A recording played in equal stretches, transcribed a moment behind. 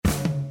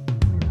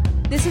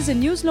This is a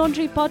News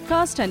Laundry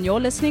podcast and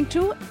you're listening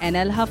to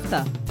NL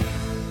Hafta.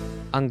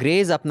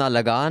 अंग्रेज अपना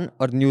लगान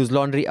और न्यूज़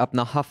लॉन्ड्री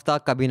अपना हफ्ता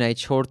कभी नहीं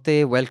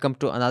छोड़ते. Welcome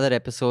to another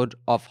episode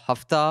of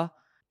Hafta.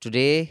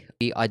 Today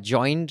we are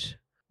joined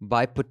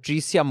by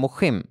Patricia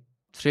Mukhim.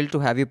 Thrilled to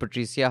have you,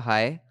 Patricia.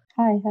 Hi.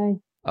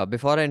 Hi.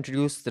 Before I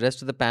introduce the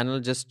rest of the panel,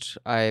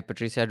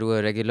 Patricia, do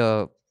a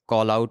regular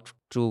call out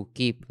to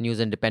keep news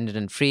independent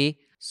and free.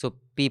 So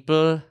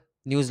people,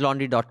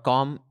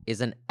 newslaundry.com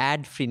is an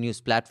ad-free news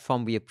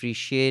platform. We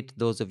appreciate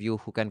those of you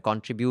who can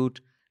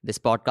contribute. This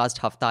podcast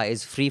Hafta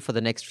is free for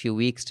the next few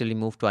weeks till we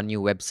move to our new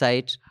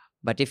website.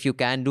 But if you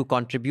can, do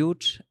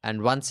contribute.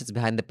 And once it's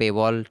behind the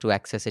paywall, to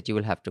access it, you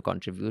will have to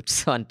contribute.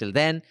 So until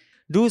then,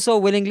 do so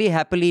willingly,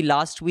 happily.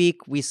 Last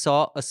week, we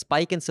saw a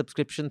spike in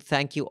subscription.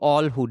 Thank you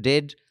all who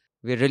did.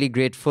 We're really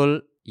grateful.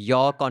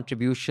 Your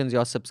contributions,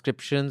 your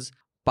subscriptions,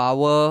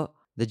 power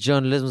the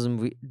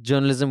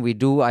journalism we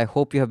do. I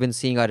hope you have been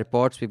seeing our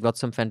reports. We've got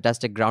some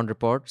fantastic ground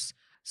reports.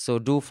 So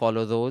do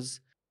follow those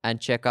and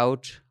check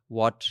out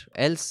what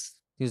else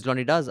News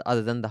Laundry does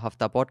other than the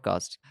Hafta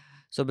podcast.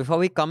 So before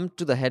we come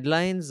to the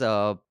headlines,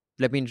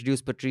 let me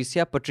introduce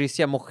Patricia.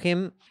 Patricia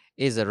Mukhim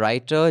is a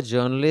writer,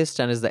 journalist,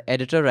 and is the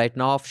editor right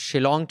now of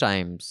Shillong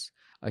Times.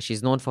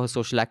 She's known for her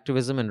social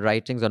activism and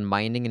writings on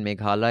mining in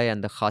Meghalaya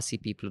and the Khasi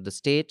people of the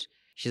state.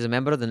 She's a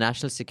member of the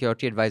National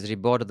Security Advisory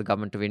Board of the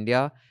Government of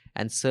India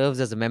and serves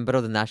as a member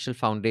of the National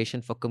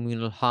Foundation for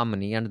Communal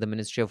Harmony under the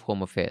Ministry of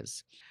Home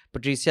Affairs.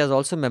 Patricia is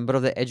also a member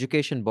of the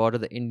Education Board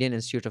of the Indian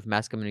Institute of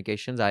Mass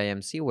Communications,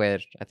 IIMC, where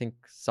I think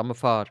some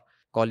of our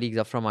colleagues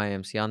are from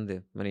IIMC, aren't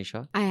they,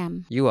 Manisha? I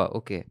am. You are?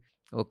 Okay.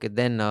 Okay,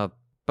 then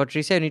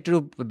Patricia, you need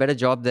to do a better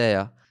job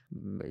there.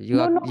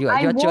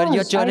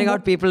 You're churning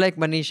out people like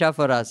Manisha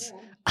for us.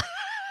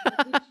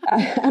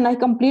 And I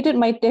completed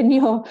my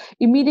tenure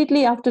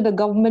immediately after the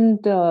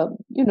government,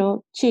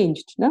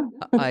 changed. No?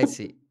 I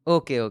see.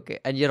 Okay.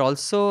 And you're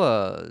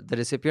also the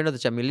recipient of the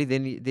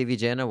Chameli Devi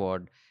Jain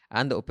Award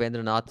and the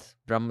Upendranath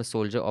Brahma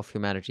Soldier of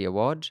Humanity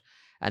Award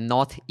and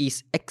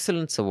Northeast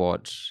Excellence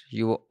Award.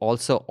 You were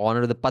also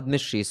honored with the Padma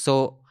Shri.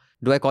 So,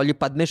 do I call you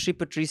Padma Shri,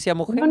 Patricia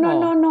Mukhim?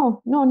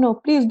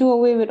 No. Please do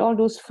away with all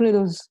those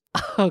frills.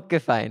 Okay,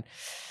 fine.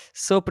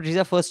 So,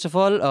 Patricia, first of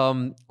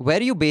all, where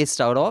are you based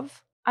out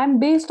of? I'm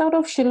based out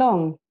of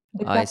Shillong,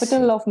 the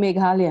capital of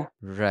Meghalaya.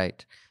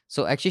 Right.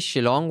 So actually,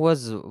 Shillong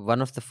was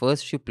one of the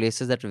first few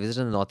places that I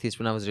visited in the Northeast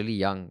when I was really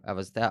young. I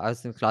was there. I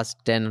was in class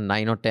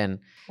 9 or 10.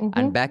 Mm-hmm.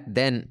 And back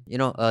then,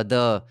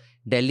 the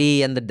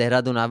Delhi and the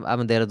Dehradun,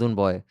 I'm a Dehradun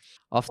boy,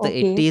 of the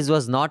 80s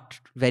was not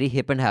very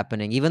hip and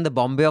happening. Even the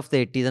Bombay of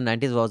the 80s and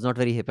 90s was not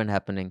very hip and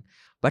happening.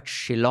 But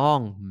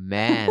Shillong,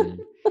 man,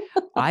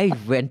 I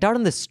went out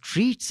on the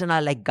streets and I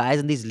like guys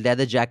in these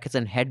leather jackets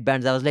and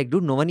headbands. I was like,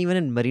 dude, no one even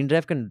in Marine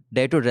Drive can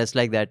dare to dress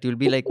like that. You'll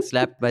be like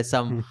slapped by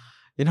some...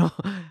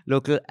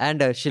 local. And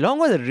Shillong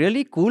was a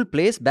really cool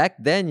place back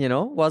then,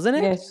 wasn't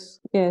it?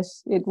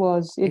 Yes, it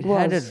was. It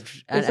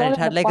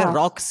had like a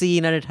rock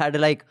scene and it had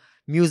like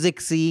music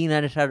scene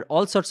and it had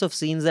all sorts of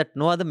scenes that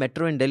no other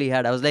metro in Delhi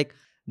had. I was like,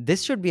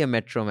 this should be a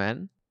metro,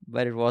 man.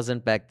 But it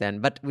wasn't back then.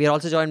 But we are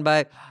also joined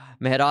by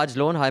Mehraj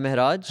Lone. Hi,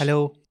 Mehraj.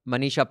 Hello.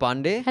 Manisha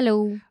Pandey.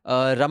 Hello.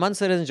 Raman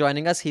sir is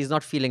joining us. He's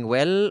not feeling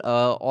well,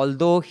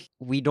 although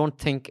we don't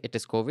think it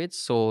is COVID.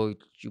 So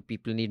you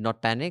people need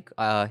not panic.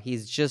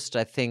 He's just,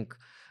 I think,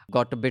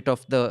 got a bit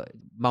of the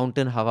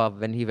mountain hawa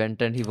when he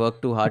went and he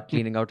worked too hard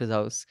cleaning out his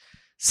house.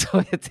 So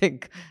I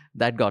think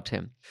that got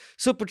him.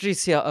 So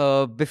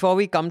Patricia, before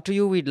we come to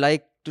you, we'd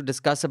like to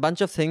discuss a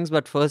bunch of things.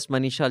 But first,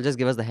 Manisha, I'll just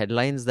give us the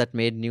headlines that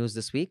made news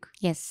this week.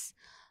 Yes.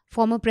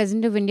 Former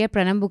President of India,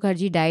 Pranab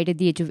Mukherjee, died at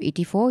the age of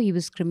 84. He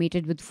was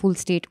cremated with full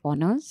state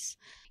honours.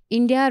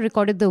 India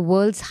recorded the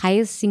world's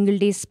highest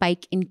single-day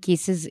spike in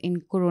cases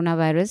in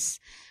coronavirus,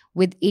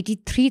 with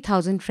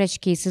 83,000 fresh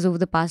cases over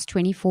the past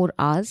 24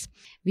 hours.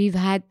 We've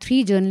had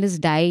 3 journalists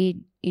die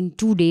in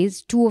 2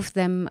 days, 2 of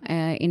them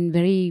in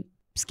very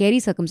scary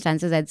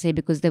circumstances, I'd say,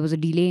 because there was a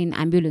delay in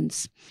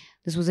ambulance.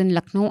 This was in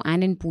Lucknow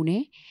and in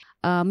Pune.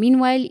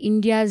 Meanwhile,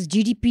 India's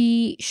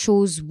GDP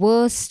shows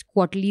worst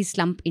quarterly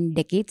slump in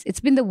decades. It's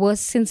been the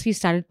worst since we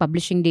started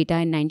publishing data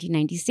in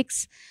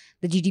 1996.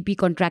 The GDP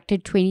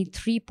contracted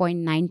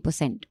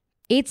 23.9%.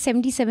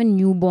 877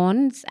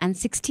 newborns and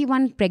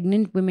 61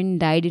 pregnant women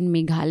died in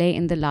Meghalaya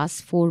in the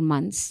last 4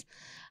 months.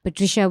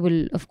 Patricia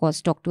will, of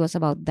course, talk to us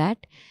about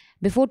that.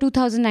 Before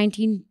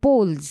 2019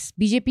 polls,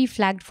 BJP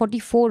flagged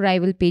 44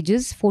 rival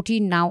pages,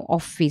 14 now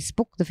off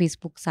Facebook. The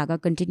Facebook saga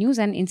continues.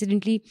 And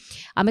incidentally,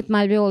 Amit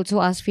Malviya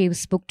also asked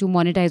Facebook to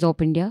monetize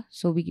Op India.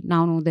 So we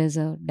now know there's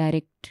a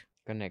direct...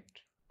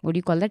 Connect. What do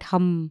you call that?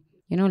 Hum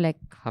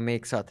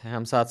ek saath hain,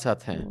 hum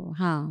saath hain.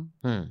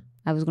 Haan.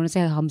 I was going to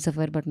say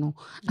Humsafar, but no.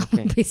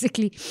 Okay.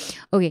 Basically.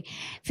 Okay.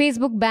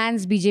 Facebook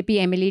bans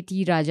BJP MLA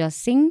T. Raja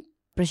Singh.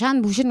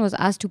 Prashant Bhushan was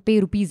asked to pay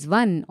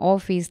 ₹1 or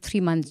face 3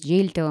 months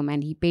jail term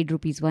and he paid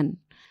 ₹1.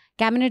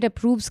 Cabinet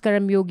approves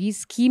Karam Yogi's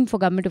scheme for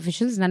government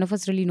officials. None of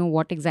us really know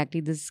what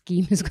exactly this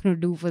scheme is going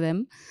to do for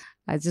them.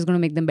 It's just going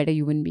to make them better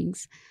human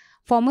beings.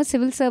 Former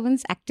civil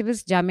servants,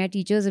 activists, Jamia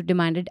teachers have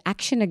demanded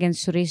action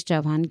against Suresh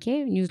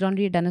Javanke. News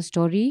Laundry had done a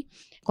story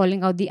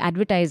calling out the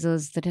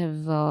advertisers that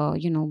have,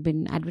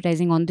 been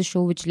advertising on the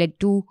show, which led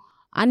to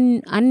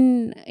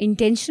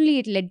unintentionally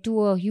it led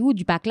to a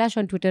huge backlash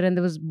on Twitter, and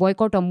there was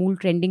boycott Amul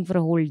trending for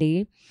a whole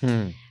day.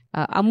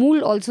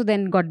 Amul also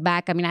then got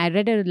back. I mean, I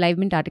read a Live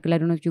Mint article, I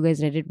don't know if you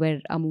guys read it,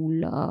 where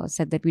Amul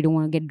said that we don't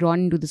want to get drawn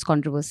into this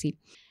controversy.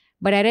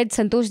 But I read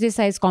Santosh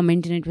Desai's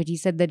comment in it, where he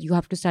said that you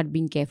have to start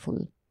being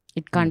careful.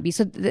 It can't be.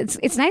 So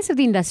it's nice if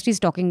the industry is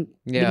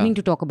beginning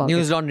to talk about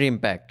News it. Laundry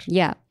impact.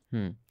 Yeah.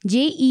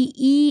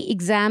 JEE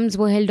exams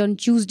were held on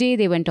Tuesday.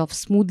 They went off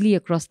smoothly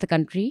across the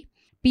country.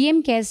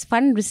 PM CARES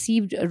Fund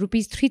received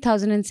rupees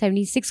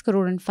 3,076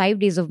 crore in 5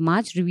 days of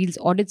March, reveals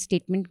audit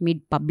statement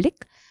made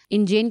public.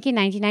 In J&K,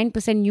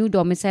 99% new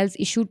domiciles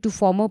issued to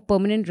former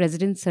permanent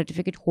resident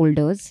certificate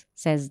holders,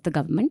 says the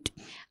government.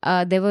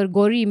 There were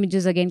gory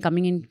images again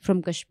coming in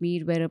from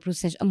Kashmir, where a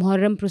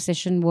Muharram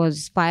procession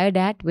was fired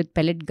at with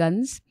pellet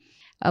guns.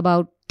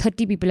 About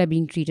 30 people are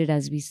being treated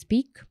as we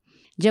speak.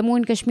 Jammu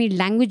and Kashmir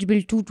Language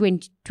Bill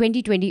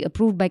 2020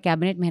 approved by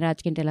Cabinet.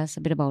 Mehraj can tell us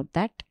a bit about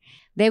that.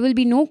 There will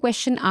be no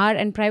question hour,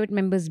 and private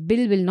members'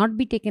 bill will not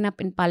be taken up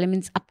in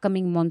Parliament's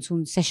upcoming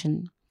monsoon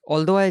session.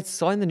 Although I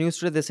saw in the news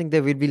today, they're saying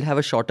that we'll have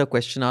a shorter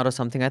question hour or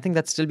something. I think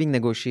that's still being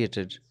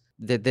negotiated.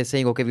 They're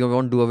saying, okay, we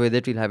won't do away with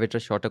it. We'll have it a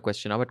shorter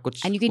question hour.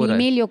 And you can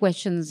email your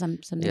questions,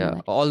 something like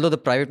that. Although the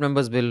private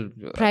members bill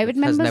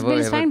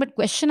is fine, but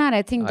question hour,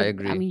 I think. I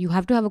agree. I mean, you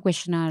have to have a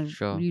question hour.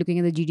 Sure. Looking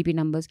at the GDP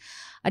numbers.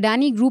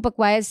 Adani Group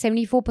acquires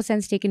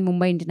 74% stake in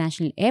Mumbai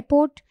International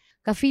Airport.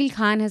 Kafil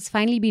Khan has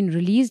finally been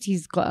released.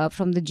 He's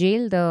from the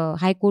jail. The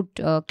High Court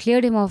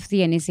cleared him of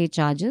the NSA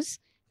charges.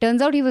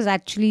 Turns out he was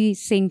actually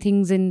saying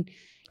things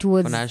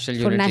for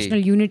national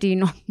unity,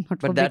 not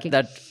for breaking.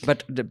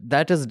 But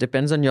that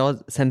depends on your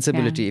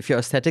sensibility. Yeah. If your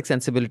aesthetic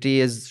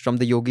sensibility is from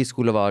the Yogi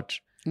school of art,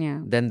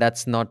 then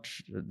that's not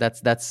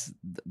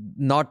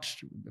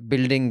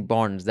building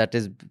bonds. That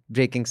is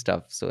breaking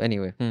stuff. So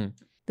anyway.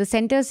 The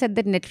centre said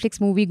that Netflix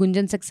movie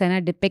Gunjan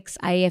Saxena depicts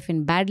IF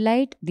in bad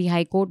light. The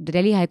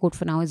Delhi High Court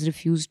for now has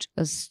refused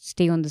a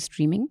stay on the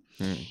streaming.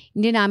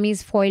 Indian Army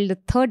has foiled the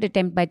third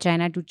attempt by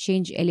China to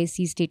change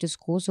LAC status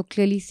quo. So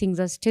clearly things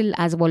are still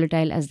as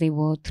volatile as they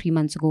were 3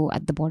 months ago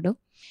at the border.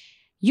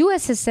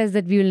 US says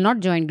that we will not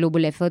join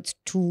global efforts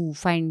to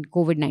find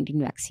COVID-19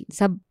 vaccine.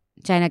 Sab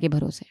China ke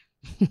bharose.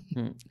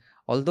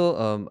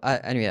 Although,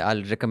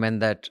 I'll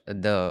recommend that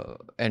at the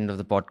end of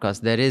the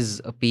podcast, there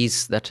is a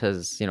piece that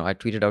has, I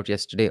tweeted out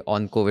yesterday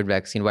on COVID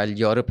vaccine. While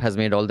Europe has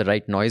made all the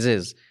right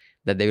noises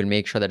that they will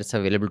make sure that it's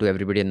available to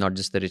everybody and not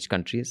just the rich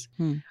countries,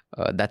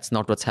 that's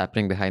not what's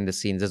happening behind the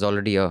scenes. There's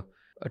already a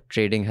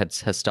trading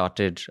has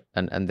started,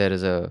 and there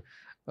is a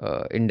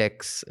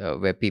index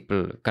where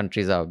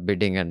countries are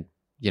bidding and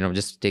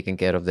just taking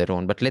care of their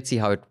own. But let's see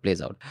how it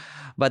plays out.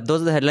 But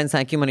those are the headlines.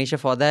 Thank you, Manisha,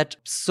 for that.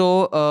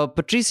 So,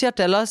 Patricia,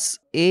 tell us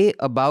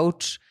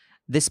about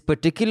this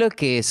particular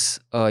case,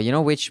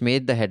 which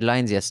made the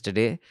headlines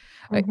yesterday.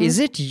 Is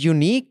it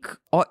unique,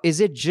 or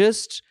is it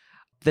just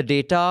the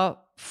data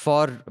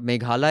for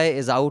Meghalaya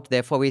is out,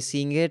 therefore we're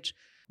seeing it?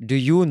 Do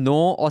you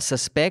know or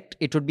suspect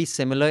it would be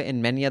similar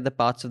in many other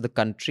parts of the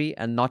country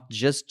and not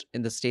just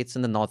in the states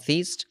in the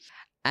Northeast?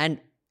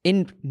 And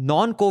in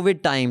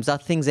non-COVID times, are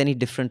things any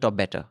different or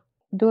better?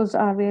 Those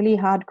are really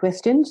hard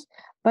questions,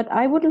 but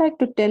I would like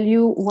to tell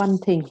you one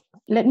thing.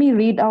 Let me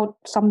read out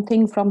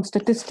something from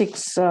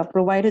statistics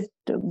provided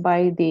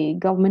by the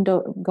government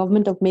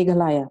of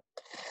Meghalaya.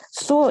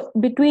 So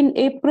between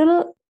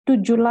April to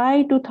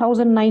July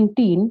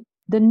 2019,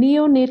 the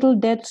neonatal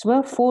deaths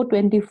were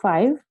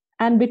 425,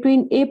 and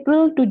between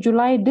April to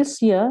July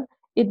this year,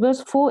 it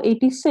was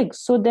 486.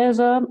 So there's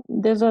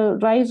a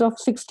rise of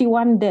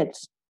 61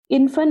 deaths.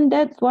 Infant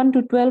deaths 1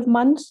 to 12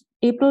 months,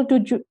 April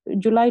to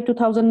July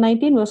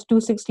 2019 was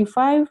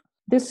 265.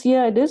 This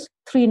year it is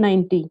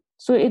 390.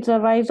 So it's a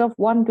rise of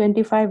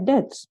 125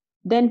 deaths.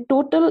 Then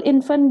total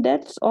infant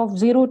deaths of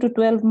 0 to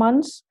 12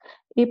 months,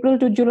 April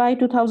to July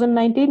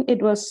 2019,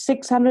 it was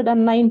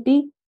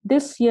 690.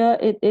 This year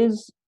it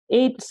is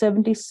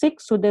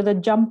 876. So there's a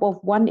jump of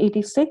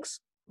 186.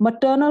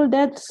 Maternal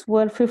deaths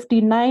were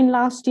 59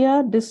 last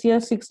year. This year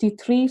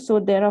 63. So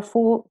there are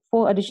four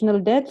additional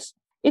deaths.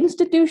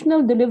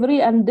 Institutional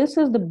delivery, and this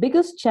is the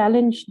biggest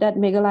challenge that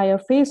Meghalaya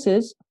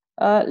faces.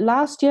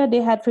 Last year, they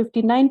had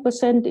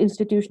 59%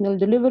 institutional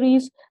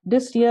deliveries.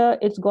 This year,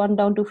 it's gone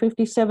down to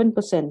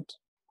 57%.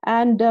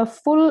 And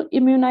full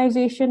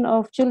immunization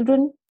of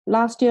children,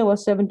 last year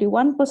was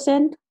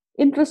 71%.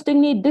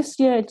 Interestingly, this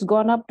year, it's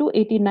gone up to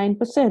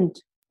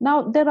 89%.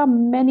 Now, there are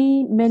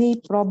many, many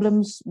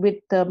problems with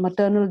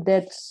maternal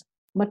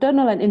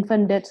and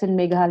infant deaths in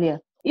Meghalaya.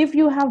 If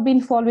you have been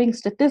following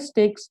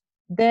statistics,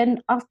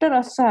 then after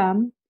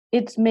Assam,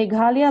 it's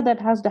Meghalaya that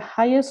has the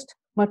highest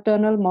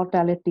maternal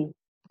mortality.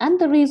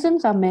 And the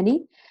reasons are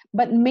many,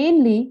 but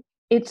mainly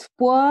it's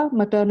poor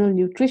maternal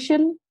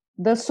nutrition,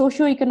 the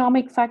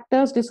socioeconomic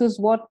factors. This is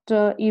what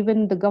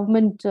even the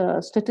government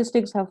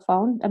statistics have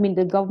found,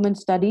 the government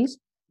studies.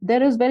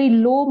 There is very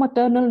low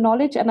maternal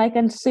knowledge, and I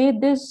can say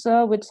this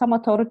with some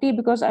authority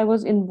because I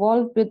was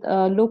involved with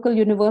a local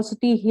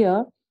university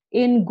here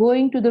in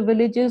going to the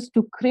villages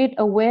to create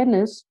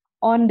awareness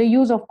on the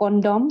use of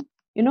condom,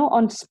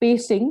 on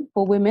spacing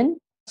for women,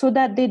 so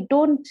that they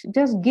don't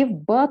just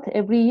give birth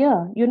every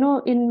year.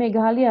 In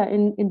Meghalaya,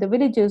 in the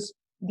villages,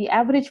 the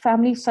average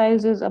family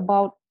size is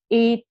about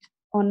 8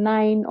 or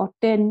 9 or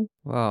 10.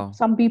 Wow.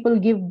 Some people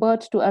give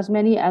birth to as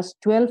many as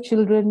 12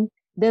 children.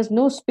 There's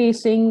no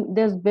spacing.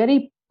 There's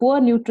very poor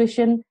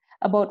nutrition.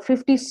 About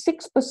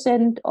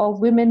 56% of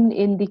women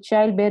in the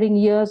childbearing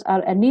years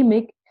are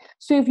anemic.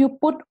 So if you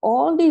put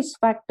all these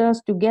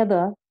factors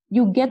together,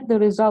 you get the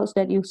results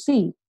that you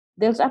see.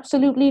 There's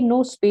absolutely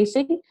no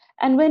spacing.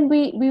 And when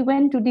we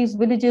went to these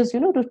villages,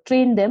 to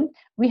train them,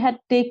 we had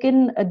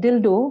taken a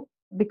dildo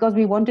because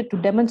we wanted to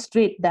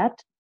demonstrate that.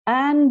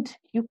 And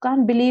you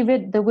can't believe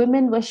it, the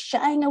women were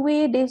shying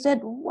away. They said,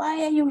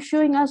 why are you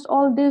showing us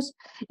all this?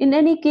 In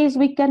any case,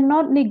 we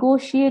cannot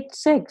negotiate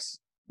sex,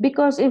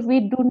 because if we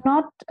do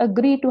not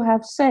agree to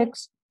have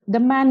sex, the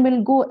man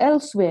will go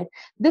elsewhere.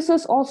 This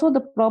is also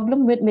the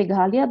problem with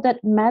Meghalaya,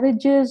 that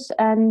marriages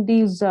and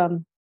these,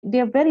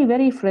 they're very,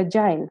 very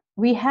fragile.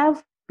 We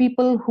have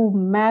people who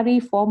marry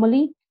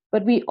formally,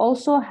 but we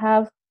also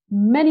have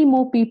many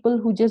more people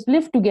who just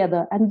live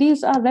together. And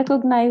these are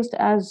recognized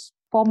as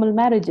formal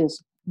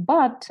marriages.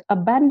 But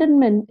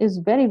abandonment is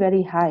very,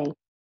 very high.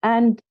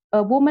 And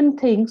a woman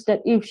thinks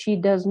that if she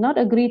does not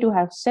agree to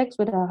have sex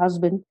with her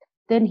husband,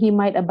 then he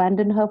might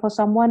abandon her for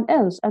someone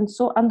else. And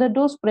so under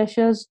those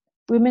pressures,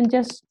 women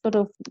just sort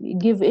of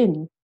give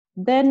in.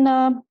 Then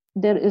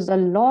there is a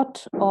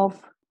lot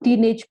of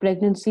teenage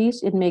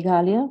pregnancies in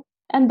Meghalaya,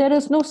 and there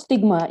is no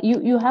stigma.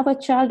 You have a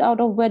child out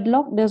of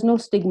wedlock, there's no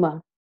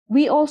stigma.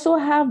 We also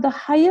have the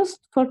highest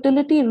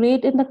fertility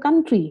rate in the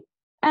country.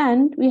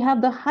 And we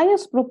have the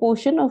highest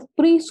proportion of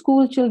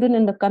preschool children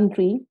in the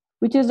country,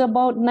 which is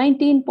about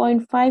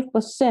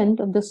 19.5%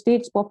 of the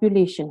state's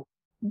population.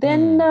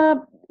 Then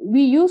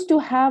we used to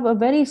have a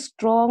very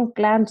strong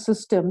clan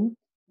system,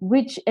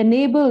 which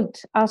enabled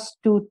us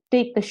to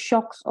take the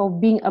shocks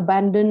of being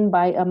abandoned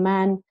by a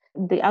man.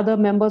 The other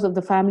members of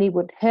the family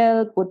would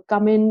help, would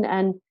come in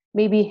and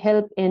maybe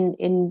help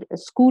in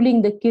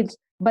schooling the kids.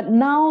 But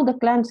now the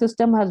clan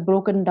system has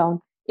broken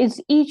down. It's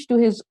each to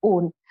his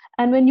own.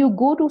 And when you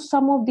go to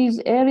some of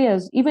these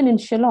areas, even in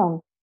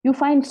Shillong, you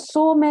find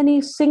so many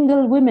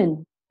single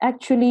women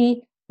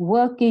actually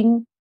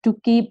working to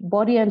keep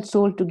body and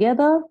soul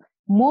together.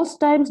 Most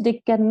times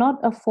they cannot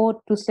afford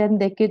to send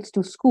their kids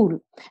to school.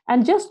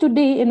 And just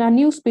today in our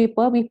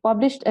newspaper, we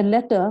published a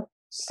letter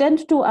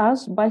sent to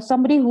us by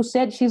somebody who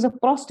said she's a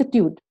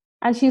prostitute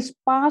and she's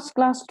past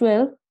class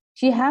 12.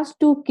 She has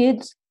 2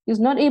 kids, is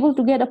not able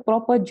to get a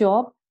proper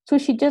job. So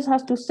she just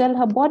has to sell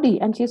her body.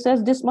 And she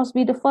says, this must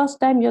be the first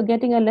time you're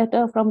getting a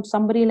letter from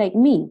somebody like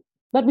me.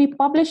 But we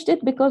published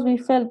it because we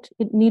felt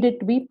it needed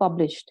to be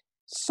published.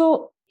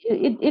 So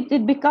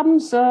it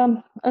becomes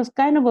a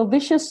kind of a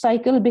vicious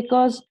cycle,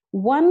 because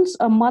once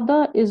a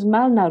mother is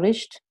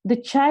malnourished, the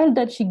child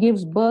that she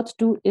gives birth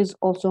to is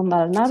also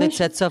malnourished. So it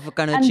sets up a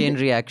kind of chain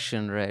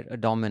reaction, right? A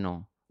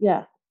domino.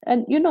 Yeah.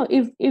 And,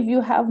 if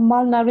you have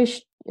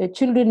malnourished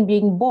children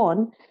being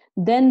born,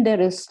 then there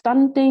is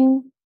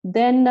stunting.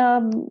 Then,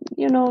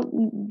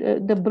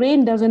 the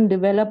brain doesn't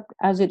develop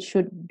as it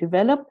should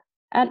develop.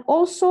 And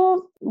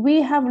also,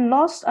 we have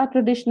lost our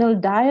traditional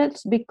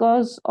diets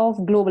because of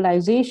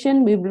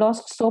globalization. We've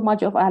lost so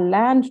much of our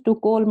land to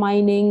coal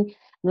mining,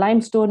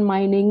 limestone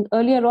mining.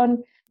 Earlier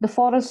on, the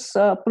forest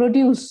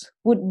produce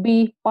would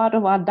be part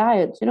of our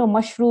diets.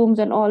 Mushrooms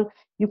and all,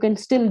 you can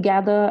still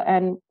gather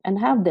and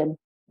have them.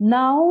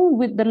 Now,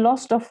 with the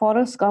loss of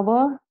forest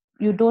cover,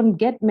 you don't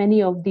get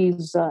many of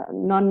these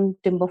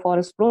non-timber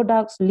forest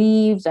products,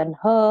 leaves and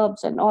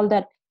herbs and all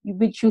that,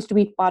 which used to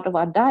be part of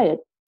our diet.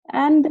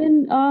 And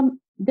then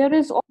there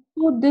is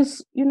also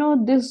this,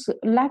 this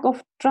lack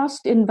of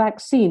trust in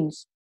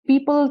vaccines.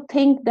 People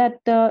think that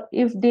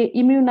if they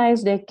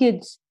immunize their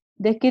kids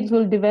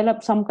will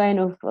develop some kind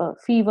of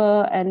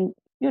fever and,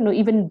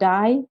 even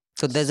die.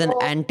 So there's an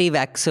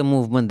anti-vaxxer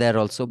movement there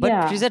also. But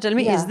Patricia, tell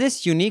me, is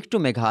this unique to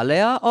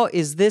Meghalaya, or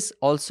is this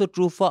also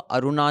true for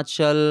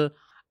Arunachal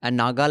and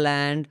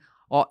Nagaland?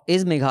 Or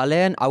is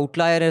Meghalaya an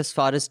outlier as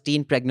far as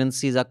teen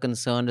pregnancies are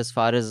concerned, as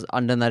far as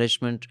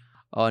undernourishment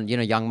on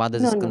young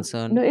mothers is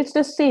concerned? No, it's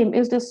the same.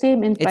 It's the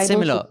same in tribal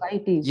similar.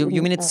 societies.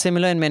 You mean it's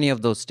similar in many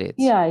of those states?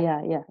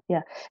 Yeah.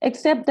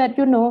 Except that,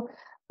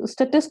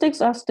 statistics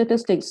are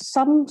statistics.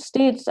 Some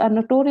states are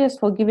notorious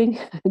for giving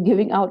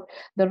out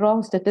the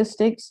wrong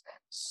statistics.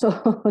 So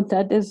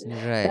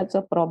that's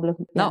a problem.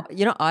 Now,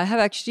 I have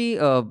actually,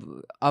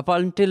 up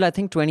until I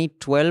think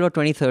 2012 or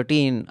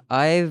 2013,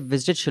 I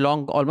visited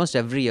Shillong almost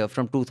every year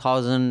from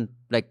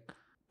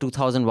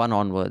 2001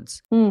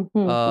 onwards.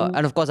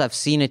 And of course, I've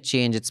seen it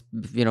change. It's,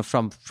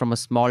 from a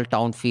small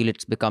town feel,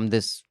 it's become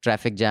this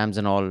traffic jams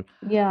and all,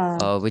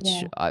 which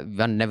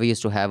one never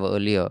used to have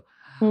earlier.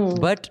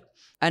 But,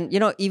 and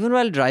even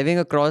while driving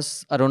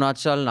across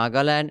Arunachal,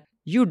 Nagaland,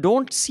 you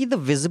don't see the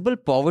visible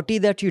poverty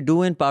that you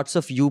do in parts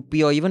of UP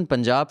or even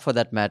Punjab for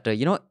that matter.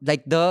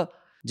 Like the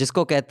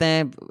जिसको कहते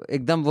हैं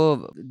एकदम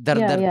वो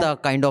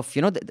दरदरता kind of,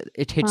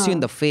 it hits you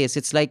in the face.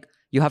 It's like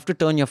you have to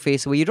turn your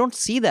face away. You don't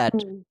see that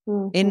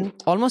in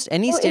almost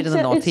any state in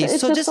the Northeast.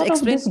 It's so a just sort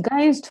explain. of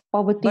disguised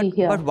poverty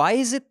here. But why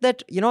is it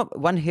that,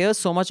 one hears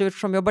so much of it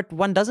from you, but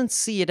one doesn't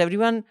see it?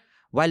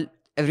 While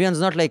everyone's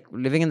not like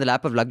living in the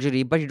lap of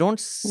luxury, but you don't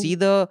see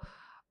the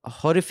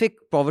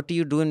horrific poverty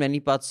you do in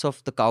many parts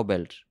of the cow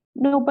belt.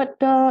 No, but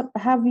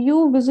have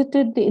you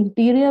visited the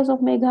interiors of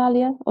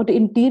Meghalaya or the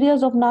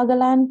interiors of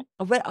Nagaland?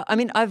 Well, I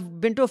mean, I've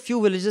been to a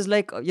few villages,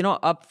 like,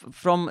 up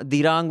from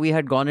Dirang, we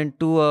had gone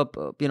into,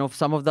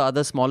 some of the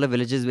other smaller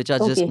villages, which are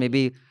just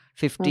maybe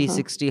 50,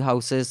 60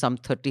 houses, some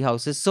 30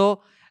 houses.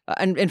 So,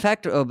 and in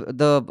fact,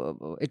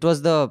 it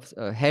was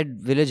the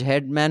village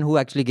headman who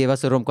actually gave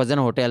us a room, because there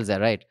are no hotels there,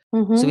 right?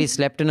 So we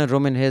slept in a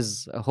room in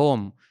his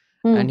home.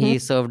 And he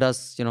served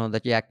us,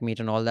 the yak meat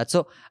and all that.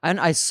 So, and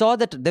I saw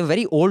that there were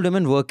very old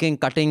women working,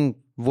 cutting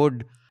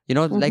wood,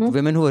 like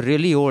women who were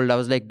really old. I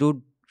was like,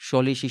 dude,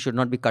 surely she should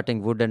not be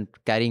cutting wood and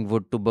carrying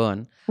wood to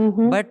burn.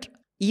 But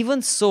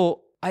even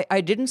so,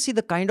 I didn't see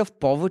the kind of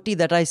poverty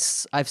that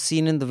I've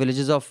seen in the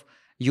villages of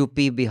UP,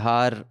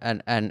 Bihar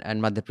and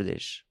Madhya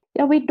Pradesh.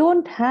 Yeah, we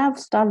don't have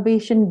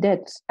starvation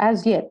deaths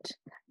as yet.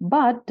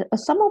 But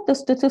some of the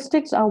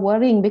statistics are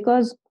worrying,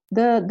 because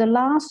the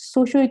last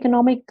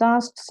socioeconomic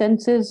caste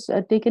census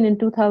taken in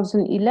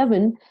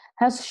 2011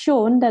 has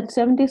shown that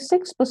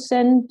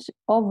 76%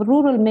 of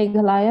rural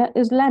Meghalaya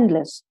is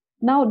landless.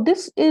 Now,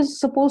 this is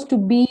supposed to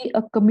be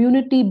a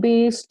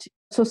community-based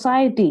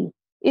society.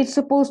 It's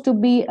supposed to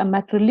be a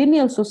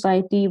matrilineal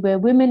society where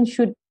women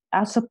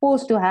are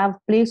supposed to have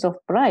place of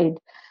pride.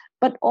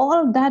 But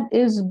all that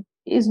is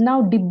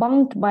now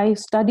debunked by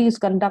studies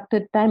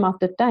conducted time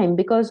after time,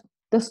 because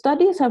the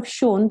studies have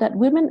shown that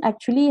women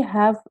actually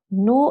have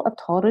no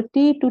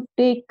authority to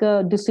take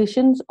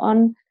decisions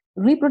on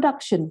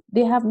reproduction.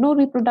 They have no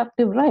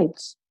reproductive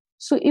rights.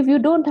 So if you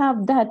don't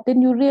have that,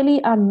 then you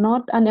really are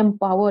not an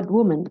empowered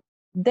woman.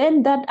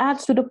 Then that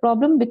adds to the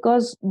problem,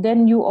 because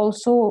then you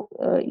also,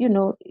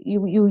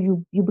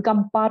 you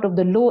become part of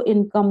the low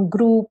income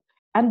group.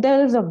 And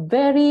there is a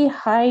very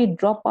high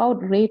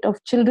dropout rate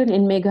of children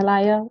in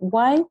Meghalaya.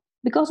 Why?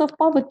 Because of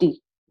poverty,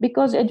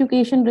 because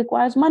education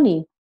requires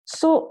money.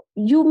 So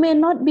you may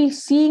not be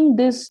seeing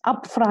this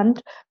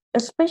upfront,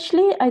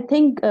 especially I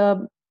think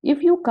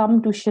if you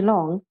come to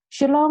Shillong,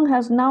 Shillong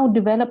has now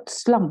developed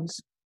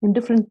slums in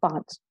different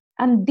parts.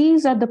 And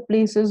these are the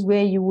places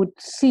where you would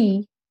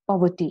see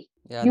poverty.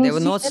 Yeah, there were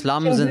no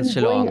slums in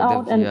Shillong. Going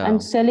out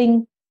and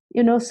selling,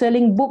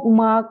 selling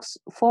bookmarks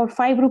for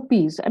 5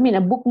 rupees. I mean,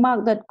 a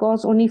bookmark that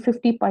costs only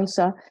 50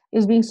 paisa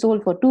is being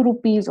sold for 2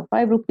 rupees or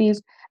 5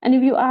 rupees. And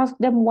if you ask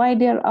them why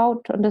they're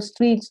out on the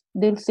streets,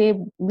 they'll say,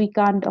 we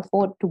can't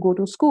afford to go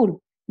to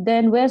school.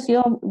 Then where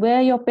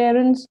are your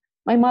parents?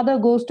 My mother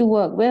goes to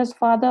work. Where's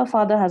father?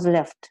 Father has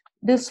left.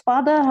 This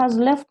father has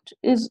left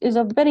is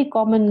a very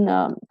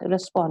common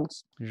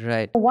response.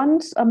 Right.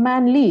 Once a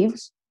man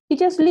leaves, he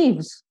just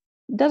leaves.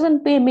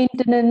 Doesn't pay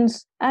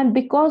maintenance, and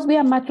because we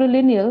are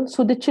matrilineal,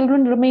 so the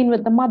children remain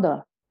with the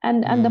mother,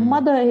 and the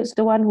mother is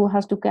the one who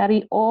has to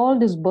carry all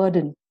this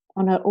burden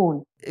on her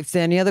own. If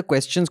there are any other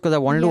questions, because I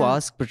wanted to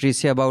ask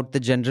Patricia about the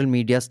general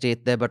media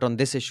state there, but on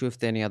this issue, if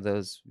there are any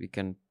others, we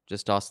can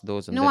just ask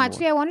those. No,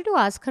 actually, I wanted to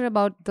ask her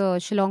about the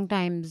Shillong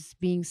Times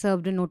being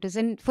served a notice.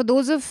 And for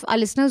those of our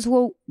listeners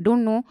who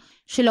don't know,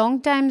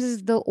 Shillong Times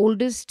is the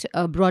oldest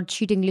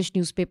broadsheet English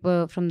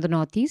newspaper from the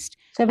Northeast.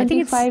 I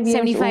think it's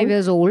 75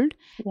 years old.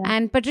 Yeah.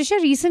 And Patricia,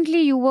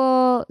 recently you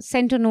were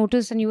sent a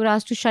notice and you were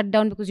asked to shut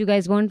down because you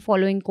guys weren't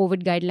following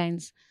COVID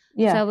guidelines.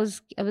 Yeah. So I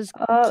was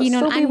keen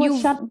on... So we were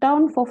shut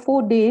down for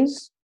 4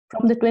 days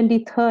from the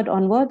 23rd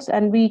onwards,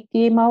 and we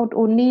came out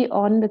only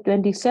on the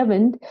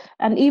 27th.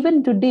 And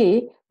even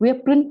today, we're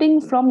printing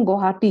from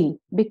Guwahati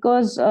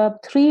because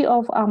 3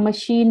 of our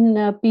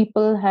machine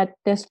people had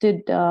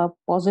tested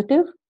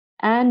positive,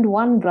 and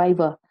 1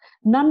 driver.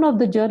 None of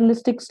the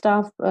journalistic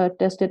staff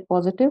tested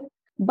positive,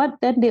 but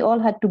then they all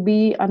had to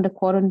be under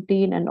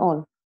quarantine and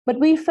all.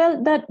 But we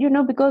felt that,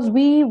 because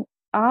we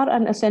are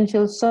an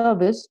essential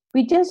service,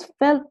 we just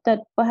felt that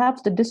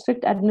perhaps the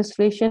district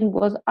administration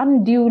was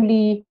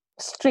unduly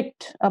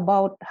strict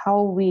about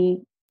how we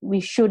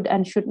should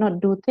and should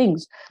not do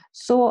things.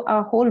 So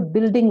our whole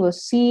building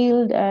was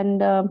sealed, and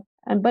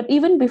but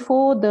even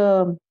before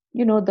the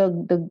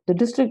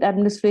district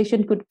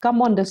administration could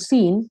come on the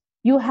scene,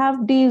 you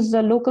have these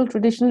local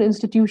traditional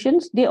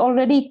institutions. They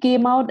already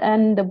came out,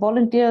 and the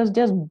volunteers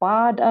just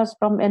barred us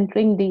from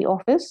entering the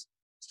office.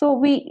 So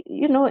we,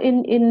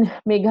 in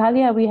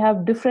Meghalaya, we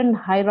have different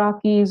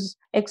hierarchies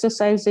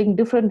exercising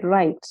different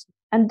rights.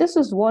 And this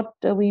is what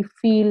we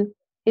feel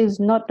is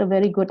not a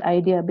very good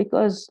idea,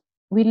 because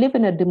we live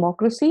in a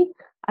democracy.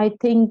 I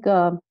think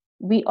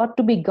we ought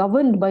to be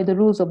governed by the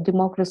rules of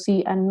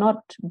democracy and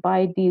not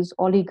by these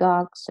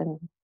oligarchs, and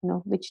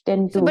which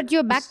tend to... So, but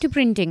you're back to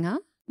printing, huh?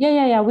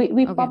 Yeah.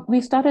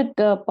 We started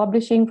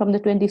publishing from the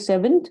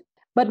 27th,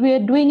 But we are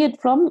doing it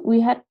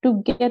we had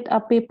to get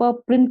our paper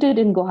printed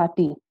in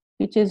Guwahati,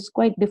 which is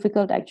quite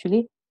difficult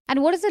actually.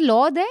 And what is the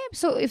law there?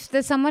 So if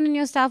there's someone in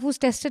your staff who's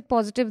tested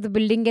positive, the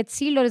building gets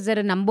sealed, or is there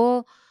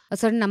a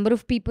certain number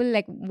of people?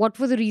 Like, what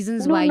were the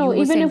reasons why you were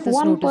Even sent if this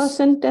one notice?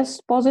 person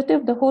tests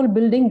positive, the whole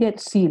building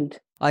gets sealed.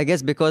 I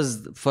guess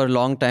because for a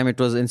long time it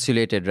was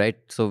insulated, right?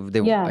 So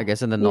I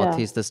guess in the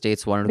Northeast, the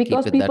states wanted to keep it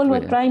that way. Because people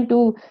were trying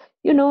to,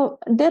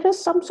 there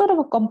is some sort of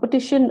a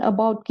competition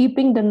about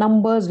keeping the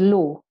numbers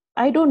low.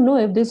 I don't know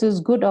if this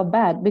is good or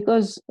bad,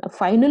 because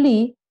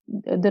finally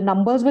the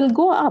numbers will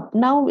go up.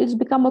 Now it's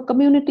become a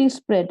community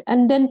spread.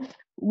 And then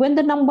when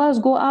the numbers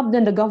go up,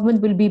 then the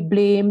government will be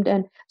blamed.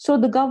 And so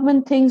the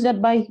government thinks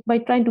that by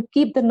trying to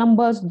keep the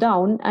numbers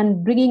down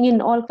and bringing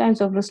in all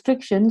kinds of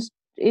restrictions,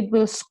 it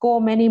will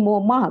score many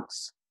more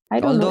marks. I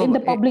don't know, in the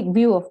public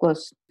view, of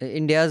course.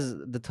 India's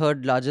the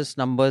third largest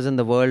numbers in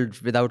the world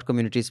without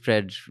community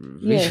spread.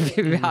 Yes.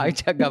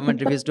 Which our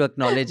government refused to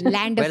acknowledge.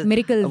 Land of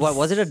miracles.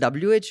 Was it a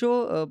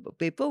WHO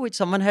paper which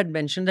someone had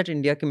mentioned that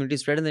India community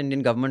spread, and the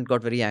Indian government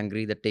got very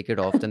angry that take it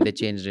off, then they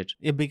changed it?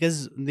 Yeah,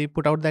 because they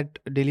put out that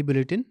daily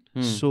bulletin.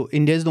 So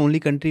India is the only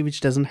country which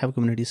doesn't have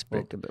community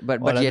spread. Okay,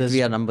 but yet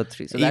we are number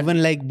 3. So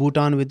even like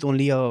Bhutan with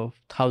only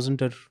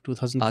 1,000 or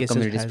 2,000 cases.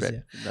 Community has,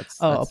 spread. Yeah.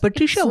 That's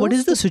Patricia, what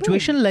is the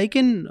situation like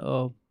in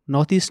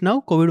Northeast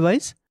now,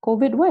 COVID-wise?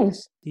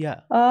 COVID-wise?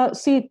 Yeah.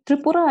 See,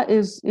 Tripura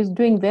is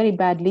doing very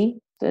badly.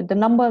 The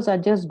numbers are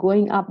just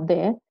going up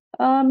there.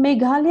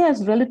 Meghalaya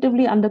is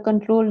relatively under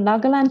control.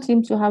 Nagaland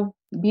seems to have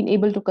been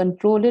able to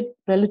control it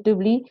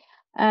relatively.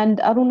 And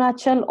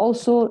Arunachal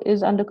also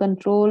is under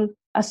control.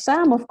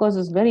 Assam, of course,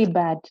 is very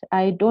bad.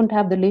 I don't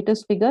have the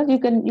latest figures. You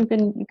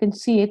can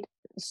see it.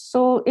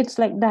 So it's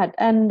like that.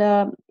 And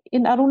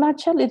in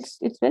Arunachal,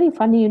 it's very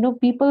funny.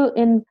 People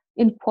in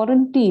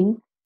quarantine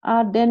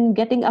are then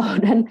getting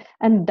out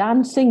and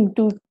dancing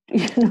to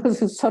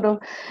sort of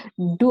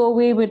do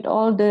away with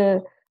all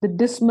the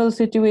dismal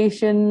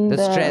situation, the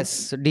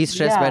stress,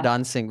 de-stress by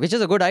dancing, which is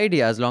a good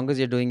idea as long as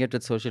you're doing it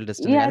with social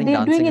distancing. Yeah,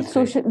 they're doing it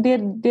social.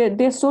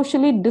 They're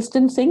socially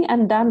distancing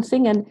and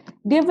dancing, and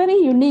they're very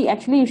unique.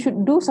 Actually, you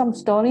should do some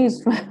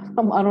stories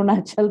from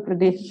Arunachal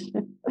Pradesh.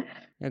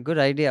 A good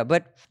idea.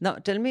 But now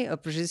tell me,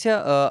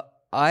 Patricia,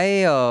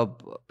 I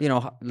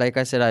like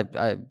I said,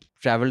 I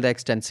traveled there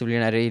extensively,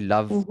 and I really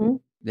love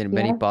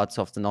many parts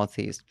of the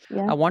Northeast.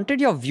 Yeah. I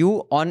wanted your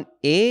view on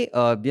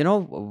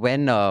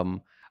when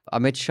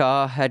Amit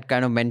Shah had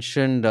kind of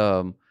mentioned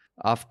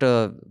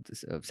after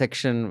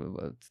section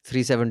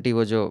 370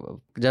 wo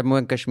jo Jammu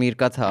and Kashmir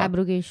ka tha,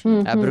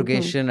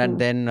 abrogation, and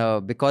then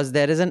because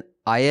there is an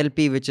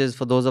ILP, which is,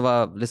 for those of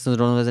our listeners who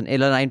don't know, there's an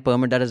L9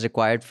 permit that is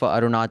required for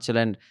Arunachal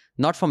and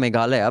not for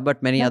Meghalaya,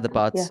 but many other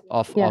parts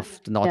of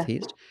the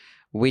Northeast,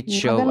 which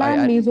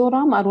Nagaland,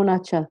 Mizoram,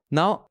 Arunachal.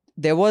 Now,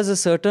 there was a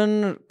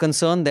certain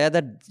concern there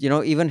that,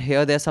 even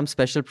here there are some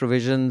special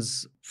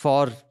provisions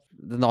for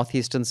the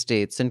northeastern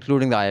states,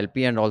 including the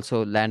ILP and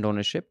also land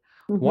ownership.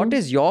 What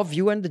is your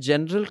view and the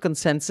general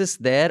consensus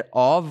there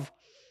of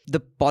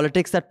the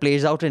politics that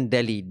plays out in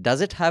Delhi?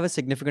 Does it have a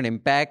significant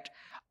impact?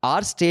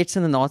 Are states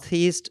in the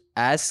northeast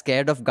as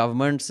scared of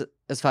governments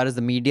as far as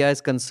the media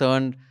is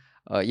concerned?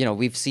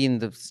 We've seen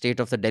the state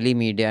of the Delhi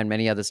media and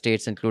many other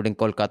states, including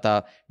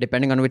Kolkata.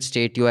 Depending on which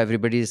state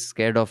everybody is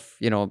scared of,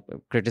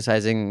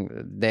 criticizing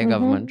their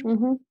government.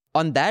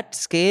 On that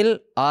scale,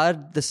 are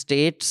the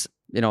states,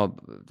 the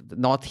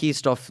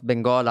northeast of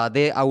Bengal, are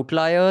they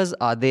outliers?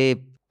 Are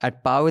they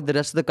at par with the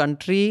rest of the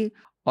country?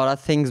 Or are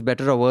things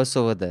better or worse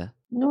over there?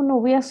 No,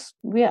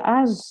 we are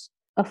as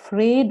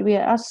afraid, we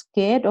are as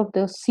scared of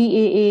the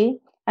CAA.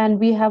 And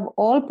we have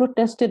all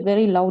protested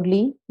very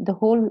loudly, the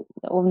whole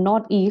of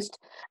Northeast,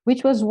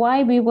 which was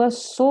why we were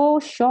so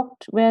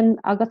shocked when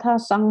Agatha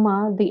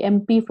Sangma, the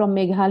MP from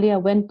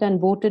Meghalaya, went and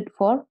voted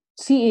for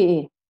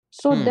CAA.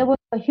 So there was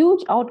a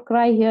huge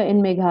outcry here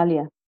in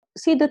Meghalaya.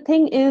 See, the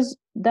thing is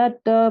that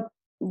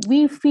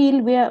we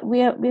feel we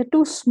are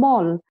too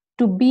small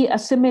to be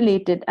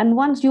assimilated. And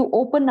once you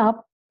open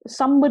up,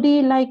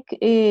 somebody like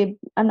an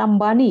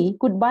Ambani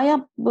could buy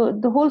up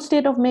the whole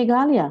state of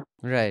Meghalaya.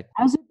 Right.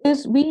 As it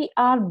is, we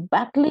are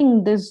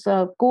battling this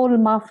coal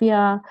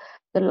mafia,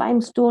 the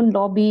limestone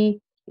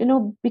lobby,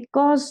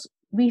 because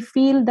we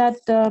feel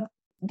that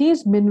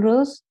these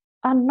minerals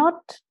are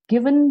not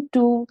given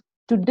to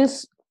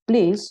this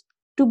place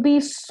to be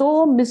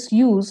so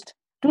misused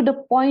to the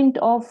point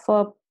of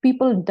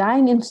people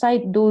dying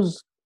inside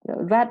those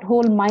rat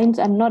hole mines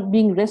and not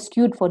being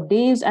rescued for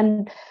days.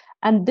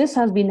 And this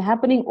has been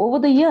happening over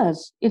the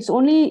years. It's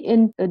only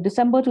in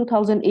December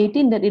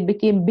 2018 that it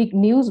became big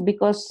news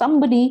because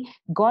somebody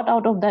got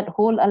out of that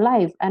hole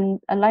alive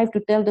to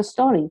tell the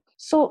story.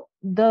 So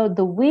the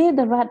way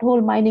the rat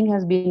hole mining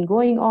has been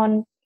going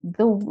on,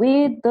 the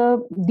way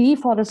the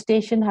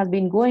deforestation has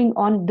been going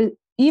on,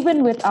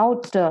 even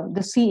without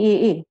the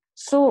CAA.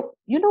 So,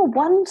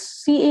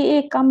 once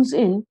CAA comes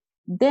in,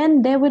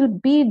 then there will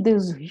be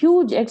this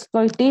huge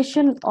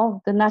exploitation of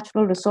the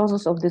natural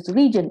resources of this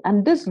region.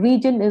 And this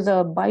region is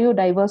a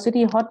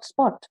biodiversity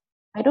hotspot.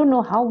 I don't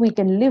know how we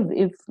can live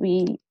if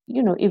we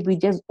if we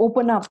just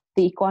open up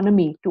the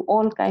economy to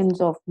all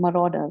kinds of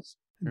marauders.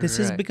 This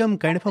has Right. become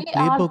kind of a We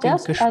are playbook in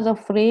just Kashmir. as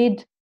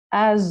afraid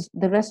as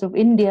the rest of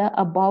India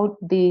about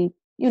the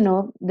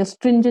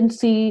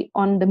stringency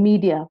on the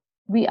media.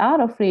 We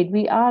are afraid.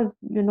 We are,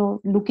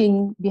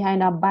 looking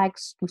behind our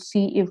backs to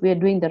see if we're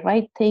doing the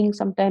right thing.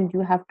 Sometimes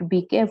you have to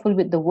be careful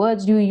with the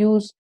words you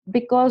use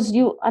because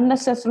you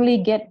unnecessarily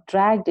get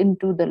dragged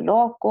into the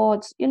law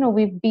courts.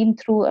 We've been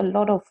through a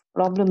lot of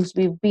problems.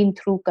 We've been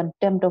through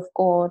contempt of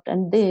court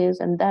and this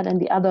and that and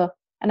the other.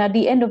 And at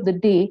the end of the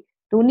day,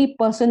 the only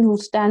person who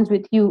stands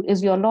with you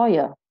is your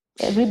lawyer.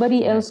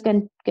 Everybody Right. else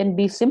can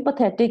be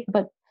sympathetic,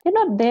 but they're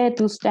not there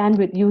to stand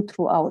with you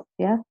throughout.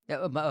 Yeah.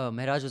 Yeah,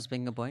 Mehraj was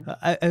making a point.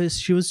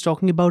 She was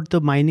talking about the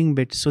mining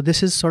bit. So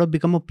this has sort of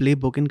become a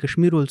playbook in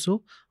Kashmir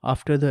also.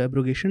 After the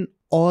abrogation,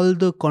 all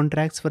the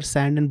contracts for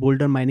sand and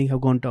boulder mining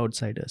have gone to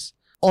outsiders.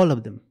 All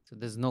of them. So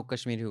there's no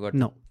Kashmir who got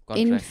No.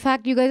 In contract.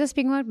 fact, you guys are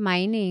speaking about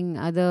mining.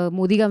 The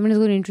Modi government is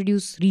going to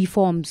introduce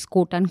reforms,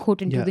 quote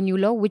unquote, into Yeah. the new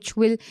law, which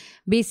will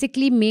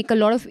basically make a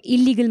lot of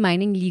illegal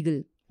mining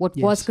legal. What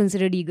was Yes.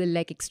 considered illegal,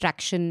 like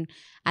extraction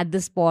at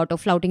the spot or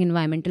flouting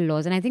environmental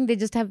laws. And I think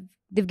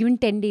they've given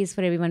 10 days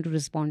for everyone to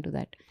respond to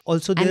that.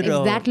 Also, And there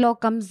if that law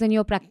comes, then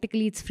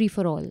it's free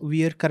for all.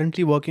 we are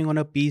currently working on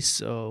a piece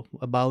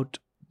about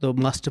the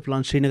master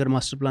plan, Srinagar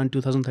master plan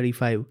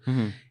 2035.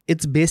 Mhm.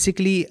 It's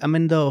basically,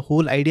 the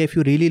whole idea, if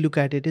you really look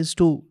at it, is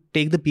to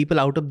take the people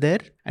out of there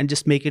and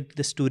just make it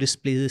this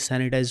tourist place, this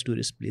sanitized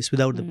tourist place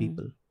without the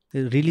people.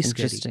 It's really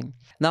scary. Interesting.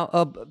 Now,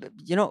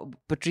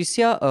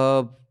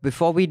 Patricia,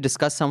 before we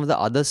discuss some of the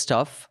other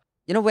stuff,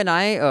 when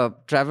I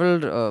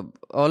traveled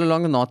all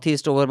along the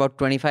Northeast over about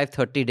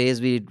 25-30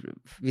 days,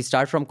 we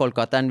start from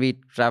Kolkata and we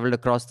traveled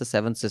across the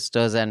Seven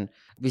Sisters, and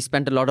we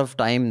spent a lot of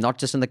time not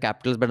just in the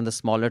capitals but in the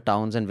smaller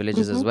towns and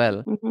villages as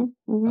well.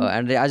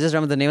 And I just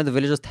remember the name of the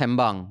village was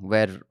Thembang,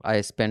 where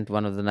I spent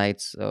one of the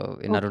nights in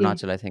Okay.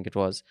 Arunachal, I think it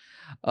was.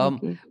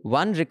 Okay.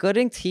 One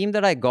recurring theme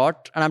that I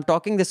got, and I'm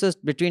talking this was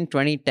between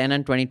 2010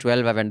 and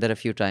 2012, I went there a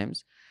few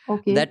times,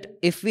 Okay. that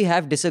if we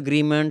have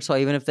disagreements or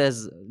even if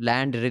there's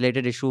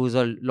land-related issues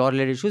or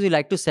law-related issues, we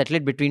like to settle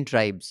it between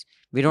tribes.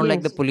 We don't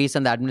like the Yes. police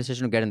and the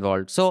administration to get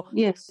involved. So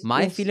Yes.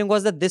 my yes. feeling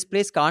was that this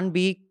place can't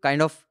be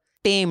kind of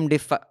tamed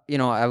if,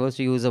 I was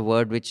to use a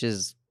word which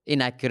is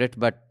inaccurate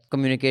but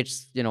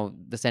communicates,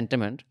 the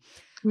sentiment.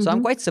 So I'm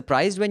Mhm. quite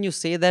surprised when you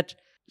say that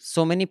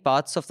so many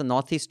parts of the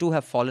Northeast too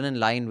have fallen in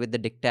line with the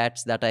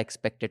diktats that are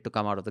expected to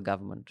come out of the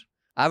government.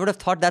 I would have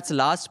thought that's the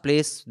last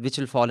place which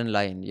will fall in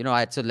line.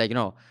 I'd said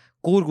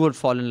Coorg would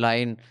fall in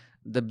line,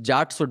 the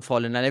Jats would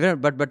fall in line,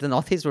 but the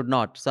Northeast would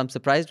not. So I'm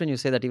surprised when you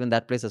say that even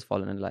that place has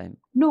fallen in line.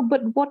 No,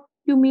 but what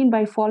do you mean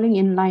by falling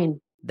in line?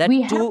 That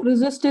We too. have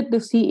resisted the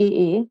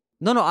CAA.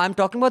 No, I'm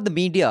talking about the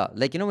media.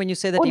 When you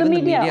say that Oh, the even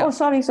media. the media. Oh,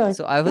 sorry. So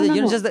I was,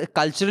 No. just that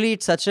culturally,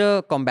 it's such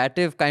a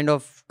combative kind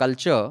of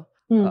culture.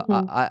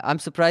 Mhm. I'm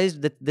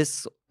surprised that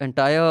this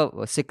entire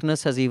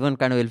sickness has even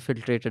kind of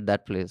infiltrated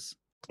that place.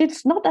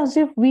 It's not as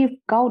if we've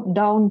cowed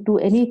down to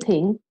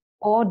anything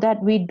or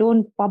that we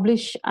don't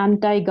publish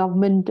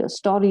anti-government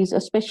stories,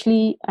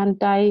 especially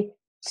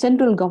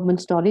anti-central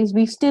government stories.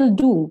 We still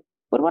do.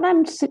 But what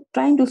I'm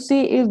trying to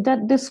say is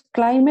that this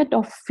climate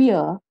of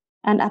fear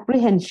and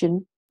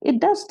apprehension, it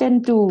does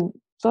tend to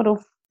sort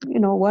of,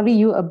 worry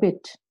you a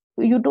bit.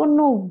 You don't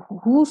know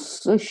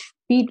whose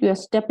feet you're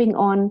stepping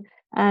on.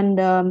 And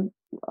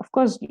of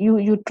course,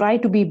 you try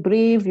to be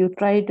brave,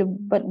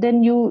 but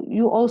then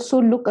you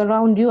also look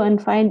around you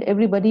and find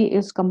everybody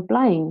is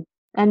complying.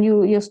 And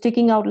you're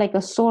sticking out like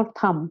a sore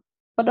thumb.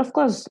 But of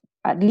course,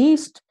 at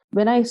least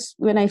when I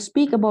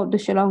speak about the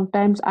Shillong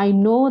Times, I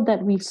know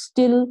that we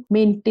still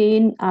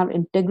maintain our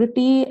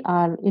integrity,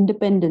 our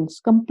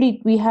independence.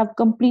 We have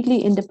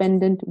completely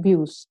independent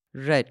views.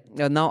 Right.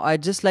 Now,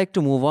 I'd just like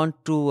to move on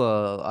to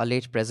our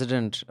late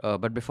president.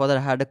 But before that,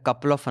 I had a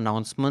couple of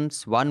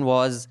announcements. One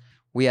was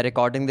we are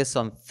recording this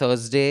on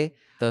Thursday,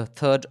 the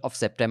 3rd of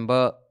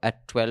September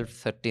at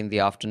 12:30 in the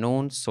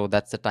afternoon. So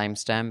that's the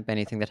timestamp.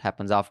 Anything that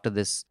happens after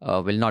this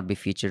will not be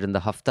featured in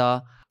the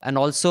Hafta. And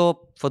also,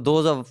 for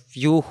those of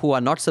you who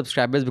are not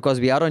subscribers, because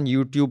we are on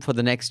YouTube for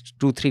the next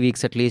 2-3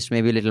 weeks at least,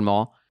 maybe a little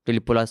more, till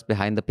you pull us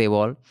behind the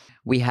paywall,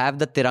 we have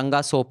the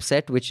Tiranga soap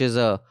set, which is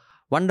a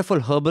wonderful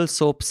herbal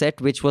soap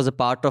set, which was a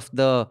part of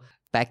the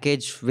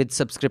package with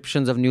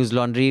subscriptions of News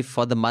Laundry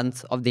for the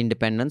month of the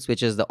independence,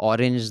 which is the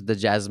orange, the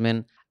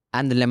jasmine,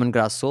 and the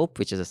lemongrass soap,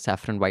 which is a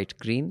saffron white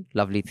green.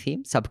 Lovely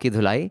theme. Sabki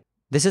Dhulai.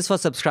 This is for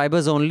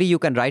subscribers only. You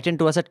can write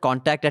into us at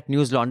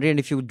contact@News Laundry. And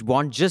if you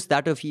want just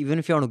that, even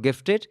if you want to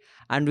gift it,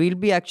 and we'll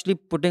be actually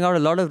putting out a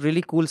lot of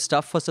really cool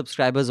stuff for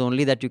subscribers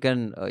only that you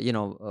can,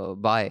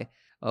 buy.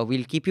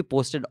 We'll keep you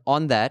posted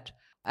on that.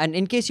 And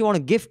in case you want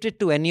to gift it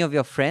to any of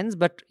your friends,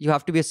 but you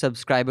have to be a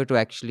subscriber to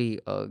actually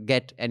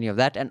get any of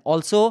that. And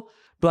also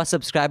to our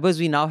subscribers,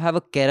 we now have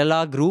a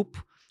Kerala group,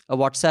 a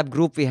WhatsApp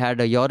group. We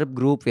had a Europe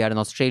group, we had an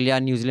Australia,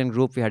 New Zealand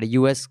group, we had a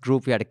US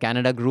group, we had a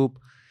Canada group,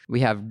 we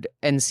have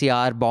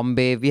NCR,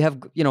 Bombay. We have,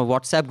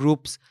 WhatsApp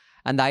groups.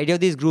 And the idea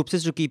of these groups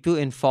is to keep you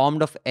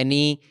informed of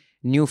any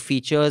new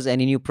features,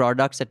 any new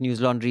products that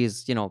News Laundry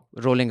is,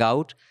 rolling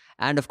out.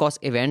 And of course,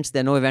 events.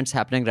 There are no events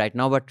happening right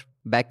now, but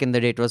back in the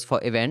day, it was for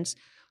events.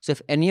 So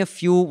if any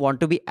of you want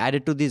to be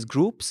added to these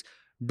groups,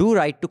 do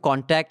write to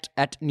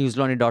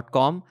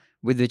contact@newslaundry.com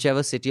with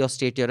whichever city or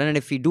state you're in. And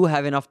if we do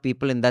have enough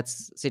people in that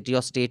city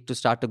or state to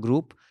start a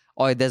group,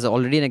 or there's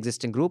already an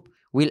existing group,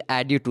 we'll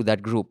add you to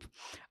that group.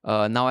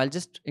 Now, I'll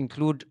just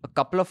include a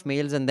couple of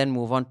mails and then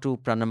move on to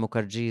Pranab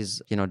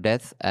Mukherjee's,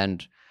 death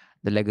and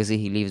the legacy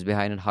he leaves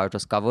behind and how it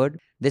was covered.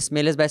 This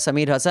mail is by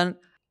Samir Hassan.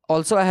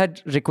 Also, I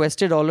had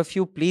requested all of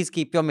you, please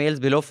keep your mails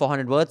below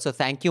 400 words. So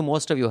thank you.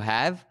 Most of you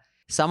have.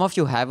 Some of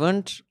you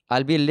haven't.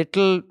 I'll be a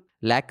little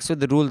lax with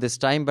the rule this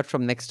time, but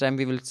from next time,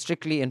 we will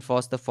strictly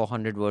enforce the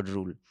 400-word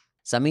rule.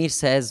 Samir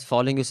says,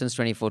 following you since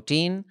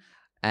 2014,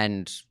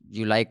 and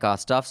you like our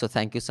stuff, so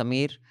thank you,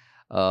 Samir.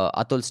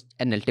 Atul's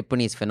NL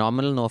Tippani is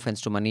phenomenal. No offense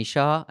to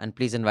Manisha. And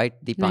please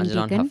invite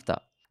Deepanjan on Hafta.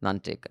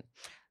 None taken.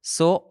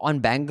 So, on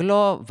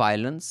Bangalore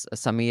violence,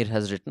 Samir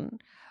has written,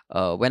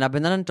 when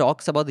Abhinandan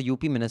talks about the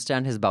UP minister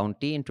and his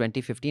bounty in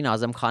 2015,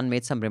 Azam Khan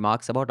made some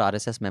remarks about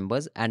RSS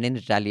members, and in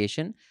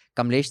retaliation,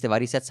 Kamlesh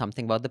Tiwari said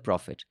something about the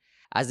Prophet.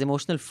 As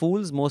emotional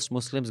fools, most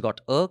Muslims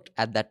got irked.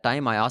 At that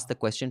time, I asked the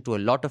question to a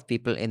lot of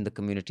people in the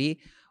community,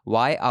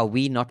 why are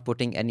we not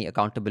putting any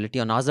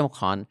accountability on Azam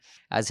Khan,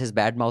 as his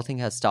bad-mouthing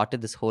has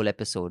started this whole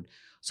episode?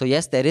 So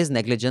yes, there is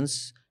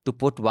negligence to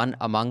put one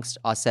amongst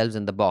ourselves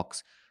in the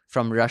box.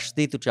 From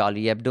Rushdie to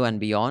Charlie Hebdo and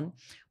beyond,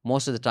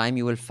 most of the time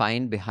you will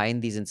find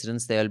behind these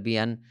incidents there will be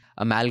an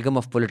amalgam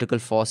of political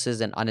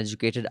forces and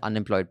uneducated,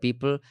 unemployed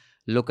people.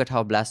 Look at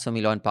how blasphemy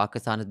law in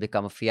Pakistan has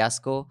become a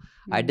fiasco.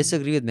 I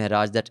disagree with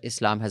Mehraj that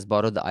Islam has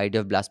borrowed the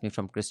idea of blasphemy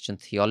from Christian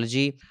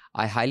theology.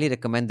 I highly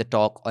recommend the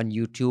talk on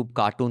YouTube,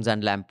 Cartoons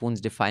and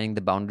Lampoons Defining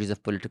the Boundaries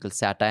of Political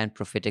Satire and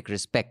Prophetic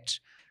Respect.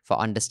 For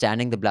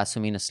understanding the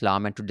blasphemy in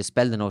Islam and to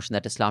dispel the notion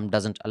that Islam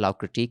doesn't allow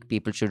critique,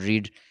 people should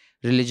read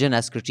Religion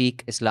as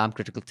Critique, Islam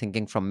Critical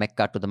Thinking from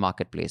Mecca to the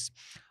Marketplace.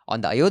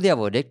 On the Ayodhya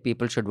verdict,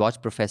 people should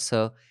watch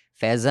Professor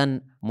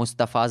Faizan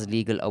Mustafa's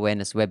Legal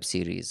Awareness web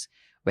series,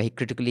 where he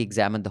critically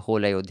examined the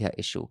whole Ayodhya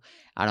issue.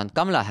 And on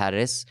Kamala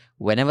Harris,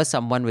 whenever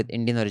someone with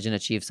Indian origin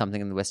achieves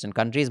something in the Western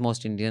countries,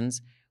 most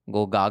Indians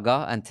go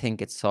gaga and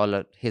think it's all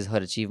her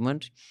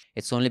achievement.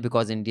 It's only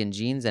because Indian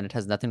genes, and it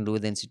has nothing to do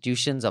with the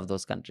institutions of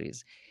those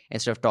countries.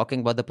 Instead of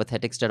talking about the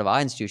pathetic state of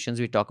our institutions,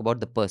 we talk about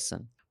the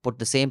person. Put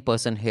the same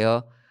person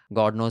here,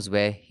 God knows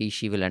where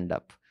she will end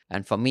up.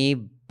 And for me,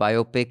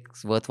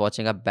 biopics worth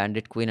watching are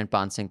Bandit Queen and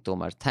Pan Singh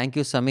Tomar. Thank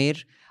you,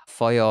 Samir,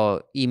 for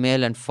your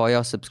email and for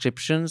your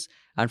subscriptions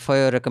and for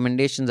your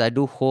recommendations. I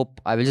do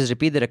hope, I will just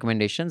repeat the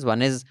recommendations.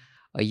 One is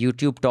a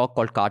YouTube talk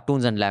called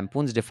Cartoons and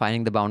Lampoons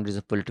Defining the Boundaries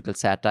of Political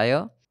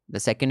Satire. The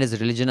second is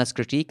Religion as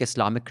Critique,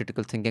 Islamic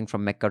Critical Thinking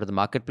from Mecca to the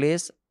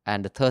Marketplace.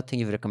 And the third thing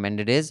you've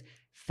recommended is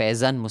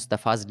Faizan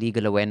Mustafa's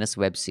Legal Awareness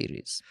web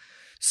series.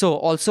 So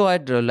also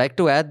I'd like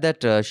to add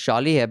that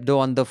Charlie Hebdo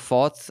on the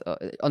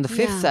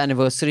 5th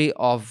anniversary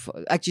of,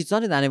 actually it's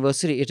not an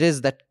anniversary, it is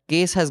that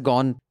case has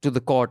gone to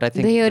the court. I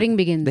think the hearing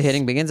begins. The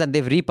hearing begins and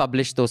they've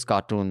republished those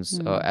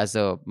cartoons as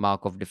a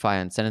mark of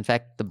defiance. And in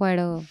fact, the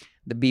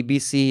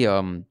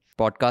BBC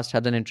podcast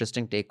had an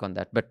interesting take on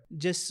that. But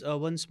just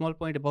one small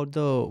point about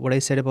what I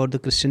said about the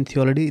Christian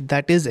theology,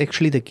 that is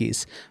actually the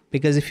case.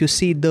 Because if you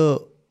see,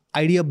 the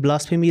idea of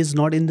blasphemy is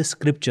not in the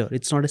scripture.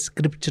 It's not a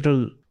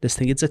scriptural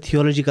thing. It's a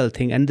theological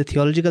thing. And the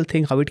theological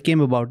thing, how it came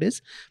about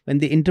is when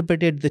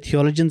the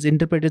theologians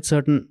interpreted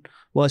certain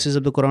verses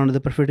of the Quran or the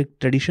prophetic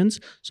traditions.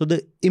 So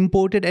they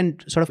imported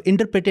and sort of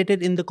interpreted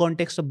it in the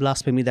context of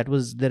blasphemy that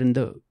was there in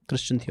the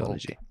Christian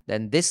theology. Okay.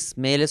 Then this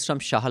mail is from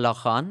Shahala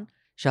Khan.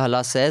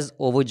 Shahala says,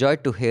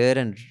 overjoyed to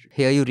hear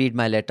you read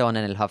my letter on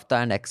NL Hafta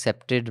and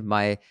accepted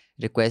my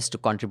request to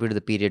contribute to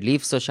the period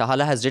leave. So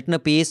Shahala has written a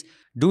piece.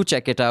 Do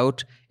check it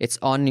out. It's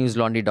on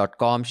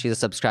newslaundry.com. She's a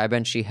subscriber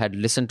and she had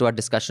listened to our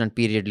discussion on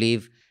period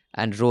leave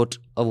and wrote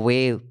a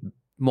way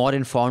more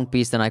informed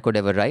piece than I could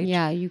ever write.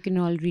 Yeah, you can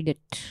all read it.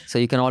 So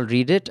you can all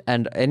read it.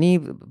 And any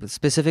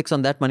specifics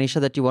on that,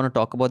 Manisha, that you want to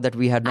talk about that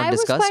we had not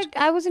discussed?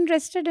 I was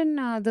interested in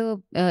the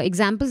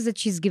examples that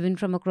she's given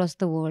from across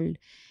the world.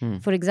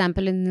 For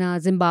example, in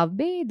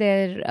Zimbabwe,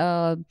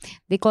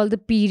 they call the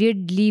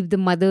period leave the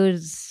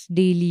Mother's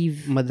Day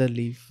leave. Mother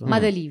leave.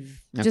 Mother leave.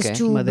 Okay.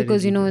 Just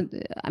because,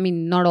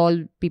 not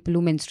all people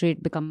who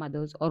menstruate become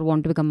mothers or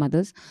want to become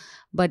mothers.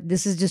 But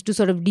this is just to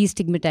sort of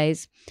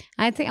destigmatize.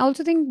 I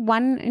also think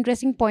one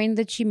interesting point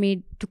that she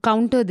made to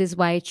counter this,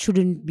 why it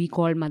shouldn't be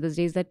called Mother's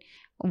Day, is that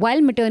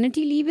while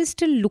maternity leave is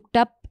still looked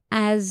up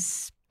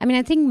as,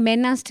 I think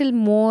men are still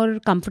more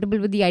comfortable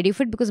with the idea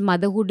of it because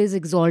motherhood is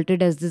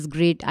exalted as this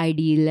great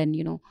ideal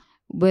and,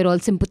 we're all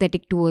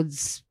sympathetic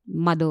towards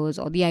mothers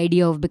or the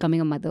idea of becoming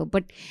a mother.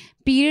 But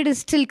period is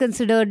still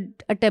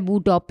considered a taboo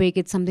topic.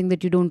 It's something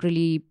that you don't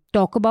really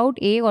talk about,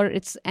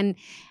 and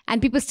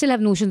people still have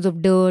notions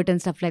of dirt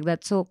and stuff like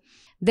that. So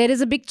there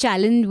is a big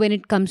challenge when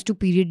it comes to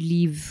period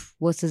leave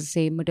versus,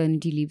 say,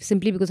 maternity leave,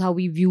 simply because how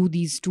we view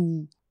these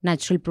two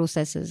natural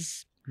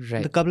processes.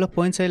 Right. The couple of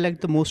points I like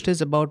the most is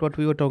about what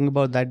we were talking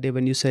about that day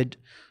when you said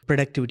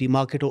productivity.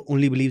 Market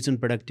only believes in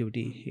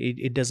productivity.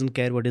 It doesn't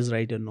care what is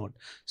right or not.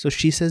 So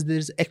she says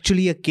there's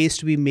actually a case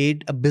to be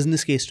made, a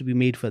business case to be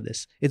made for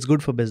this. It's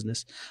good for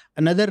business.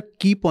 Another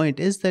key point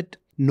is that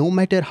no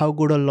matter how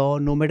good a law,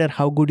 no matter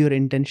how good your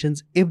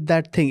intentions, if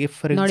that thing, if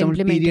for Not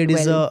example implemented period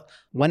is well.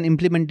 one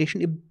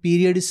implementation, if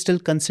period is still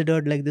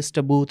considered like this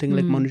taboo thing,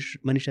 like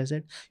Manisha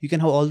said, you can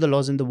have all the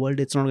laws in the world,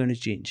 it's not going to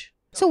change.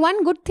 So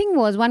one good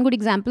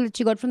example that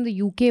she got from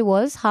the UK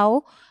was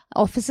how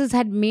offices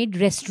had made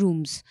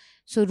restrooms.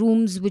 So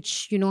rooms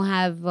which,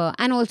 have,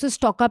 and also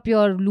stock up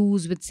your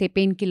loos with, say,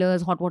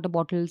 painkillers, hot water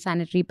bottles,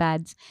 sanitary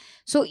pads.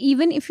 So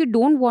even if you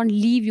don't want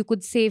leave, you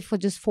could say for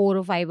just 4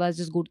 or 5 hours,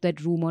 just go to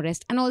that room or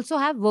rest. And also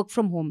have work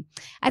from home.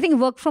 I think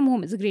work from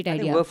home is a great I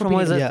think idea. work for from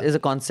home is people. is a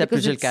concept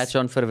Because which will it's- catch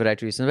on for a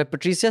variety of reasons. But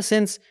Patricia,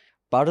 since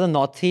part of the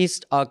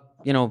Northeast are,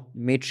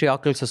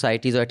 matriarchal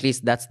societies, or at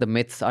least that's the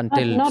myth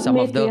until Not some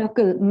of the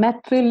matriarchal,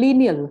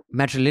 matrilineal.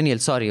 matrilineal.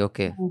 Sorry,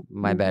 okay,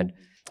 my bad.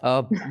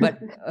 But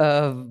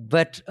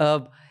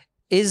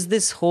is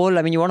this whole?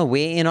 I mean, you want to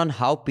weigh in on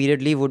how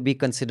period leave would be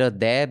considered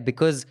there,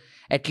 because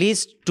at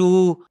least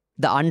to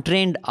the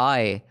untrained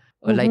eye,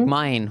 like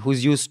mine,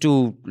 who's used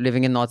to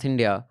living in North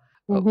India,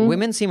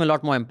 women seem a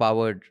lot more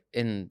empowered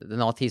in the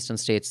northeastern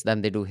states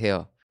than they do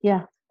here.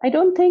 Yeah, I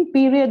don't think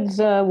periods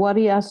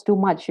worry us too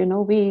much.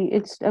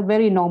 It's a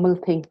very normal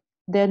thing.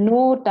 There are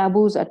no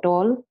taboos at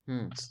all.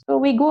 So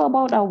we go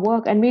about our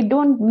work and we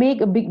don't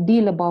make a big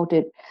deal about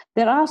it.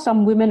 There are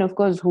some women, of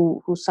course,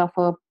 who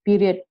suffer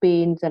period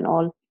pains and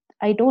all.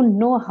 I don't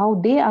know how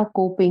they are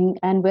coping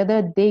and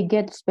whether they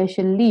get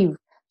special leave.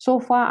 So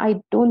far, I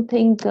don't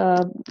think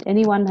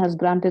anyone has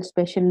granted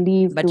special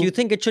leave. But you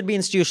think it should be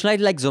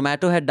institutionalized like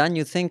Zomato had done?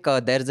 You think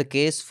there's a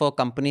case for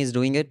companies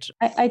doing it?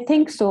 I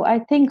think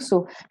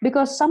so.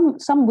 Because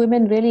some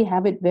women really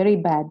have it very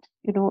bad.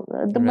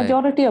 The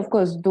majority, of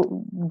course,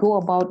 go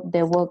about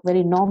their work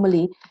very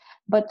normally,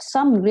 but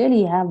some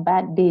really have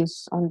bad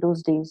days on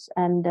those days,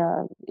 and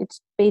it's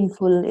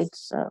painful.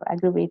 It's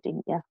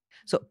aggravating. Yeah.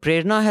 So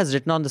Prerna has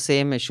written on the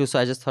same issue. So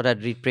I just thought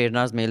I'd read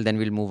Prerna's mail, then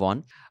we'll move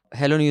on.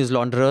 Hello, news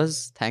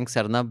launderers. Thanks,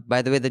 Arnab.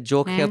 By the way, the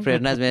joke here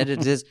Prerna has made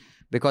it is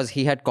because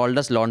he had called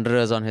us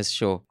launderers on his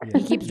show.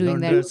 He keeps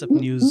doing that. Launderers of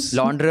news.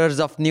 Launderers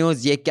of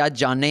news, ye kya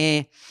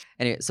jane.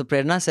 Anyway, so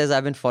Prerna says,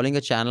 I've been following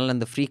your channel and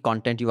the free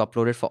content you've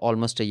uploaded for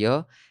almost a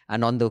year.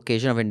 And on the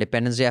occasion of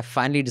Independence Day, I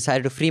finally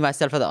decided to free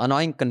myself of the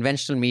annoying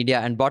conventional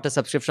media and bought a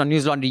subscription on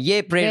News Laundry.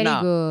 Yay, Prerna.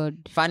 Very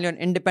good. Finally, on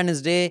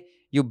Independence Day,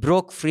 you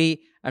broke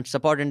free and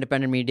support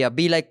independent media.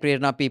 Be like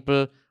Prerna,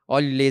 people. All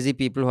you lazy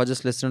people who are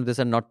just listening to this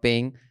and not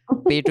paying.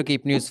 Pay to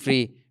keep news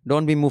free.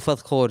 Don't be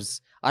mufat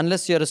khors.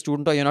 Unless you're a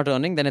student or you're not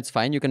earning, then it's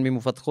fine. You can be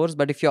mufat khors.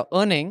 But if you're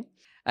earning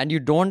and you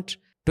don't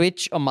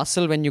twitch a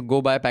muscle when you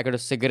go buy a packet of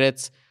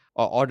cigarettes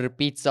or order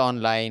pizza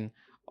online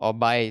or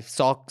buy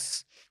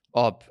socks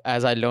or,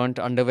 as I learned,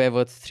 underwear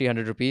worth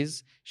 300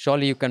 rupees,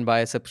 surely you can buy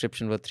a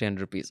subscription worth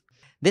 300 rupees.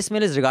 This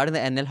mail is regarding the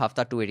NL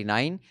Hafta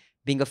 289.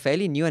 Being a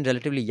fairly new and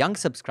relatively young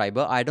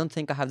subscriber, I don't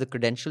think I have the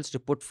credentials to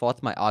put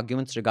forth my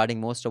arguments regarding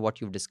most of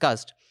what you've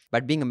discussed.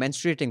 But being a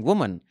menstruating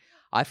woman,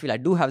 I feel I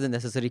do have the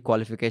necessary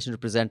qualification to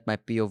present my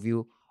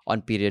POV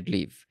on period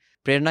leave.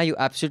 Prerna, you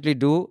absolutely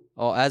do.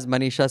 Or as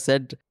Manisha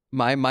said,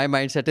 my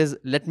mindset is,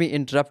 let me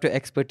interrupt your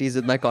expertise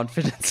with my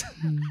confidence.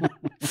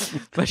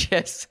 But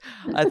yes,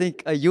 I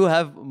think you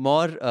have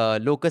more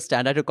locus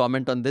standi to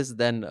comment on this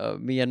than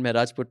me and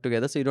Mehraj put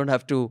together. So you don't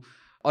have to,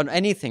 on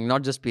anything,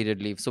 not just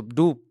period leave. So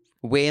do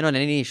weigh in on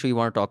any issue you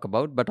want to talk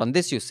about. But on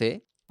this you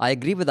say, I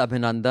agree with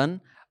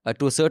Abhinandan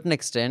to a certain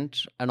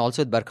extent, and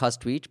also with Barkha's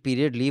tweet,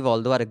 period leave,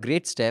 although are a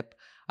great step,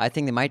 I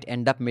think they might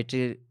end up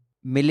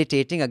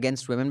militating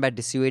against women by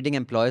dissuading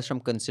employers from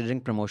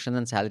considering promotions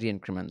and salary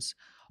increments.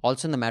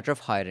 Also in the matter of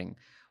hiring,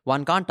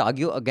 one can't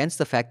argue against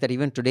the fact that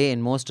even today,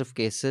 in most of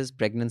cases,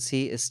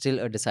 pregnancy is still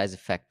a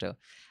decisive factor.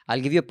 I'll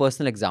give you a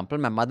personal example.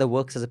 My mother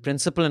works as a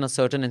principal in a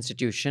certain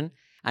institution,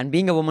 and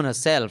being a woman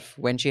herself,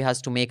 when she has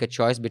to make a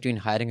choice between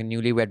hiring a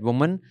newlywed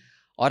woman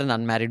or an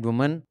unmarried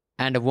woman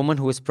and a woman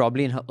who is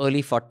probably in her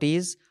early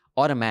 40s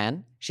or a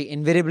man, she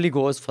invariably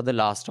goes for the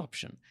last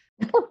option.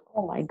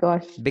 Oh my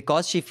gosh.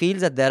 Because she feels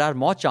that there are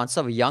more chances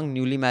of a young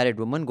newly married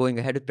woman going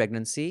ahead with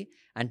pregnancy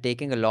and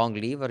taking a long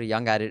leave, or a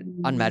young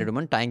unmarried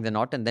woman tying the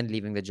knot and then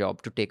leaving the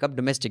job to take up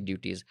domestic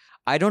duties.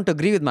 I don't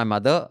agree with my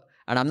mother,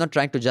 and I'm not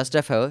trying to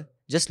justify her,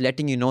 just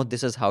letting you know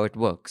this is how it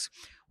works.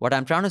 What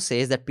I'm trying to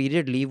say is that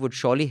period leave would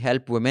surely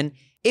help women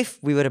if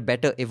we were a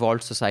better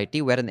evolved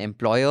society where an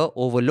employer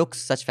overlooks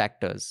such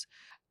factors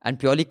and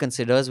purely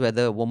considers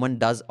whether a woman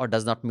does or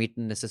does not meet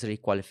the necessary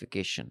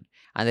qualification.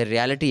 And the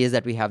reality is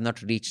that we have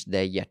not reached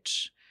there yet.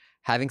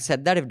 Having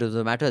said that, if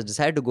Zomato has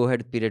decided to go ahead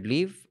with period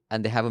leave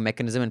and they have a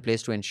mechanism in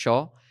place to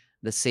ensure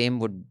the same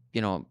would,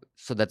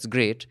 so that's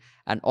great.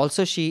 And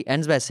also she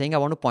ends by saying, I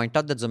want to point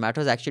out that Zomato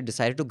has actually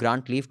decided to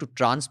grant leave to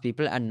trans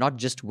people and not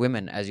just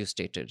women, as you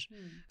stated,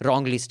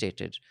 wrongly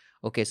stated.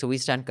 Okay, so we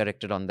stand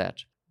corrected on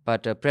that.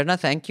 But Prerna,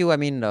 thank you. I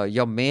mean,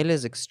 your mail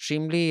is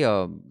extremely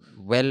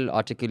well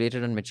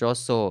articulated and mature.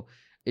 So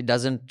it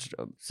doesn't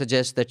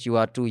suggest that you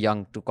are too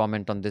young to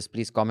comment on this.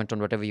 Please comment on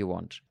whatever you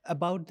want.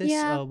 About this,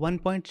 Yeah. one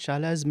point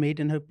Shala has made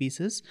in her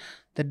pieces,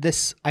 that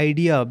this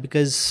idea,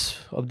 because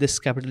of this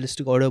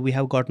capitalistic order, we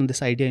have gotten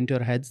this idea into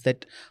our heads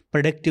that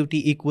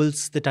productivity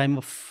equals the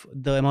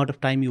amount of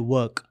time you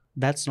work.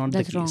 That's not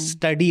That's the case. wrong.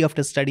 Study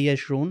after study has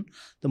shown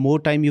the more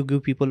time you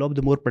give people up,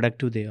 the more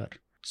productive they are.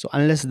 So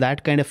unless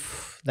that kind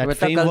of that But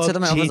कल से तो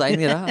मैं office आ ही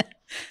नहीं framework रहा.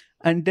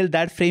 until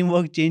that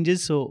framework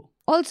changes, so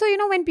Also,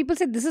 when people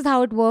say this is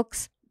how it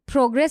works,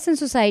 progress in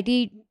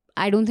society,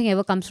 I don't think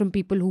ever comes from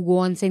people who go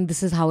on saying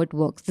this is how it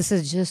works. This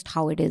is just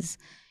how it is.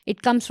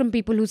 It comes from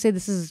people who say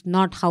this is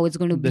not how it's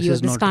going to This be, or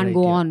is this not can't right,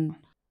 go yeah. on.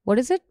 What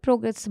is it?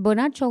 Progress.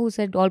 Bernard Shaw who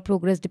said all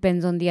progress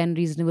depends on the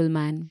unreasonable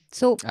man.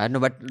 So, I know,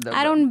 but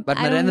I don't- But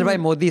I Narendra don't- Bhai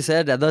Modi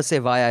said, others say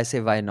why, I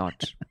say why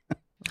not.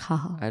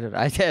 haha.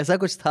 ऐसा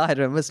कुछ था. I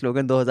remember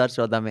slogan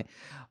 2014 में.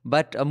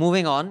 But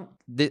moving on,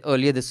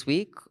 earlier this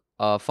week,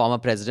 former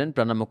President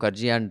Pranab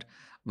Mukherjee and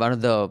one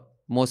of the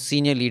most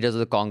senior leaders of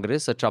the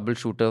Congress, a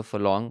troubleshooter for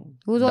long,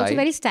 Who was also died.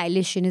 very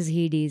stylish in his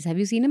heydays. Have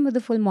you seen him with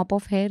the full mop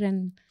of hair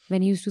and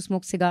when he used to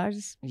smoke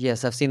cigars?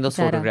 Yes, I've seen those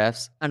Zara.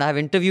 photographs, and I've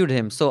interviewed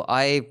him. We'll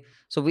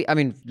What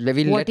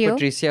let year?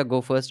 Patricia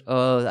go first.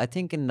 I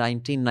think in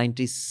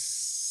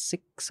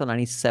 1996 or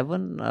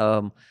 97,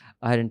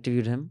 I had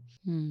interviewed him.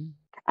 Hmm.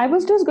 I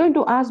was just going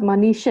to ask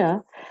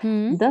Manisha,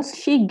 Hmm. does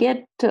she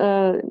get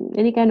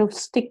any kind of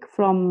stick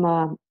from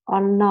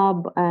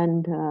Arnab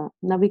and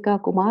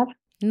Navika Kumar?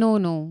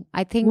 No.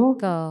 I think,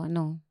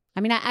 no.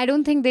 I mean, I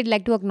don't think they'd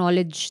like to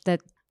acknowledge that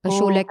a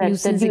show like that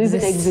Nuisance you even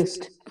exists.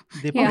 exist.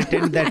 they Yeah.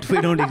 pretend that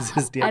we don't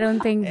exist. Yeah. I don't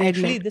think they'd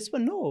Actually, like- this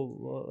one,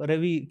 no.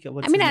 Ravi,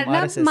 what's I mean, his name?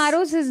 Arnab RSS.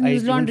 Maro's his I news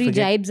even laundry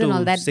forget jibes and to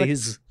all that. say But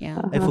his-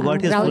 yeah. I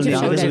forgot his Rahul full name.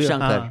 Shiv Rahul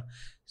Shankar. Shiv.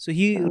 So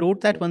he wrote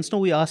that once. No,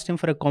 we asked him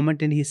for a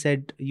comment, and he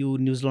said, "You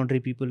news laundry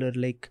people are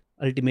like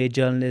ultimate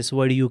journalists.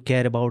 What do you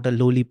care about a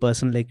lowly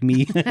person like me?"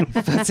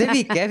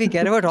 वैसे we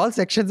care about all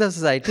sections of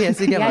society.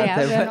 ऐसी क्या बात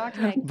है? we're not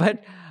like...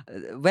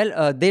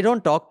 But they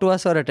don't talk to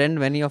us or attend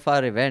many of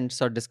our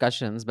events or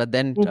discussions. But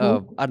then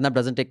Arnab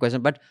doesn't take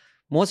questions. But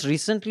most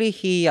recently,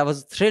 I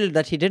was thrilled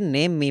that he didn't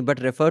name me, but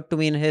referred to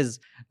me in his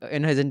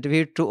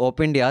interview to Op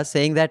India,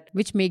 saying that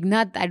Which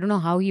Meghnad, I don't know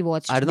how he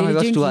watched. I don't know if it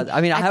was two diligently. hours.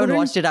 I mean, I haven't couldn't-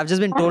 watched it. I've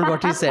just been told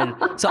what he said.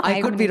 So I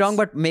 5 could be wrong,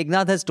 minutes. but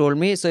Meghnad has told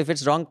me. So if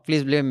it's wrong,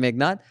 please blame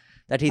Meghnad.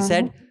 That he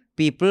said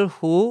people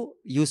who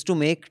used to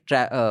make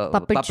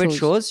Puppet puppet shows.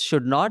 shows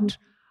should not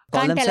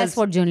call Can't tell themselves. us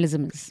what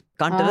journalism is.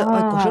 Can't tell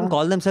us, shouldn't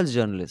call themselves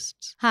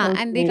journalists.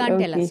 And they can't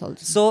tell Okay. us also.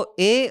 So,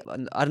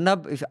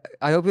 Arnab,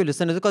 I hope you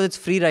listen to this because it's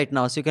free right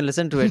now, so you can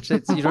listen to it.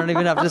 You don't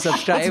even have to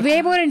subscribe. It's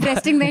way more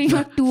interesting than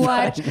your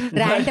 2-hour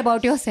rant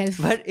about yourself.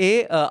 But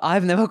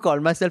I've never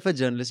called myself a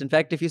journalist. In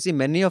fact, if you see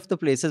many of the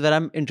places where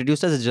I'm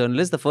introduced as a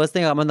journalist, the first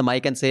thing I'm on the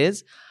mic and say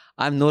is,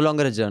 I'm no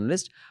longer a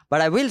journalist.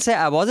 But I will say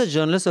I was a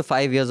journalist for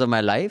 5 years of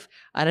my life,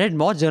 and I did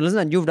more journalism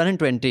than you've done in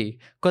 20.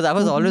 Because I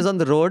was always on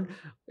the road,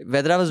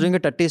 whether I was doing a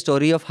Tatti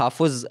story of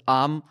Hafuz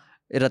Aam,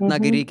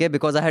 Ratnagiri ke,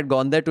 because I had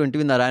gone there to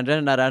interview Narendra,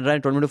 and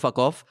Narendra told me to fuck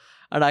off.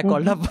 And I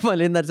called up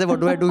Malinder and said, what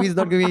do I do? He's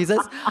not giving me. He says,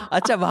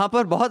 अच्छा वहाँ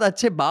पर बहुत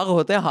अच्छे बाग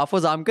होते हैं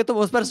हाफुज आम के, तुम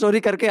उस पर स्टोरी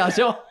करके आ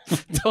जाओ.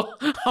 तो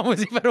हम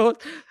उसी पर हो.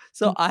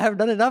 So I have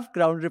done enough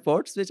ground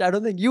reports, which I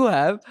don't think you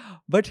have.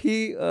 But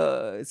he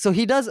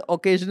does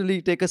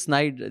occasionally take a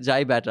snide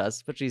jibe at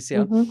us,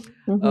 Patricia.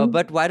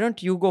 But why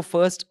don't you go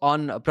first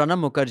on Pranab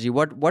Mukherjee?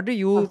 What do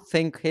you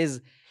think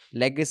his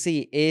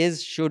legacy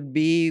is, should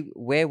be?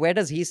 Where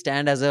does he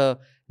stand as a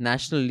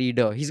national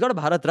leader? He's got a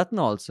Bharat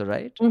Ratna also,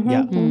 right?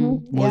 Yeah.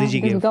 Modi ji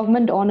His gave.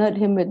 government honored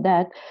him with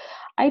that.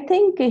 I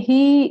think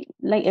he,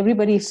 like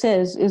everybody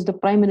says, is the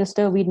prime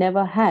minister we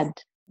never had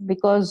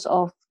because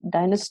of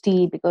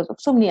dynasty, because of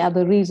so many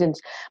other reasons.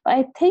 But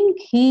I think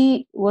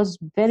he was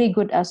very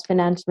good as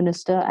finance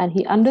minister, and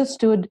he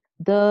understood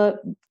the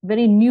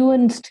very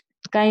nuanced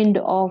kind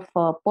of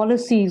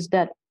policies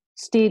that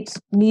states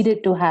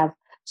needed to have.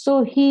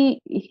 So he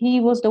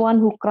was the one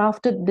who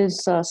crafted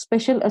this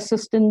special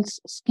assistance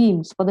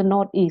schemes for the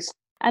Northeast.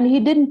 And he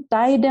didn't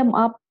tie them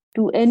up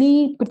to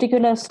any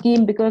particular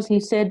scheme because he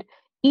said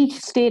each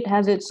state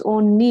has its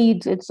own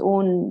needs, its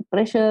own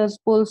pressures,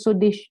 pulls. So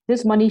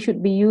this money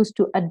should be used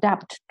to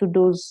adapt to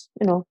those,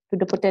 to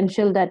the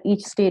potential that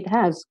each state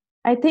has.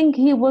 I think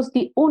he was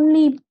the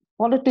only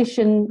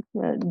politician,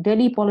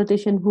 Delhi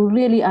politician, who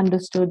really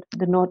understood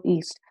the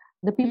Northeast.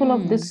 The people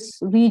of this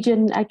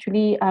region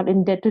actually are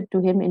indebted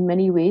to him in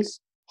many ways.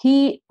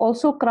 He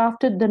also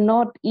crafted the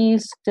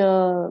Northeast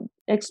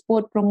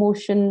export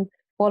promotion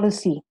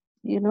policy.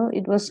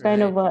 It was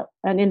kind of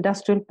an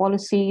industrial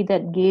policy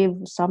that gave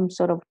some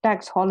sort of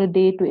tax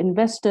holiday to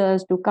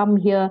investors to come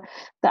here.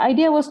 The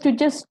idea was to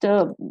just,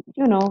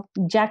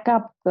 jack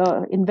up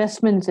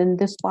investments in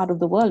this part of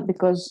the world,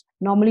 because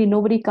normally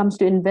nobody comes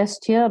to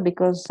invest here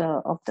because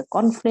of the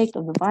conflict,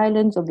 of the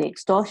violence, of the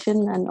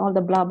extortion, and all the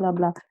blah, blah,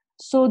 blah.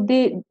 So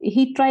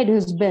he tried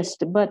his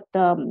best, but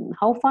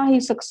how far he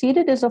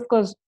succeeded is, of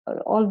course,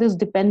 all this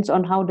depends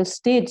on how the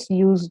states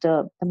use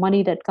the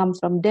money that comes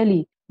from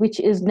Delhi. which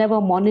is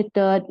never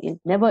monitored, it's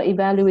never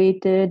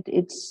evaluated.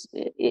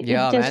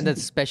 Yeah, man, the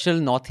special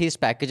Northeast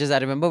packages. I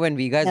remember when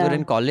we guys were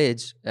in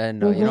college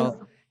and,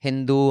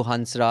 Hindu,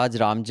 Hansraj,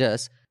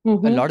 Ramjas,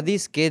 a lot of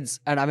these kids,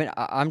 and I mean,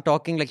 I'm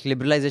talking like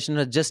liberalization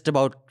was just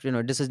about,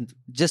 this is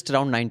just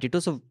around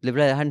 92, so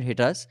liberalization hadn't hit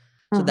us.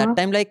 So that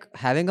time, like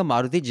having a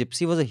Maruti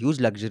Gypsy was a huge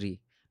luxury.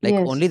 Like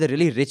only the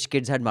really rich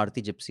kids had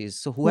Maruti Gypsies.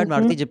 So who had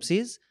Maruti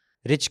Gypsies?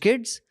 Rich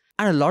kids.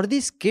 And a lot of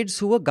these kids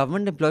who were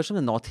government employees from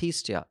the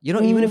Northeast,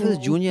 even if it was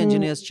a junior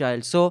engineer's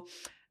child. So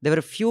there were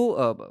a few,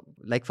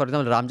 like for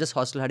example, Ramjas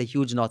Hostel had a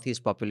huge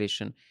Northeast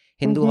population.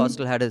 Hindu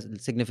Hostel had a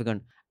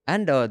significant,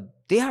 and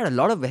they had a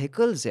lot of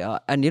vehicles,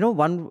 And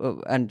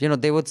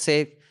they would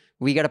say,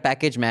 "We get a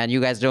package, man. You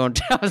guys don't."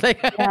 I was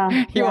like,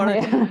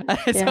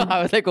 So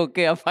I was like,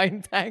 "Okay,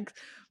 fine, thanks."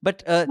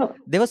 But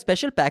there were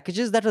special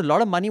packages that a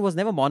lot of money was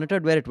never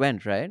monitored where it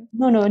went, right?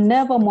 No,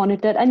 never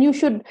monitored. And you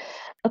should,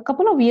 a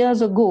couple of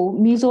years ago,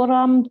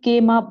 Mizoram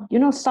came up,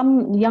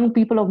 some young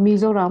people of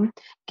Mizoram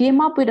came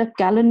up with a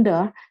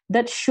calendar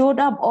that showed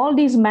up all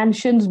these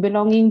mansions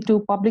belonging to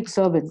public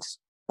servants,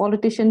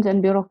 politicians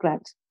and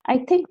bureaucrats. I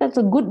think that's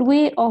a good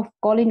way of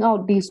calling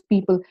out these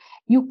people.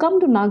 You come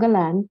to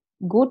Nagaland,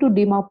 go to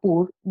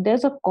Dimapur,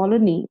 there's a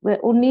colony where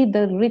only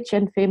the rich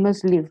and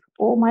famous live.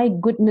 Oh my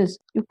goodness,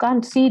 you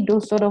can't see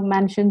those sort of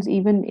mansions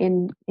even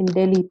in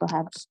Delhi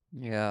perhaps.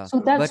 Yeah. So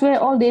that's where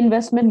all the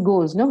investment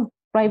goes, no?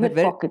 Private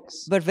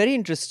pockets. But very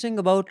interesting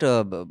about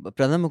Pranab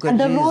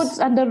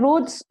Mukherjee. And the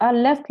roads are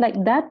left like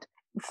that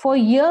for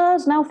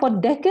years now, for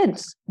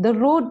decades. The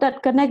road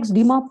that connects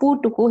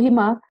Dimapur to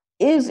Kohima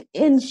is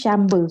in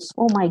shambles.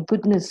 Oh my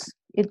goodness.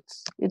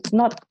 It's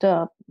not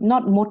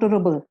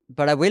motorable.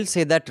 But I will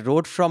say that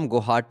road from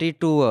Guwahati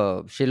to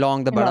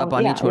Shillong, the Bada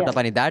Pani, Chota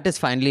Pani, that is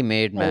finally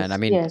made, man. Yes, I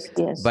mean,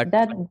 yes. But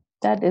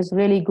that is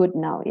really good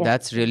now. Yeah.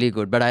 That's really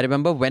good. But I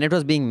remember when it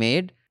was being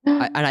made,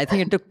 and I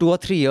think it took 2 or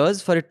 3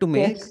 years for it to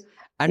make. Yes.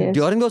 And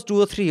during those 2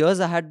 or 3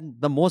 years, I had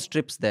the most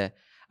trips there.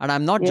 And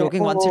I'm not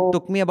joking. Once it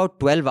took me about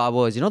 12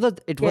 hours.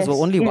 That it was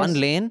only one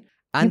lane.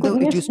 And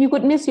you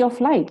could miss your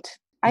flight.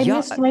 I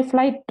missed my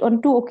flight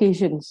on 2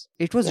 occasions.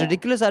 It was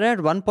ridiculous. And at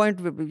one point,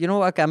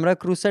 our camera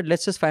crew said,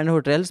 let's just find a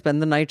hotel,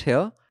 spend the night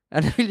here,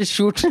 and we'll just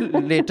shoot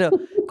later.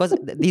 Because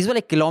these were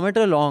like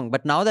kilometer long.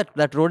 But now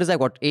that road is like,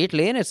 8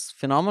 lane? It's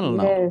phenomenal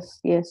now.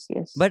 Yes.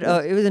 But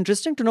it was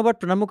interesting to know about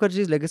Pranab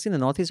Mukherjee's legacy in the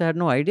Northeast. I had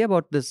no idea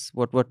about this,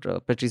 what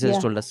Patricia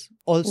has told us.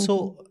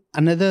 Also,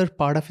 another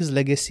part of his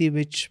legacy,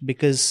 which,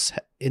 because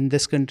in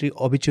this country,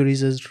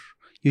 obituaries is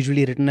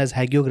usually written as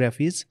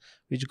hagiographies,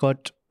 which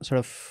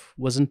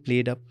wasn't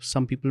played up.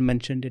 Some people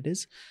mentioned it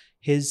is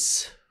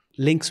his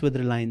links with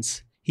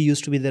Reliance. He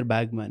used to be their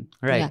bagman.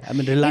 Right. Yeah. I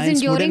mean, Reliance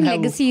his enduring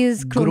legacy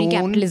is crony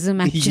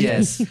capitalism, actually.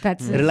 Yes.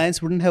 That's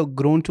Reliance wouldn't have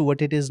grown to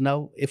what it is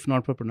now if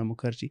not for Pranab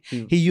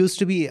Mukherjee. He used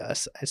to be,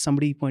 as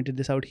somebody pointed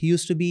this out, he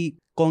used to be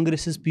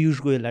Congress's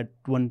Piyush Goyal at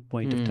one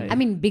point of time. I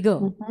mean, bigger,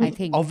 I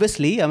think.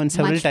 Obviously,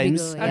 several Much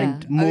times. bigger,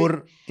 And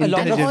more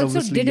intelligent, also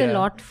obviously. did a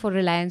lot for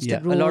Reliance to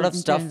grow. A lot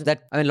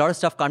of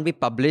stuff can't be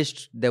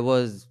published. There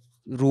was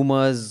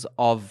rumors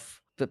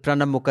of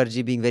Pranab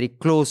Mukherjee being very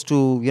close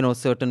to,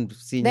 certain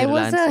senior Reliance There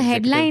was a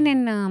executive. headline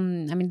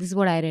in, this is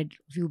what I read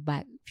few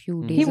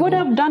days He ago. would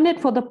have done it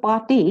for the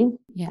party.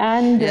 Yeah.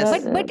 And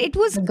but it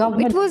was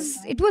government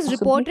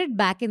reported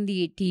back in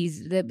the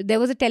 80s. There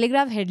was a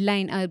Telegraph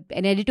headline,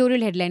 an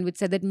editorial headline, which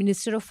said that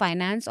Minister of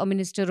Finance or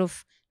Minister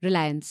of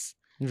Reliance.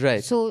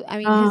 Right. So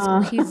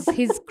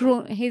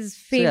his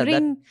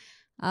favoring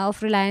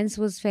of Reliance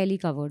was fairly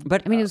covered.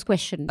 But it was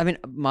questioned.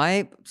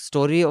 My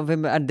story of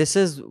him, and this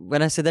is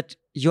when I say that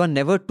you are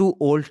never too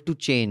old to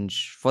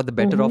change for the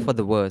better or for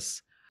the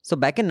worse. So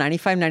back in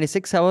 95,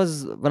 96, I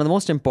was one of the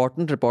most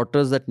important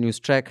reporters that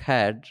Newstrack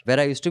had, where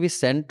I used to be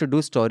sent to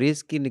do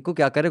stories कि निक्कू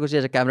क्या करे कुछ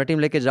camera team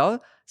लेके जाओ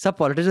सब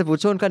politicians से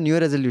पूछो उनका न्यू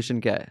रेजोल्यूशन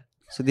क्या है.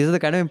 So these are the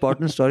kind of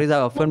important stories I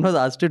often was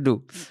asked to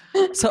do.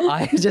 So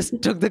I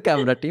just took the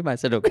camera team. I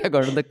said, okay, I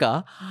got in the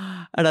car.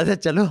 And I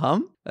said, chalo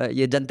hum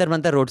ye Jantar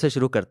Mantar road se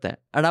shuru karte hain.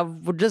 And I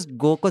would just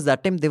go, because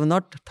that time there were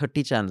not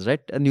 30 channels, right?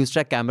 A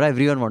Newstrack camera,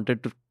 everyone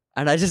wanted to.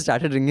 And I just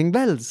started ringing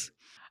bells.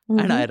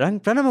 And I rang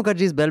Pranab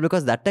Mukherjee's bell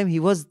because that time he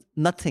was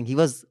nothing. He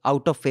was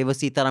out of favor.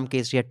 Sitaram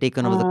Kesri had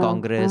taken over the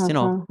Congress,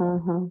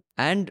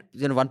 And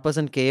one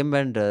person came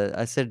and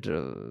I said,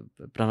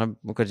 Pranab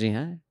Mukherjee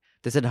hai?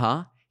 They said,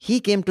 haan. He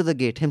came to the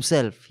gate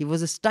himself. He was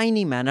this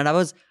tiny man, and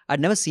I'd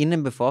never seen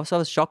him before, so I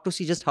was shocked to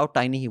see just how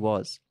tiny he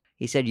was.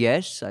 He said,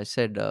 yes. I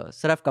said,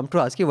 sir, I've come to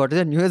ask you, what is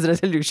your New Year's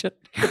resolution?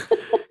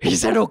 He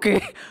said,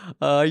 okay,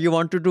 you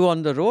want to do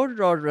on the road?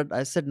 Or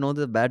I said, no,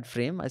 there's a bad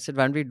frame. I said,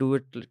 why don't we do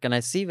it? Can I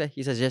see?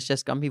 He said, yes,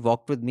 just come. He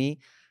walked with me.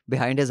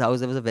 Behind his house,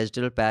 there was a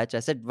vegetable patch. I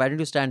said, why don't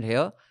you stand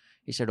here?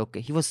 He said,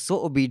 okay. He was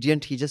so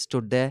obedient. He just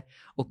stood there.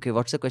 Okay,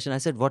 what's the question? I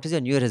said, what is your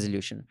New Year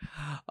resolution?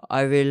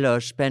 I will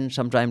spend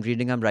some time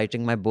reading. I'm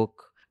writing my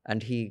book.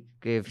 And he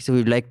said,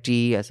 we'd like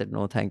tea. I said,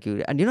 no, thank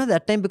you. And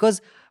that time,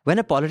 because when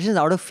a politician is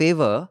out of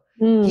favor,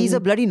 he's a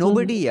bloody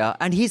nobody,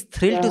 and he's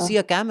thrilled to see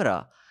a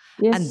camera.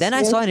 Yes, and then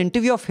I saw an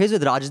interview of his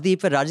with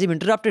Rajdeep, where Rajdeep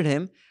interrupted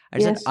him.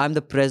 and Yes.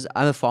 said,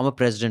 I'm a former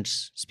president.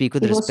 Speak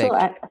with He was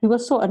respect. he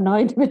was so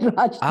annoyed with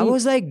Rajdeep. I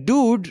was like,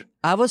 dude,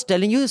 I was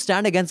telling you to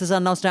stand against the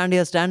sun, now stand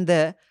here, stand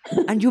there.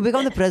 And you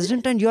become the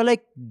president and you're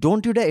like,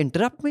 don't you dare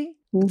interrupt me.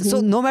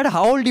 So no matter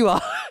how old you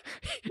are,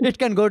 it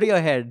can go to your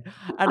head.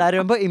 And I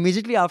remember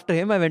immediately after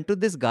him, I went to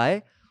this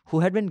guy who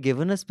had been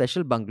given a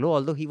special bungalow,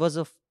 although he was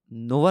of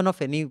no one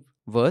of any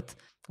worth,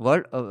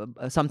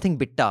 something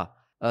Bitta.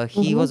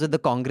 He was with the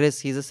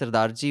Congress. He's a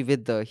Sardarji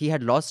with, he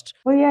had lost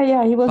Oh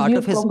yeah. He was part youth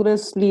of his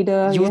Congress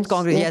leader. Youth yes,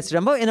 Congress. Yes.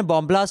 Remember in a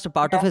bomb blast, a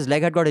part of his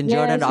leg had got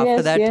injured, and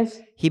after that,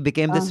 he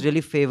became this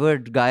really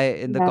favored guy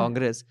in the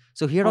Congress.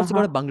 So he had also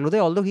got a bungalow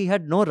there, although he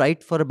had no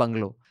right for a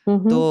bungalow.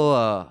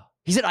 So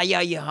he said,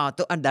 yeah.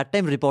 So at that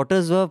time,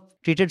 reporters were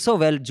treated so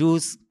well,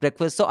 juice,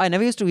 breakfast. So I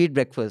never used to eat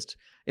breakfast.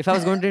 If I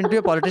was going to interview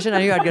a politician,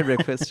 I knew I'd get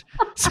breakfast.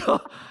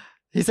 So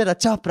he said,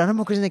 अच्छा Pranab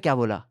Mukherjee ने क्या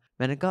बोला?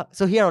 मैंने कहा,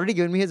 so he had already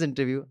given me his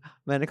interview.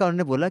 मैंने कहा,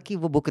 उन्होंने बोला कि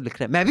वो book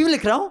लिख रहा है. मैं भी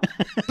लिख रहा हूँ.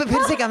 तो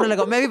फिर से कैमरा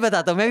लगाओ. मैं भी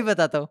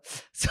बताता हूँ.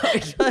 So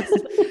it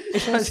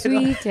was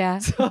Sweet, yeah.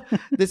 So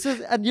this is,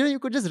 and you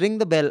could just ring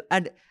the bell.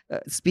 And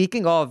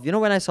speaking of,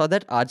 when I saw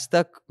that Aaj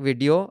Tak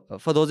video,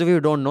 for those of you who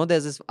don't know,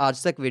 there's this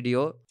Aaj Tak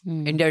video,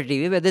 India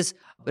TV, where this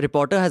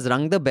reporter has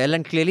rung the bell,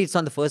 and clearly it's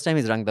not the first time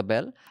he's rung the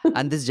bell.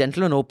 And this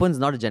gentleman opens,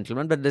 not a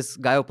gentleman, but this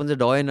guy opens the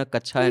door in a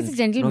kacha He's and a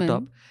gentleman. no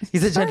top.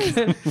 He's a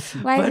gentleman.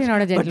 Why is he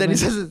not a But then gentleman? he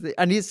says,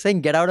 and he's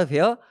saying, get out of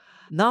here.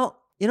 Now,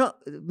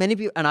 many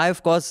people, and I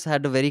of course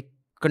had a very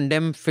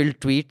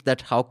condemn-filled tweet that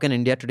how can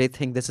India today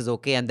think this is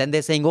okay? And then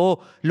they're saying,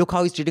 oh, look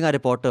how he's treating our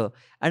reporter.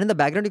 And in the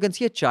background, you can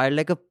see a child,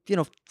 like a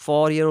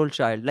 4-year-old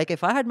child. Like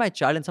if I had my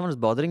child and someone was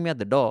bothering me at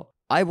the door,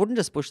 I wouldn't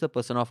just push the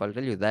person off. I'll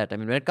tell you that. I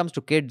mean, when it comes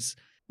to kids,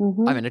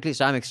 I mean, at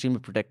least I'm extremely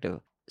protective.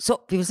 So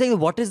people saying,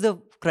 what is the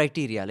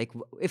criteria? Like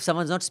if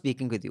someone's not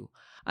speaking with you,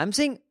 I'm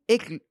saying, a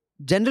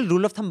general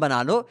rule of thumb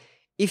bana lo.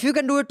 If you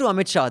can do it to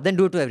Amit Shah, then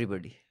do it to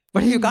everybody.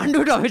 But if you can't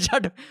do it to Amit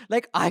Shah,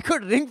 like I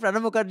could ring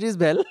Pranab Mukherjee's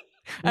bell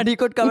and he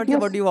could come and say,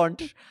 what do you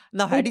want?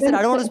 Now, had he said,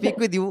 I don't want to speak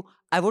with you,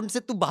 I wouldn't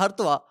say, tu bahar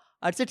to aa.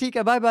 I'd say, theek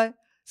hai, bye.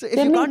 So if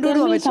you can't do it to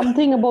Tell me Amit Shah.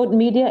 something about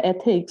media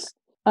ethics.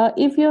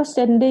 If you're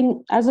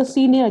sending, as a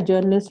senior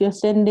journalist, you're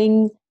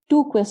sending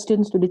 2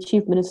 questions to the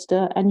chief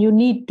minister and you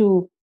need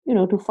to,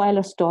 to file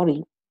a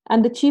story.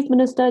 And the chief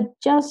minister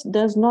just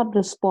does not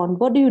respond.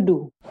 What do you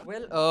do?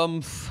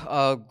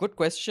 Well, good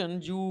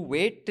question. You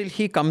wait till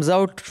he comes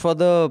out for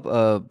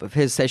the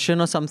his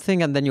session or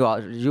something, and then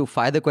you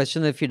fire the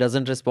question. If he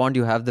doesn't respond,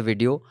 you have the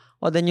video,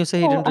 or then you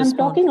say he didn't I'm respond.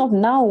 talking of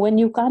now when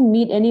you can't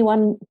meet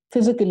anyone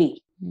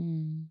physically.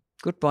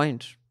 Good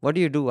point. What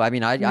do you do? I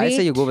mean, I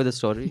say you go with the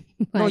story.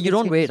 No, you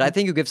don't wait. I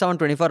think you give someone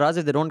 24 hours.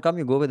 If they don't come,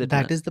 you go with it.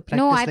 That is the practice.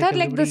 No, I thought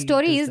like the everybody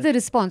story does is that. the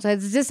response.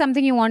 It's just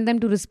something you want them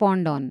to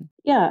respond on.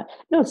 Yeah.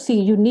 No, see,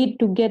 you need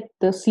to get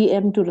the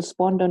CM to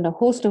respond on a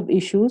host of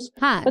issues.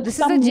 This is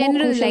some a more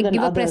general, crucial like than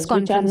give a press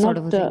others, which are conference sort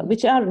of a not, thing.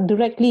 which are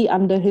directly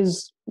under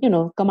his,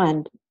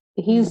 command.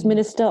 He's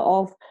Minister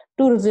of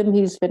Tourism,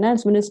 he's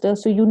Finance Minister.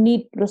 So you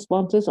need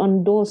responses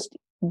on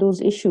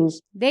those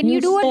issues. Then you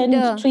do what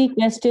send 3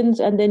 questions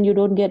and then you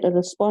don't get a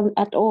response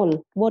at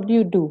all. What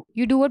do?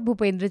 You do what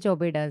Bhupendra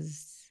Chaubey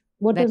does.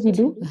 What does he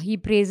do? He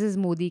praises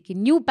Modi ki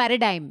new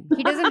paradigm.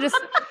 He doesn't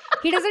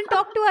he doesn't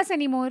talk to us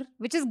anymore,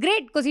 which is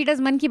great because he does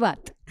Man Ki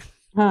Baat.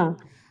 Huh.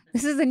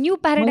 This is a new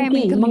paradigm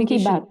in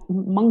communication.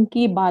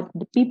 Monkey Baat.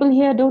 The people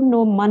here don't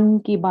know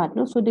Man Ki Baat,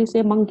 no? So they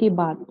say Monkey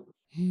Baat.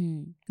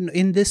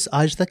 In this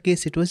Aaj Tak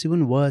case, it was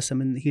even worse. I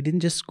mean, he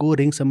didn't just go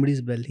ring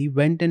somebody's bell. He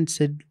went and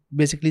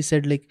basically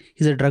said like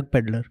he's a drug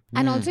peddler.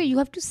 And also you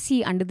have to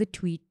see under the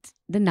tweet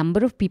the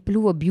number of people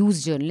who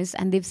abuse journalists,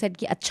 and they've said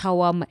ki acha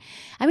hua.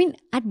 I mean,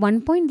 at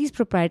one point these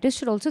proprietors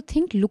should also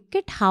think, look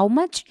at how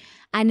much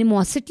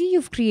animosity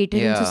you've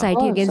created in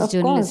society against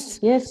journalists.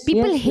 Yes,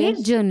 People yes, hate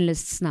yes.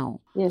 journalists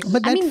now. Yes.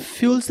 But that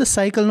fuels the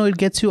cycle. No, it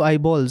gets you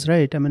eyeballs,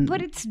 right? I mean,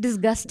 But it's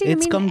disgusting.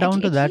 it's come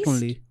down to at that least,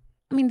 only.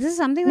 I mean, this is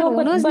something that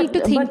owners need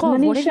to think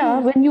of. What if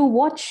Manisha, when you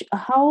watch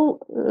how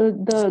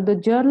the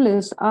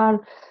journalists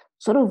are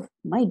sort of,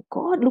 my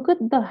God, look at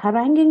the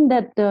haranguing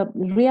that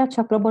Riya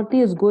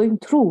Chakraborty is going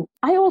through.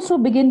 I also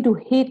begin to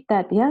hate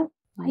that, yeah?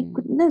 My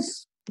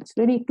goodness, it's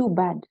really too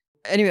bad.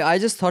 Anyway, I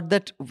just thought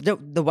that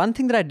the one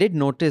thing that I did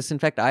notice, in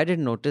fact, I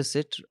didn't notice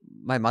it.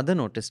 My mother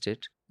noticed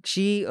it.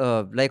 She,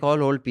 like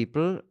all old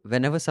people,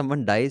 whenever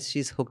someone dies,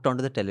 she's hooked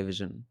onto the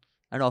television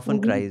and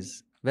often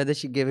cries. Whether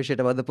she gave a shit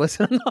about the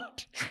person or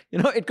not.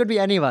 It could be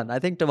anyone. I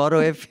think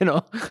tomorrow if,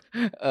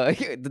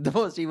 the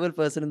most evil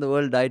person in the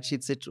world died,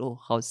 she'd say, oh,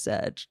 how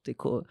sad.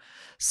 Dekho.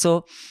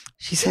 So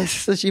she says,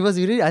 so she was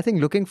really, I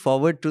think, looking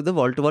forward to the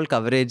wall-to-wall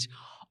coverage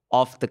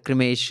of the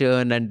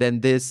cremation and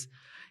then this.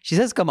 She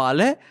says,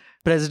 कमाल है,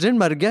 president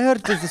मर गया है और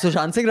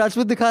सुशांत सिंह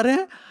राजपूत दिखा रहे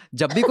हैं.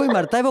 जब भी कोई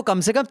मरता है वो कम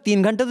से कम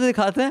 3 घंटे तो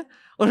दिखाते हैं.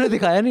 उन्होंने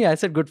दिखाया नहीं. I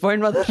said, good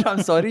point, mother.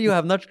 I'm sorry you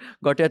have not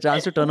got your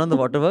chance to turn on the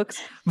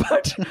waterworks.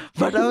 But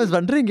I was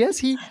wondering, yes,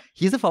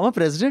 he's a former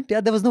president.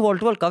 Yeah, there was no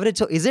wall-to-wall coverage.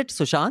 So is it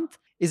Sushant?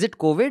 Is it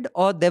COVID?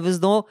 Or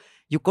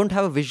you couldn't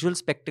have a visual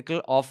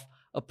spectacle of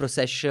a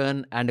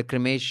procession and a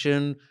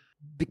cremation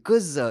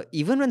Because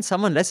even when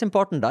someone less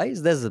important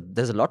dies, there's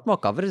a lot more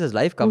coverage. There's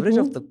live coverage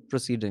of the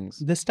proceedings.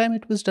 This time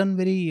it was done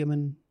very,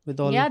 with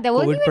all there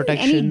wasn't COVID even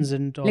protections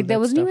and all like that there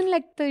wasn't stuff. even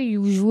like the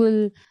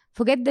usual.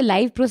 Forget the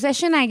live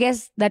procession. I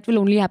guess that will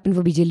only happen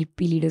for BJP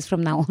leaders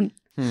from now on.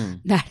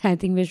 That I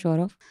think we're sure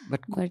of. But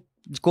But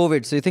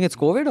COVID. So you think it's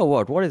COVID or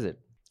what? What is it?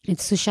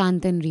 it's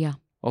Sushant and Riya.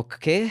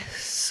 Okay,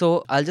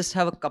 so I'll just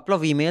have a couple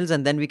of emails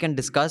and then we can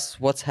discuss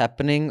what's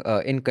happening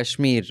in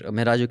Kashmir.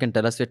 Mehraj, you can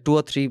tell us. We have 2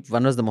 or 3.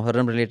 One was the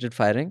Muharram related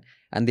firing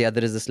and the other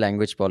is this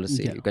language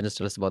policy. Yeah. You can just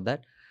tell us about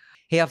that.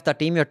 Hey, Hafta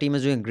team, your team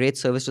is doing great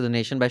service to the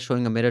nation by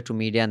showing a mirror to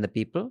media and the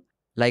people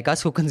like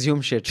us who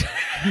consume shit.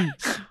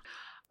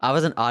 I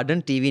was an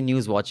ardent TV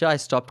news watcher. I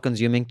stopped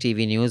consuming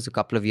TV news a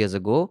couple of years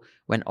ago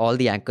when all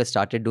the anchors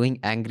started doing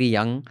angry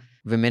young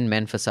women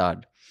men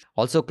facade.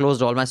 Also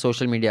closed all my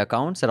social media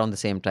accounts around the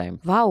same time.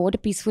 Wow, what a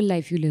peaceful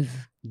life you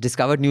live.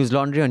 Discovered News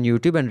Laundry on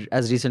YouTube and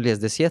as recently as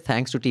this year,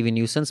 thanks to TV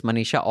Nuisance.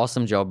 Manisha,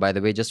 awesome job by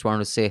the way. Just wanted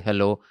to say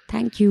hello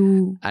Thank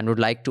you. and would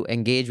like to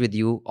engage with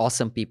you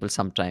awesome people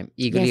sometime.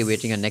 Eagerly Yes.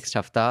 awaiting your next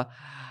hafta.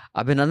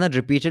 Abhinandan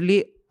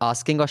repeatedly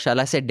asking or shall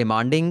I say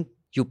demanding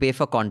you pay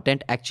for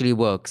content actually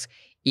works.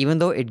 Even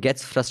though it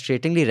gets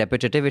frustratingly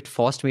repetitive, it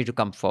forced me to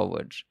come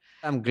forward.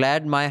 I'm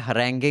glad my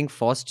haranguing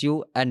forced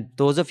you and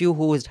those of you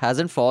who it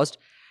hasn't forced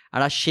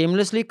and are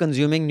shamelessly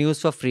consuming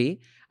news for free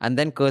and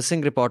then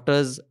cursing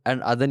reporters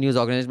and other news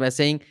organizations by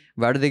saying,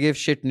 why do they give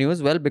shit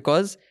news? Well,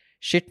 because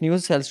shit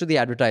news sells to the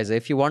advertiser.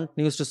 If you want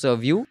news to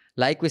serve you,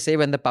 like we say,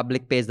 when the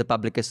public pays, the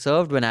public is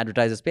served. When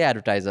advertisers pay,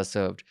 advertisers are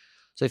served.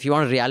 So if you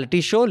want a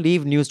reality show,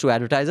 leave news to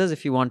advertisers.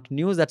 If you want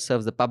news that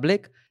serves the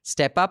public,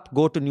 step up,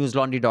 go to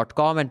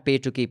newslaundry.com and pay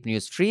to keep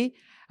news free.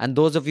 And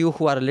those of you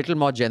who are a little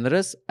more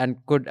generous and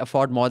could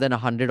afford more than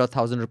 100 or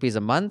 1,000 rupees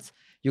a month,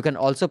 you can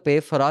also pay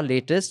for our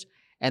latest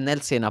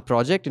NL Sena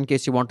project. In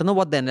case you want to know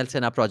what the NL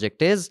Sena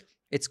project is,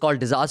 it's called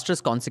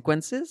Disastrous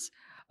Consequences.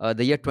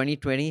 The year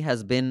 2020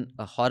 has been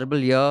a horrible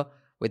year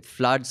with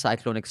floods,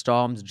 cyclonic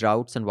storms,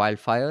 droughts and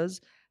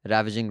wildfires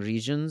ravaging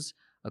regions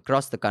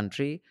across the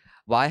country.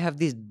 Why have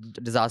these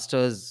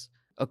disasters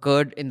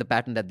occurred in the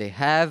pattern that they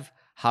have?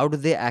 How do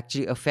they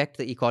actually affect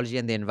the ecology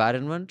and the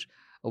environment?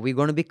 We're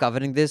going to be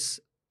covering this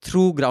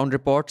through ground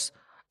reports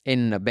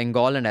in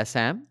Bengal and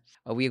Assam.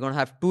 We're going to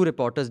have 2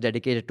 reporters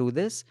dedicated to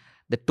this.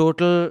 The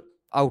total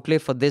outlay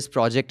for this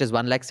project is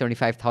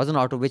 1,75,000,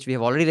 out of which we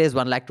have already raised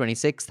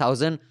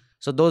 1,26,000.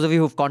 So those of you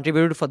who've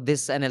contributed for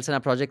this NL Sena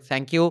project,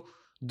 thank you.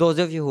 Those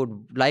of you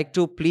who'd like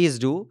to, please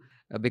do.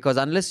 Because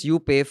unless you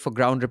pay for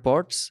ground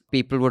reports,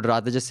 people would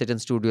rather just sit in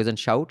studios and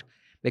shout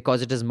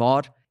because it is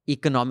more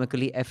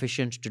economically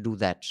efficient to do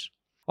that.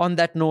 On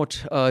that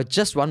note,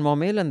 just one more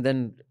mail and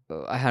then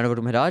I hand over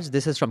to Mehraj.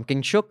 This is from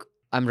Kingshuk.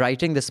 I'm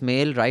writing this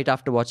mail right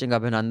after watching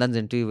Abhinandan's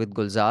interview with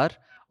Gulzar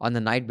on the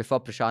night before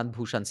Prashant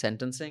Bhushan's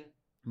sentencing.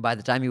 By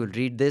the time you will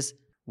read this,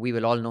 we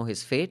will all know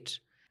his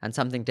fate. And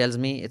something tells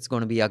me it's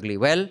going to be ugly.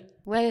 Well,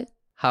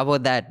 how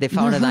about that? They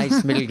found a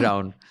nice middle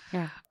ground.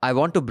 Yeah. I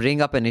want to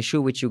bring up an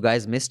issue which you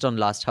guys missed on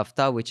last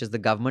hafta, which is the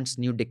government's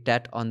new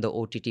diktat on the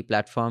OTT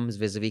platforms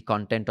vis-a-vis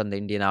content on the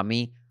Indian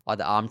Army or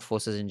the armed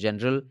forces in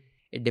general.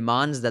 It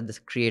demands that the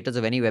creators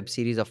of any web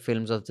series or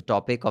films of the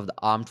topic of the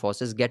armed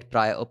forces get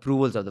prior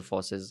approvals of the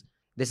forces.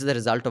 This is the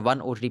result of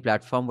one OTT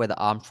platform where the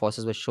armed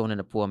forces were shown in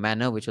a poor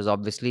manner, which was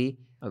obviously,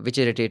 which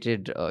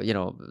irritated,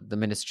 the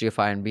Ministry of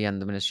I&B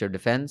and the Ministry of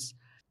Defense.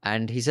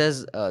 And he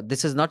says,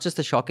 this is not just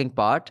the shocking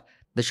part.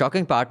 The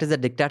shocking part is that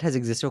diktat has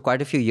existed for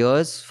quite a few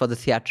years for the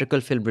theatrical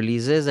film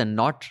releases and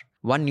not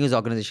one news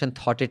organization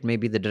thought it may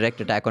be the direct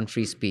attack on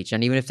free speech.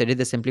 And even if they did,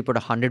 they simply put a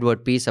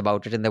 100-word piece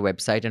about it in their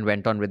website and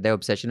went on with their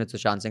obsession with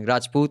Sushant Singh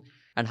Rajput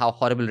and how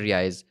horrible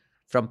Riya is.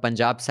 From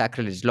Punjab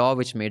sacrilege law,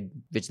 which the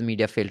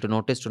media failed to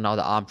notice, to now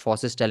the armed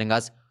forces telling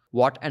us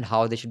what and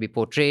how they should be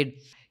portrayed.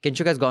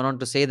 Kinshuk has gone on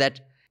to say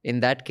that in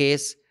that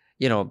case,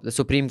 the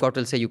Supreme Court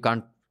will say you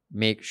can't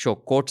show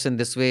courts in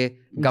this way.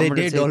 Government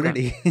they did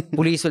already.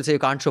 Police will say you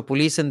can't show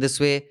police in this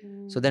way.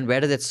 So then where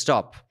does it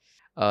stop?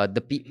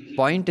 The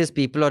point is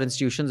people or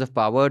institutions of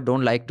power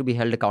don't like to be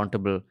held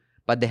accountable,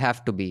 but they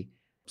have to be.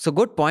 So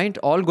good point,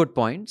 all good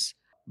points.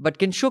 But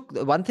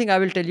Kinshuk, one thing I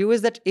will tell you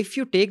is that if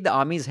you take the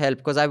army's help,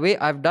 because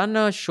I've done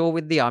a show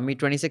with the army,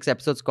 26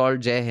 episodes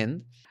called Jai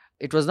Hind.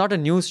 It was not a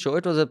news show,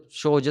 it was a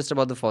show just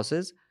about the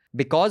forces.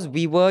 Because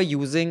we were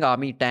using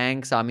army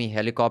tanks, army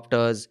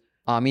helicopters,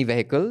 army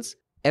vehicles,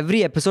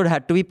 every episode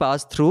had to be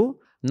passed through,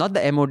 not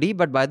the MOD,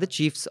 but by the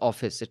chief's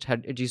office.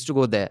 It used to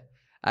go there.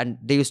 And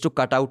they used to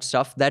cut out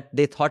stuff that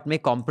they thought may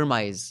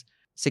compromise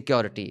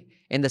security,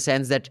 in the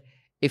sense that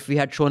if we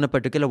had shown a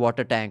particular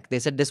water tank, they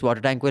said this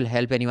water tank will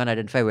help anyone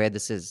identify where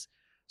this is.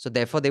 So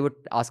therefore, they would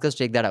ask us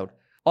to take that out.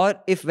 Or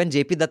if when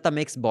JP Datta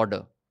makes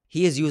border,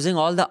 he is using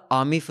all the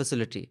army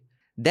facility,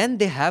 then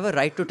they have a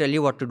right to tell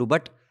you what to do.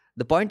 But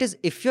the point is,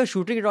 if you're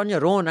shooting it on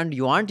your own and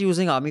you aren't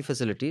using army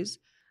facilities,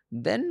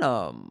 then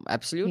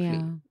absolutely.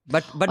 Yeah.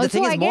 But also, the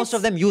thing is, most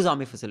of them use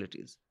army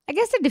facilities. I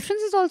guess the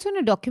difference is also in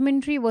a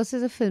documentary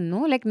versus a film,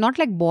 no? Not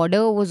like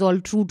Border was all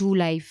true to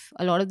life.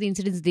 A lot of the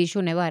incidents they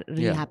show never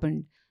really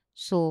happened.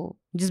 So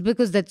just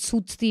because that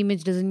suits the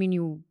image doesn't mean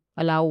you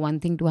allow one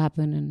thing to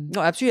happen. And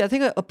No, absolutely. I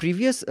think a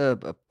previous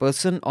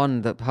person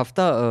on the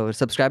Hafta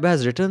subscriber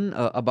has written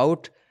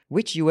about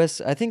which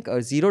US, I think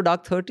Zero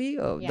Dark 30,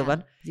 the Yeah,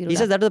 one. Zero He Dark.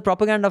 says that was a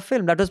propaganda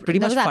film that was pretty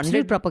That much was absolute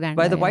funded propaganda,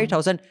 by the yeah. White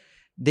House, and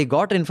they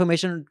got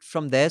information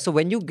from there. So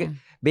when you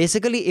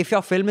basically, if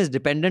your film is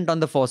dependent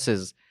on the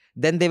forces,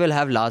 then they will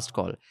have last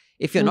call.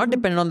 If you're not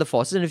dependent on the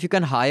forces, and if you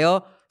can hire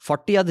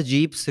 40 other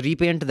jeeps,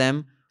 repaint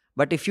them,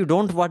 but if you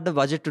don't want the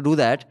budget to do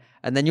that,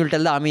 and then you'll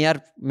tell the army,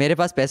 यार मेरे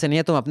पास पैसे नहीं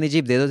है, तुम अपनी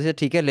jeep दे दो,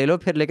 ठीक है ले लो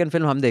फिर, लेकिन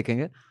फिल्म हम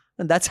देखेंगे.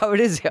 And that's how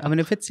it is. Yeah. I mean,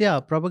 if it's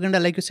propaganda,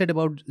 like you said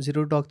about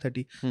Zero Dark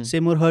 30,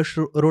 Seymour Hersh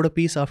wrote a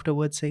piece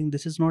afterwards saying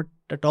this is not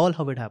at all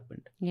how it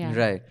happened. yeah.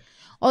 Right.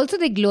 Also,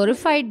 they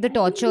glorified the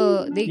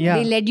torture. They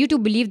led you to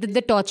believe that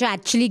the torture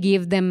actually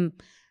gave them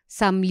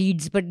some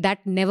leads, but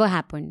that never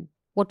happened.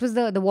 What was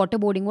the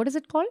waterboarding? What is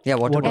it called? Yeah,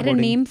 They had a waterboarding.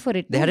 name for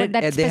it. They no? had,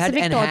 But that they had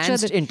specific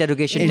enhanced torture.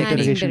 interrogation Enhanced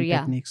techniques. inter- yeah.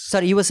 techniques.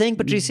 Sorry, you were saying,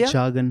 Patricia?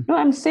 Jargon. No,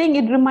 I'm saying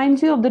it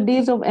reminds you of the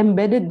days of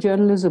embedded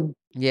journalism,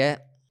 Yeah.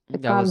 the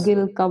That was-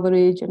 Cargill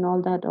coverage and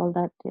all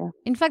that. Yeah.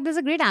 In fact, there's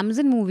a great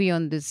Amazon movie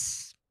on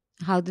this.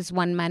 How this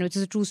one man, which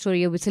is a true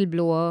story, a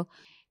whistleblower,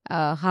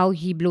 how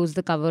he blows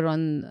the cover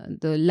on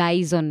the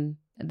lies on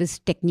this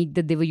technique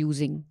that they were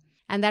using.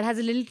 And that has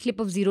a little clip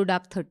of Zero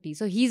Dark 30.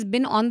 So he's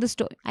been on the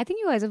story. I think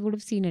you guys would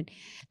have seen it.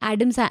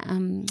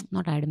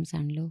 Not Adam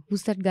Sandler.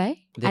 Who's that guy?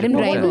 The Adam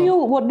reporter.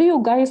 Driver. What do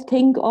you guys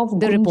think of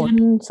The Report.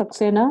 Gunjan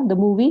Saxena, the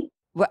movie?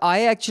 Well,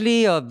 I actually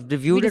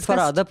reviewed We it for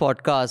our discussed- other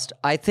podcast.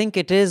 I think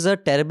it is a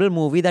terrible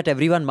movie that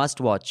everyone must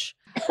watch.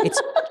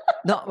 It's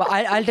no,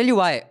 I'll tell you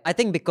why. I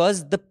think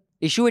because the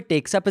issue it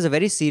takes up is a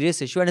very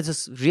serious issue, and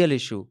it's a real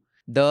issue.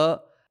 The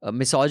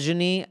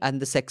misogyny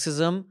and the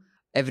sexism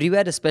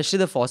everywhere, especially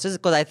the forces.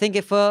 Because I think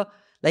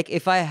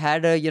if I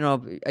had a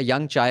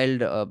young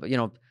child,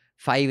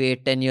 5,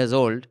 8, 10 years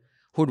old,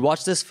 who'd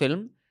watch this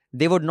film,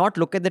 they would not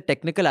look at the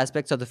technical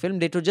aspects of the film.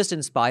 They would just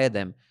inspire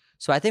them.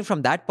 So I think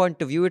from that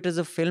point of view, it is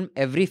a film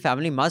every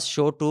family must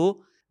show to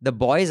the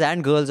boys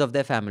and girls of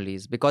their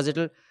families, because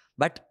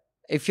but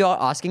if you're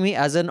asking me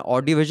as an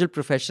audiovisual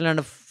professional and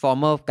a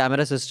former camera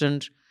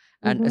assistant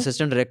and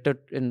assistant director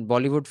in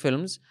Bollywood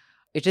films,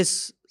 it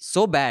is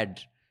so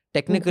bad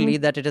technically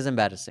that it is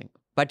embarrassing.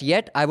 But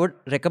yet I would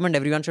recommend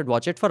everyone should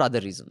watch it for other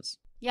reasons.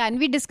 Yeah, and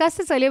we discussed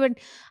this earlier, but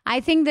I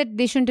think that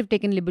they shouldn't have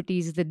taken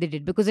liberties that they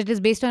did because it is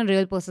based on a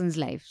real person's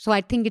life. So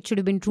I think it should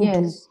have been true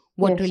to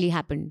what really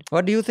happened.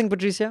 What do you think,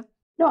 Patricia?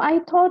 No, I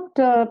thought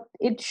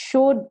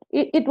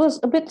it was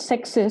a bit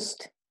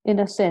sexist in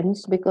a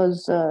sense,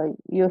 because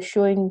you're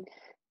showing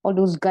all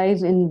those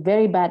guys in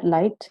very bad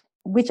light,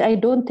 which I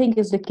don't think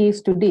is the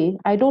case today.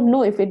 I don't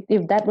know if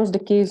that was the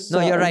case. No,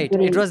 you're right.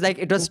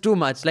 It was too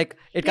much. Like,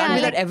 it can't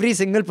be that every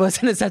single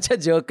person is such a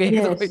jerk.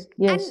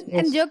 Yes.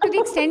 And joke to the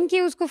extent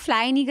कि उसको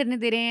fly नहीं करने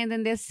दे रहे हैं,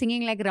 then they're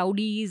singing like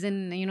rowdies,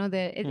 and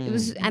it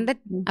was, and that,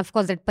 of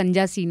course, that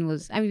Panja scene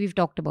was, I mean, we've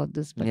talked about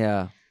this, but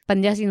Yeah.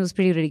 Panja scene was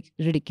pretty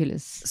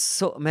ridiculous.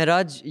 So,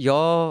 Mehraj,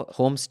 your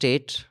home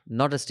state,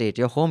 not a state,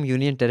 your home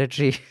union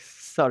territory,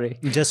 sorry.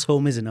 Just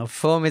home is enough.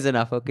 Home is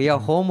enough. Okay. Your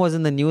home was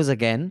in the news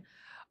again.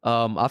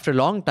 After a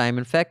long time.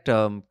 In fact,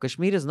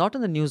 Kashmir is not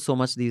in the news so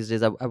much these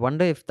days. I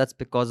wonder if that's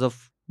because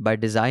of by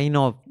design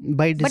or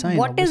By design. But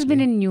what has been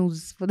in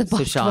news for the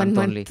past Sushant 1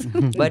 month?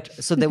 only. But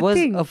so there was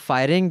Nothing. a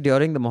firing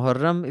during the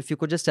Muharram. If you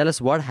could just tell us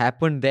what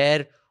happened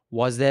there.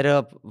 Was there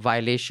a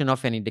violation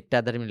of any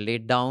diktat that had been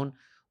laid down?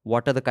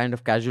 What are the kind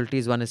of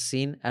casualties one has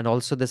seen? And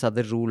also this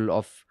other rule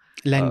of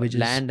Languages.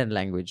 land and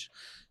language.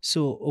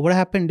 So what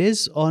happened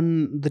is,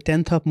 on the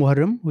 10th of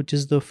Muharram, which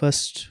is the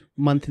first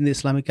month in the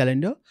Islamic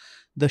calendar,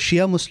 the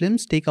Shia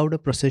Muslims take out a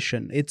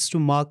procession. It's to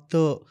mark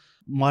the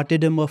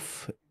martyrdom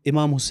of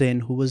Imam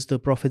Hussein, who was the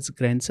Prophet's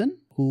grandson,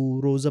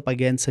 who rose up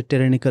against a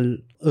tyrannical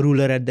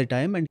ruler at the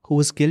time and who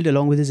was killed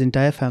along with his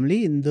entire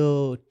family in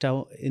the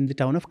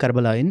town of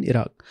Karbala in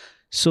Iraq.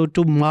 So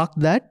to mark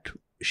that,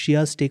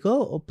 Shias take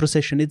a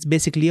procession. It's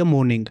basically a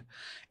mourning.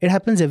 It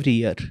happens every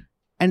year.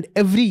 And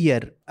every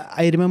year,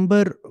 I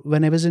remember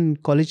when I was in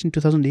college in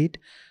 2008,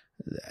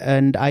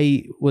 and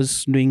I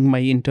was doing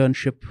my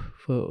internship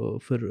for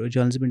a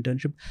journalism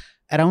internship.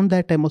 Around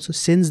that time also,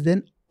 since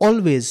then,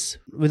 always,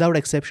 without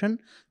exception,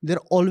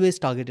 they're always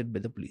targeted by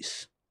the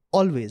police.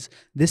 Always.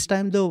 This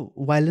time the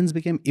violence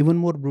became even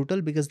more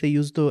brutal because they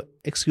used the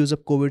excuse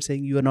of COVID,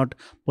 saying you are not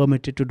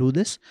permitted to do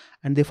this,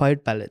 and they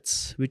fired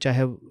pellets, which I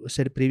have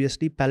said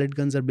previously. Pellet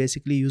guns are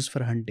basically used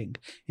for hunting.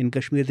 In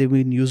Kashmir, they've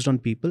been used on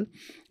people.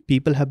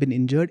 People have been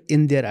injured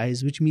in their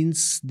eyes, which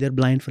means they're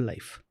blind for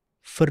life.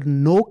 For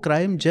no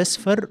crime, just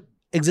for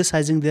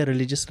exercising their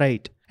religious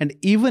right. And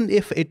even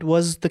if it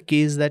was the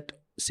case that,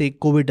 say,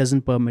 COVID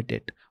doesn't permit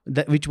it,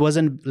 which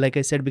wasn't, like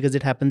I said, because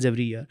it happens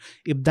every year.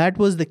 If that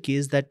was the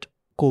case, that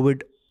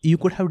COVID, you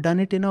could have done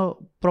it in a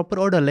proper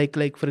order, like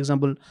for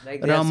example,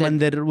 Like they have Ram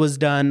said, Mandir was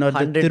done, or the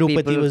 100 Tirupati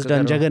people was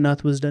done, karo.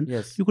 Jagannath was done.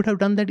 Yes. You could have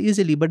done that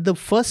easily. But the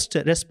first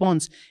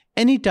response,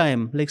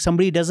 anytime like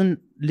somebody doesn't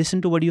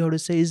listen to what you have to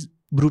say, is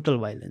brutal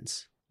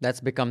violence. That's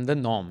become the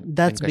norm.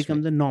 That's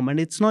become the norm. And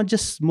it's not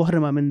just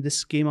Muharram. I mean,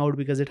 this came out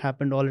because it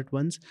happened all at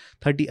once.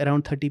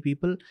 Around 30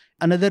 people.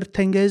 Another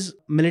thing is,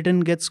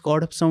 militant gets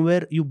caught up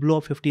somewhere, you blow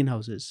up 15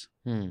 houses.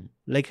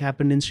 Like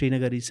happened in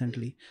Srinagar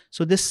recently.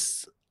 So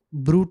this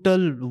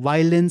brutal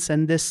violence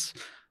and this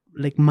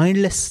like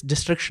mindless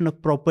destruction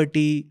of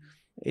property,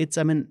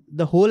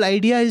 the whole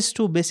idea is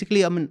to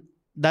basically,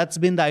 that's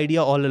been the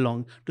idea all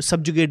along, to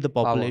subjugate the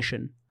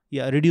population. Power.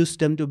 Yeah, reduce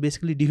them, to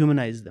basically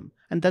dehumanize them.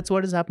 And that's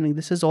what is happening.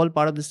 This is all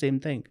part of the same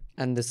thing.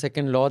 And the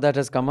second law that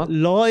has come up?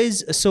 Law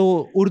is,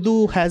 so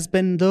Urdu has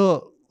been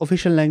the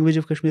official language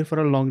of Kashmir for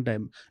a long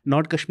time.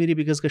 Not Kashmiri,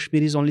 because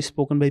Kashmiri is only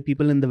spoken by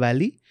people in the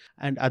valley,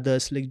 and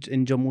others like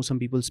in Jammu, some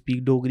people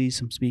speak Dogri,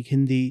 some speak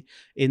Hindi.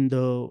 In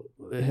the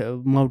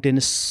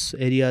mountainous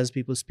areas,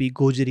 people speak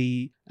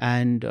Gojri,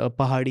 and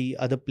Pahadi,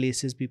 other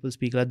places people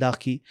speak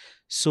Ladakhi.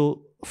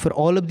 So for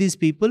all of these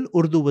people,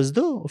 Urdu was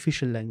the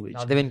official language.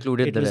 Now they've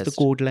included the rest. It was the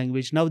court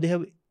language. Now they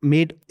have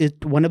made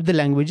it one of the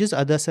languages.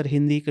 Others are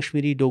Hindi,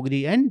 Kashmiri,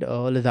 Dogri, and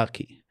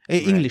Ladakhi.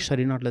 English,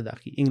 sorry, not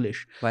Ladakhi.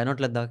 English. Why not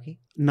Ladakhi?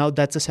 Now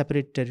that's a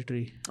separate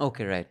territory.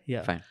 Okay, right.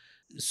 Yeah. Fine.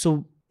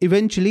 So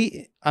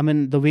eventually,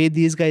 the way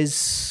these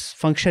guys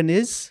function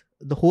is,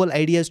 the whole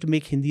idea is to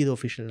make Hindi the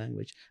official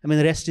language.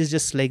 The rest is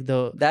just like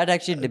the that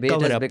actually debate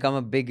has become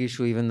a big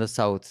issue even in the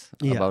South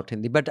about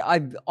Hindi. But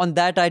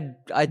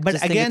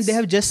But again, they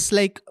have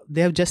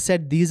just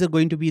said these are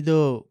going to be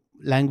the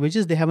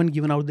languages. They haven't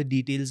given out the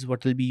details,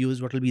 what will be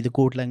used, what will be the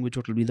court language,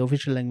 what will be the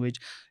official language,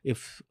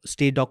 if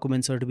state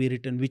documents are to be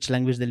written, which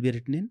language they'll be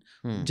written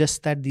in.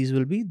 Just that these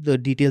will be, the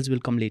details will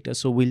come later.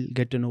 So we'll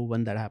get to know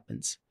when that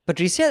happens.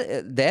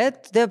 Patricia, there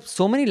are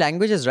so many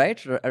languages,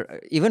 right?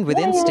 Even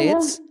within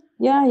states.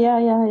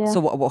 Yeah.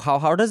 So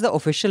how does the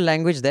official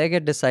language there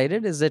get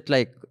decided? Is it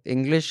like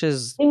English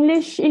is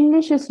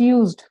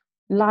used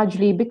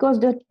largely because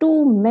there are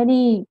too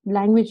many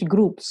language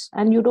groups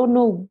and you don't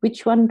know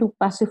which one to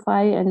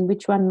pacify and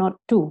which one not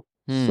to.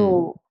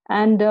 So,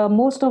 and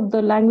most of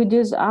the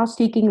languages are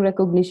seeking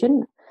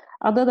recognition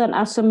other than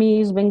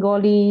Assamese,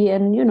 Bengali,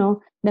 and,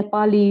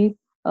 Nepali,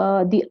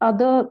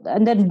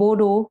 and then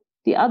Bodo.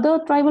 The other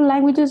tribal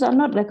languages are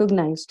not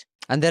recognized.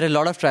 And there are a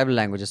lot of tribal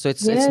languages. So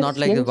it's not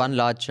like the one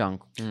large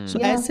chunk. So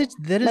as such,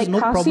 there is no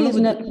Khasi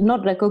problem. Is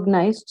not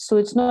recognized. So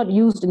it's not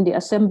used in the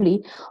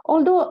assembly.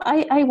 Although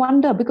I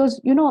wonder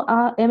because,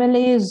 our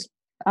MLAs,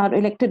 our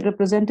elected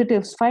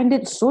representatives find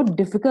it so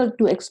difficult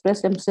to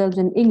express themselves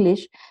in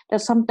English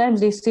that sometimes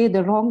they say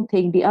the wrong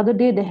thing. The other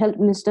day, the health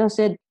minister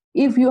said,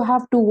 if you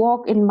have to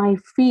walk in my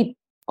feet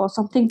or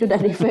something to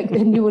that effect,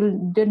 then you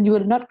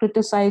will not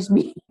criticize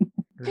me.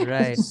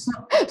 Right.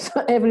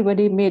 So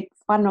everybody made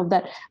fun of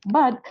that.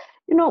 But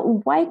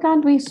why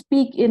can't we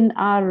speak in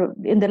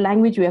the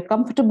language we are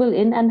comfortable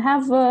in and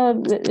have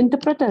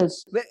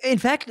interpreters? In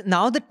fact,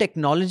 now the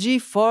technology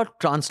for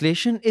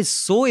translation is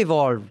so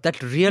evolved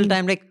that real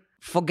time,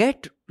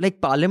 forget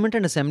parliament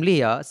and assembly.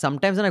 Yeah,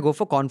 sometimes when I go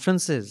for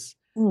conferences,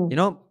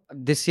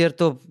 this year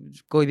to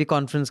koi bhi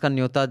conference ka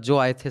nyota jo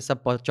aaye the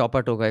sab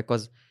chaupat ho gaye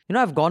because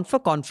I've gone for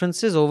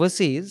conferences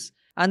overseas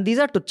and these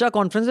are tucha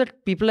conferences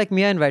that people like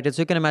me are invited,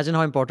 so you can imagine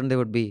how important they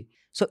would be.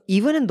 So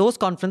even in those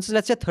conferences,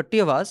 let's say 30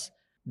 of us,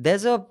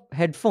 there's a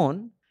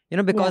headphone,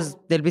 because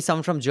there'll be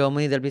someone from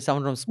Germany, there'll be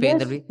someone from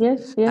Spain,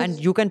 yes. And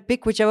you can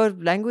pick whichever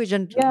language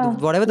and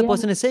whatever the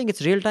person is saying,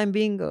 it's real time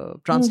being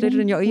translated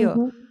in your ear.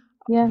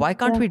 Yeah, why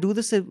can't we do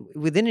this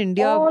within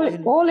India?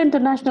 All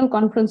international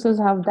conferences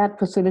have that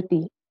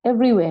facility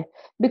everywhere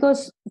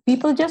because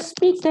people just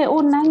speak their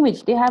own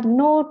language. They have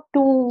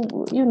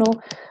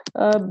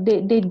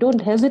they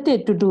don't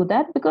hesitate to do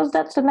that because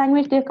that's the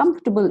language they're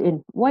comfortable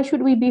in. Why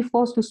should we be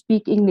forced to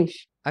speak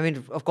English?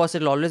 Of course,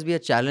 it'll always be a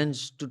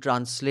challenge to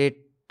translate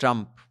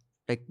Trump.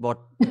 What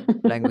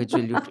language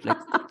will you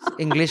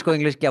English ko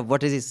English kya?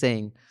 What is he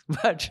saying?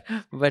 But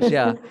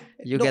yeah,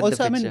 you get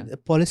also, the picture.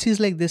 Policies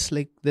like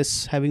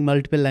this, having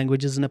multiple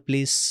languages in a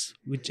place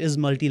which is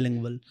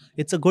multilingual,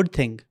 it's a good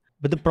thing.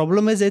 But the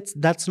problem is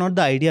that's not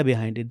the idea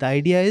behind it. The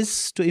idea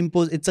is to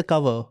impose, it's a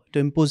cover to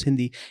impose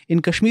Hindi.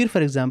 In Kashmir,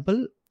 for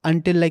example,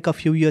 until a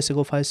few years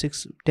ago, 5,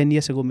 6, 10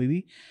 years ago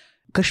maybe,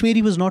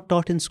 Kashmiri was not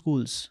taught in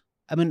schools.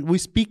 We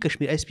speak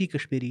Kashmiri. I speak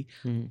Kashmiri.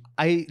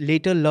 I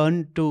later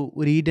learned to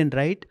read and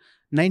write.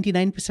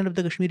 99% of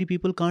the Kashmiri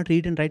people can't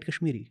read and write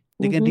Kashmiri.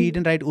 They can read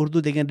and write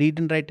Urdu, they can read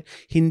and write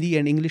Hindi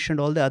and English and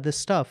all the other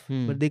stuff.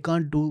 But they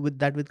can't do with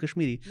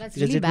Kashmiri. That's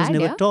because really it was bad,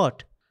 never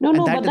taught. No,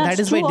 that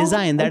is by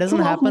design. That doesn't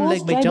happen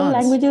by chance.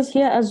 Languages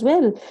here as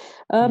well.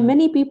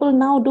 Many people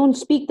now don't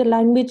speak the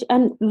language.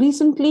 And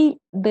recently,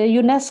 the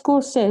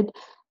UNESCO said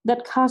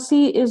that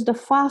Khasi is the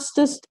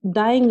fastest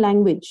dying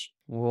language.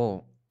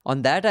 Whoa.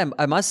 On that,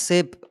 I must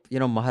say,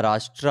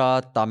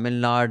 Maharashtra, Tamil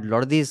Nadu, a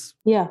lot of these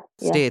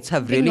states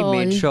have really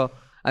made sure.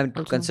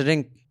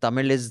 Considering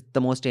Tamil is the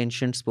most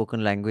ancient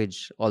spoken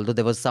language, although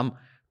there was some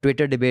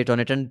Twitter debate on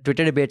it, and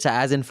Twitter debates are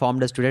as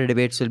informed as Twitter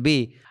debates will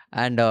be.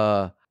 And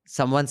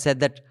someone said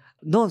that,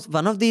 no,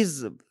 one of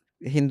these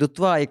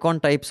Hindutva icon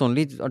types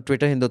only, on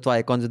Twitter Hindutva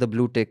icons with the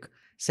blue tick,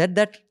 said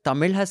that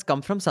Tamil has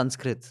come from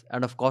Sanskrit.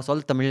 And of course, all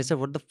the Tamilians said,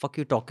 what the fuck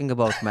are you talking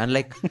about, man?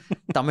 Like,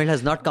 Tamil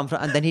has not come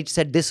from... And then he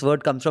said, this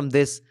word comes from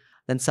this.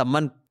 Then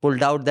someone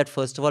pulled out that,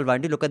 first of all, why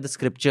don't you look at the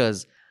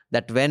scriptures?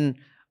 That when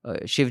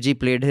Shivji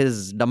played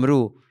his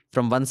Damru,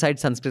 from one side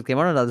Sanskrit came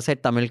out, and the other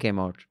side Tamil came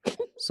out.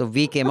 So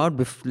we came out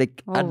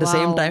at the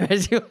same time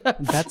as you.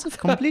 That's a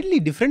completely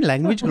different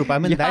language group. I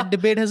mean, that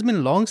debate has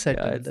been long set.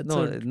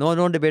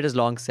 No debate is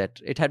long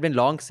set. It had been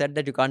long set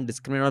that you can't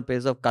discriminate on the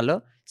basis of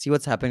color. See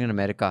what's happening in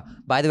America.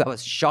 By the way, I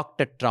was shocked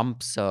at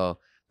Trump's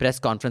press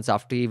conference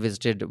after he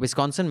visited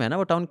Wisconsin, man.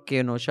 What town?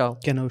 Kenosha.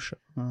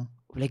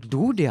 Like,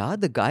 dude,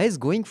 the guy is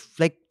going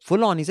like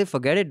full on. He said,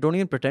 forget it. Don't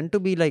even pretend to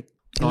be like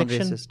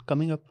election non-racist.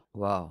 Coming up.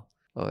 Wow.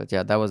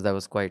 That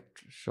was quite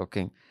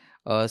shocking.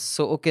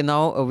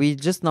 Now we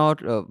just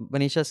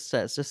Manisha,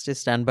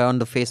 just stand by on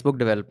the Facebook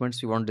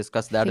developments. We want to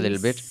discuss that a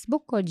little bit.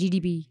 Facebook or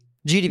GDP?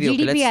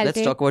 GDP. Okay,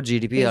 let's talk about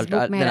GDP.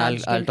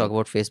 I'll talk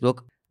about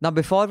Facebook. Now,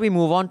 before we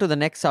move on to the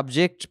next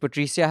subject,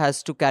 Patricia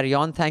has to carry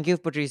on. Thank you,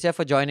 Patricia,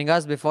 for joining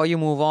us. Before you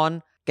move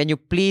on, can you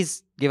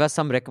please give us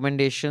some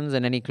recommendations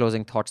and any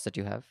closing thoughts that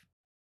you have?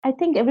 I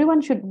think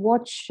everyone should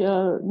watch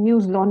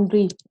News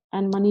Laundry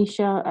and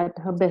Manisha at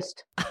her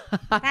best.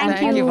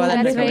 Thank you.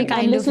 That's very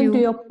kind of listen you. to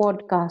your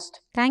podcast.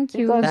 Thank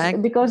you.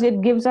 Because it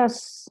gives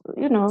us,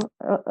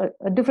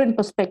 a different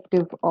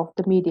perspective of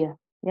the media.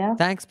 Yeah.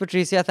 Thanks,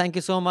 Patricia. Thank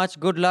you so much.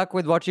 Good luck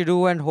with what you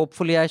do, and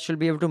hopefully I shall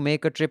be able to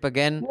make a trip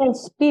again.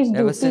 Yes, please do.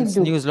 Ever since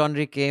News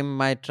Laundry came,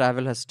 my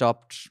travel has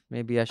stopped.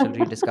 Maybe I shall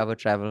rediscover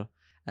travel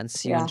and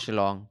see you in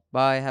Shillong.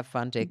 Bye. Have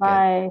fun. Take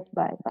care.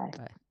 Bye.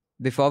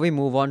 Before we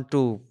move on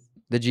to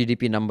the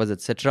GDP numbers,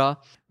 etc.,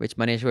 which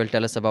Manisha will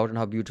tell us about and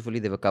how beautifully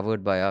they were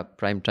covered by our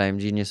primetime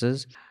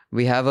geniuses,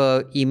 we have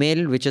an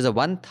email which is a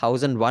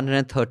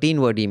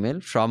 1,113 word email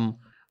from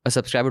a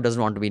subscriber who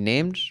doesn't want to be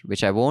named,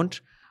 which I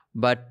won't.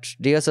 But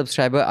dear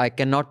subscriber, I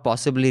cannot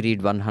possibly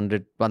read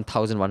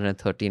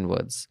 1,113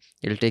 words.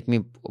 It'll take me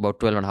about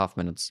 12 and a half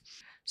minutes.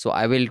 So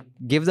I will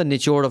give the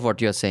nichode of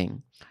what you're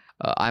saying.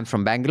 I'm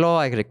from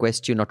Bangalore. I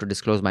request you not to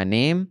disclose my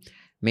name.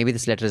 Maybe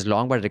this letter is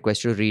long, but I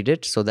request you to read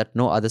it so that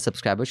no other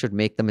subscriber should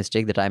make the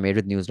mistake that I made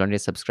with News Laundry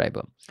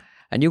subscriber.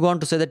 And you go on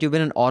to say that you've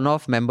been an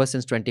on-off member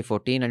since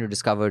 2014 and you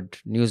discovered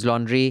News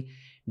Laundry.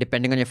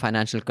 Depending on your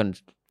financial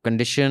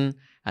condition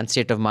and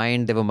state of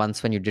mind, there were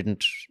months when you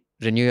didn't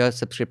renew your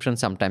subscription.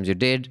 Sometimes you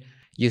did.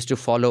 You used to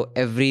follow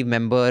every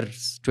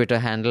member's Twitter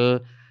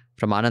handle,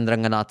 from Anand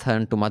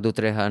Ranganathan to Madhu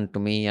Trehan to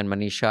me and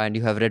Manisha. And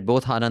you have read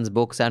both Anand's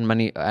books and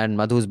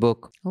Madhu's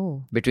book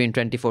between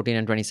 2014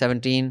 and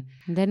 2017.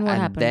 Then what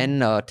happened?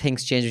 Then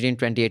things changed between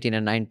 2018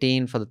 and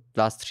 19. For the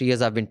last 3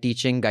 years, I've been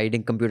teaching,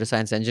 guiding computer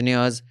science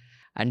engineers.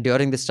 And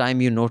during this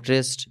time, you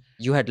noticed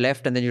you had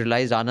left, and then you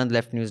realized Anand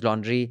left News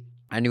Laundry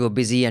and you were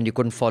busy and you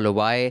couldn't follow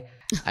why.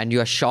 And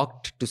you are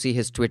shocked to see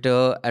his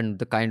Twitter and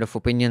the kind of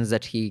opinions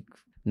that he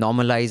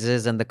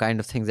normalizes and the kind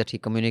of things that he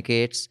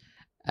communicates.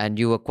 And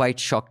you were quite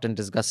shocked and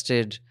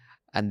disgusted.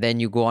 And then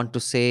you go on to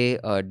say,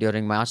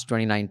 during March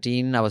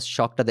 2019, I was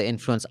shocked at the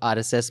influence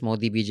RSS,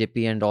 Modi,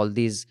 BJP and all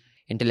these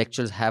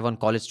intellectuals have on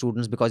college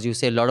students, because you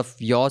say a lot of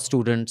your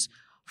students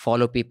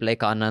follow people like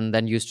Anand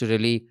and used to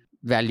really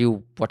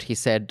value what he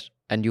said,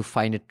 and you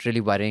find it really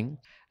worrying.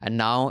 And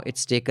now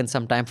it's taken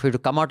some time for you to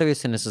come out of your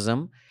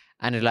cynicism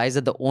and realize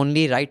that the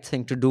only right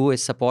thing to do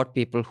is support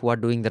people who are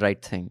doing the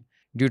right thing.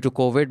 Due to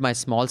COVID, my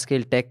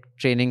small-scale tech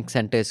training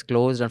center is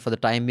closed, and for the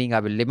time being,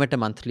 I will limit a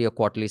monthly or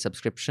quarterly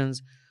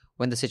subscriptions.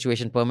 When the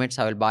situation permits,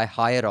 I will buy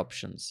higher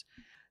options.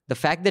 The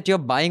fact that you're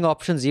buying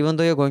options, even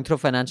though you're going through a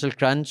financial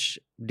crunch,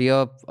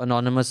 dear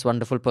anonymous,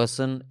 wonderful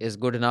person, is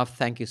good enough.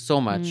 Thank you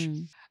so much.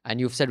 And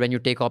you've said when you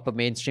take up a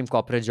mainstream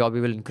corporate job, we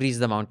will increase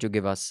the amount you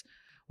give us.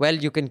 Well,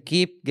 you can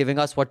keep giving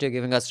us what you're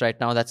giving us right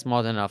now. That's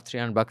more than enough.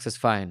 $300 is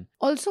fine.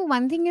 Also,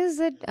 one thing is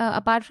that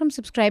apart from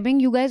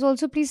subscribing, you guys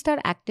also please start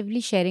actively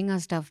sharing our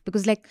stuff.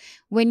 Because like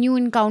when you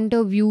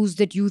encounter views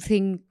that you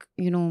think,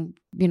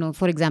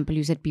 for example,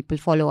 you said people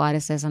follow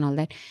RSS and all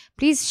that.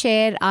 Please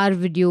share our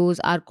videos,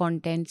 our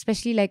content,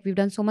 especially like we've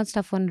done so much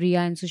stuff on Riya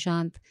and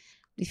Sushant.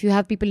 If you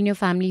have people in your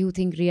family who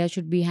think Riya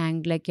should be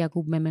hanged like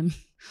Yaqub Memem,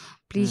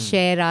 please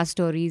share our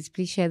stories.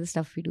 Please share the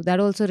stuff we do. That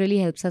also really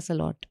helps us a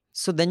lot.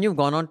 So then you've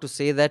gone on to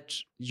say that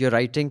you're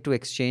writing to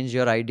exchange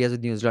your ideas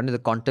with News Laundry in the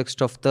context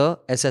of the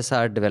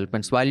SSR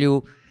developments. While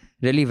you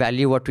really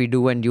value what we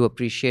do and you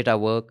appreciate our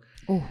work,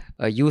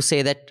 you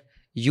say that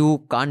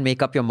you can't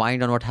make up your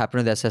mind on what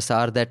happened with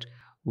SSR, that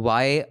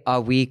why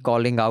are we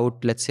calling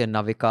out, let's say,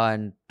 Navika,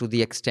 and to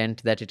the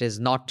extent that it is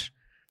not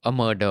a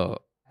murder.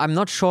 I'm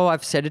not sure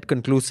I've said it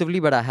conclusively,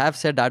 but I have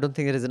said I don't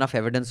think there is enough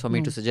evidence for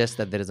me to suggest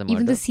that there is a murder.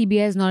 Even the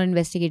CBI is not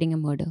investigating a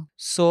murder.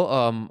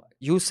 So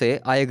you say,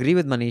 I agree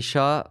with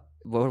Manisha.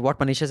 What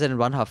Manisha said in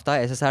one hafta,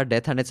 SSR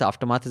death and its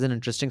aftermath is an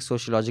interesting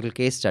sociological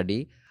case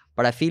study.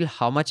 But I feel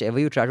how much ever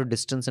you try to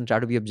distance and try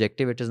to be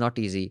objective, it is not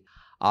easy.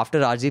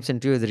 After Rajdeep's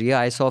interview with Riya,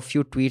 I saw a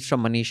few tweets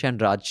from Manisha and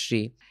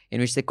Rajshri in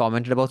which they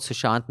commented about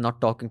Sushant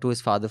not talking to his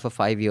father for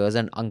 5 years,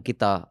 and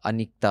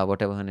Anikta,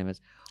 whatever her name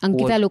is,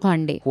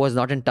 Lokhande, who was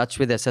not in touch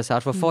with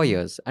SSR for 4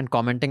 years, and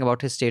commenting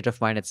about his state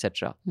of mind,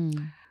 etc.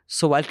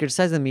 So while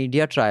criticizing the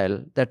media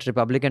trial that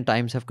Republican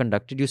Times have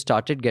conducted, you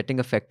started getting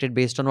affected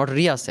based on what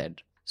Ria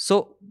said.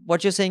 So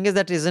what you're saying is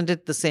that isn't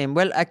it the same?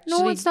 Well,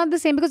 actually... No, it's not the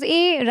same because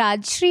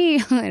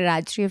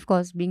Rajshri, of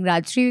course, being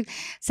Rajshri,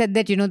 said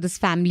that, this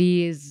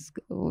family is,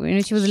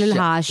 she was a little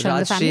harsh on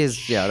the family.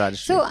 Rajshri.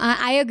 So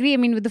I agree,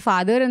 with the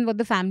father and what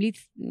the family,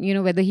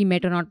 whether he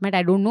met or not met,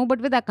 I don't know.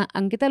 But with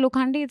Ankita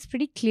Lokhande, it's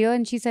pretty clear,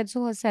 and she said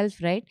so herself,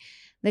 right,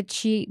 that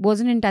she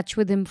wasn't in touch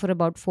with him for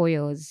about 4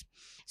 years.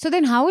 So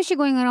then how is she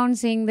going around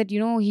saying that,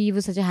 he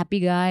was such a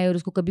happy guy और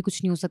उसको कभी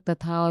कुछ नहीं हो सकता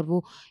था और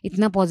वो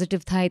इतना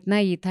positive था, इतना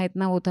ये था,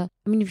 इतना वो था.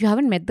 If you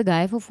haven't met the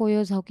guy for 4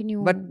 years, how can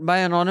you... But my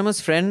anonymous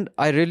friend,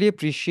 I really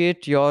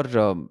appreciate your...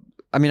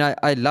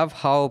 I love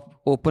how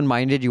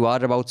open-minded you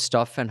are about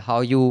stuff and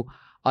how you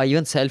are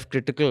even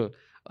self-critical.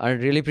 I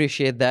really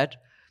appreciate that.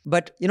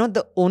 But,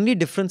 the only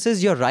difference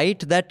is you're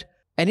right that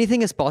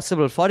anything is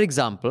possible. For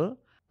example,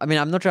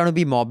 I'm not trying to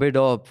be morbid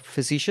or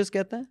facetious,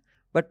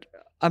 but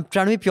I'm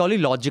trying to be purely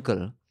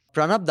logical.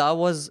 Pranab Da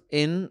was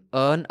in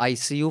an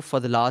ICU for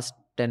the last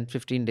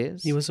 10-15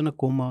 days. He was in a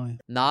coma.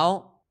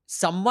 Now,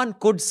 someone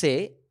could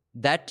say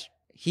that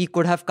he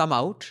could have come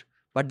out,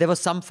 but there was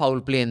some foul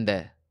play in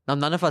there. Now,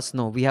 none of us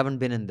know. We haven't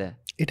been in there.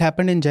 It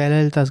happened in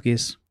Jayalalitha's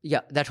case.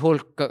 Yeah, that whole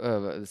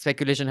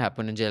speculation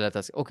happened in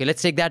Jayalalitha's case. Okay,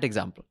 let's take that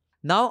example.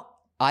 Now,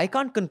 I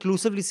can't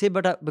conclusively say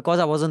because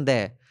I wasn't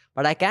there.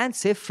 But I can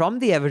say from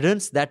the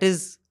evidence that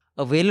is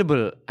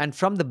available and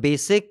from the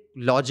basic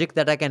logic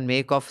that I can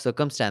make of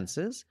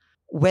circumstances,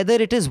 whether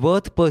it is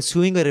worth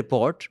pursuing a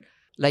report,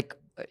 like,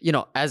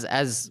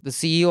 as the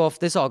CEO of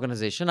this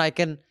organization, I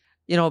can,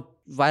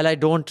 while I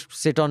don't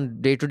sit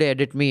on day-to-day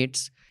edit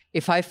meets,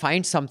 if I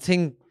find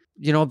something,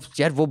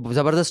 yaar, wo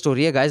zabardast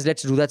story hai, guys,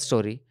 let's do that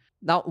story.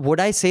 Now, would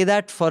I say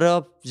that for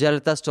a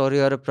Jayalalitha story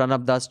or a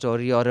Pranab Da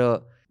story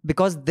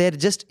because there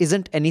just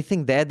isn't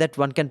anything there that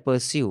one can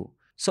pursue.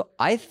 So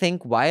I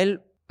think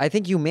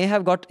you may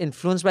have got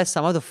influenced by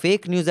some of the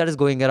fake news that is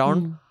going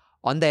around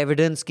on the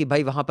evidence ki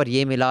bhai wahan par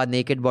ye mila,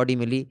 naked body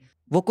mili.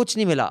 Wo kuch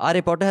nahi mila. Our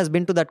reporter has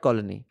been to that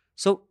colony.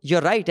 So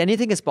you're right.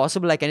 Anything is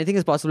possible. Like anything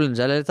is possible in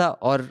Jayalalitha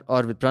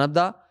or with Pranab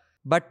Da.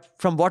 But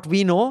from what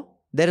we know,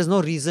 there is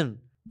no reason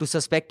to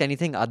suspect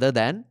anything other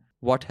than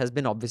what has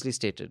been obviously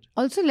stated.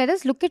 Also, let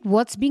us look at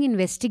what's being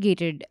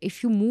investigated.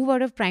 If you move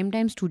out of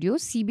Primetime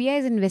Studios, CBI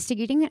is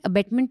investigating an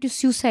abetment to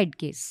suicide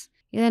case.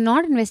 They're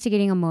not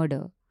investigating a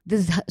murder.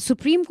 The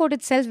Supreme Court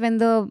itself, when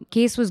the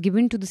case was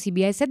given to the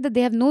CBI, said that they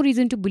have no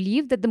reason to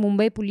believe that the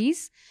Mumbai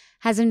police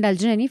has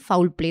indulged in any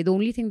foul play. The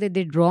only thing they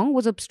did wrong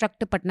was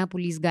obstruct a Patna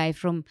police guy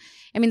from...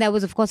 that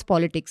was, of course,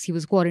 politics. He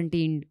was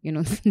quarantined.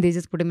 They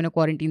just put him in a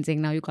quarantine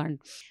saying, now you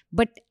can't.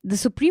 But the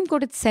Supreme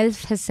Court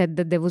itself has said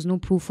that there was no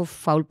proof of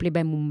foul play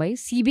by Mumbai.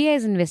 CBI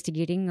is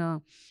investigating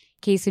a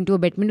case into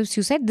abetment of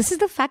suicide. These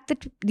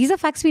are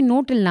facts we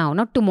know till now.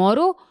 Now,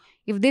 tomorrow,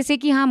 if they say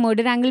ki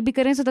murder angle bhi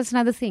kare, so that's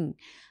another thing.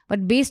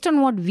 But based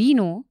on what we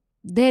know,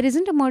 there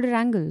isn't a murder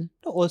angle.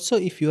 Also,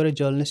 if you're a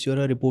journalist, you're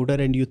a reporter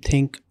and you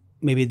think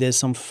maybe there's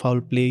some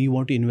foul play, you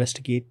want to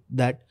investigate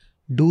that,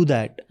 do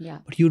that. Yeah.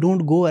 But you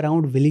don't go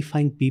around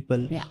vilifying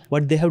people. Yeah.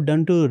 What they have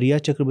done to Riya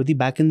Chakrabarti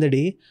back in the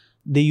day,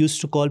 they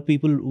used to call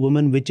people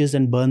women witches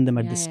and burn them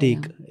at the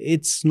stake. Yeah.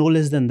 It's no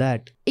less than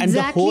that.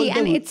 Exactly.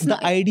 And the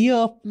idea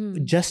of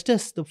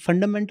justice, the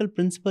fundamental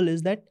principle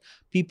is that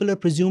people are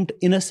presumed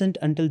innocent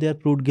until they are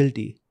proved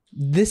guilty.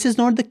 This is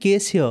not the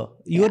case here.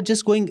 You are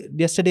just going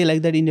yesterday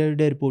like that India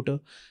Today reporter.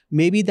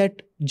 Maybe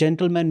that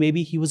gentleman,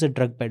 maybe he was a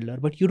drug peddler,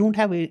 but you don't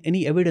have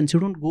any evidence. You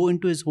don't go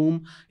into his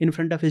home in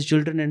front of his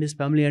children and his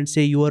family and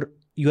say you are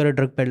a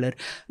drug peddler.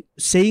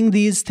 Saying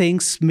these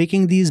things,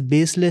 making these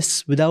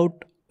baseless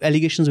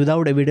allegations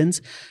without evidence,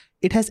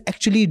 it has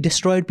actually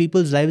destroyed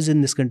people's lives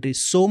in this country.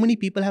 So many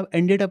people have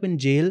ended up in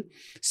jail,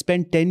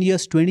 spent 10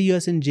 years, 20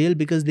 years in jail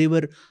because they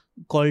were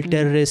called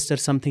terrorists or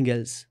something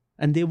else.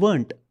 And they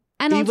weren't.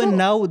 And even also,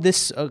 now,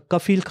 this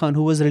Kafil Khan,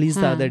 who was released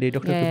the other day,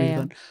 Dr. Kafil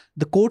Khan,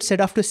 the court said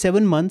after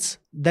 7 months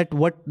that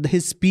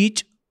his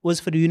speech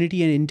was for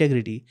unity and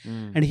integrity.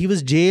 And he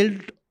was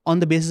jailed on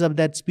the basis of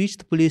that speech.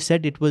 The police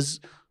said it was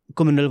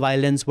communal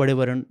violence,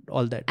 whatever, and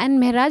all that. And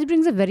Mehraj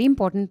brings a very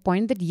important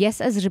point that yes,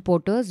 as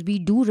reporters, we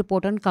do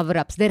report on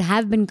cover-ups. There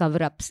have been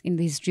cover-ups in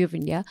the history of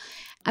India.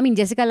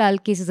 Jessica Lal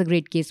case is a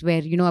great case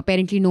where,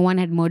 apparently no one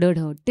had murdered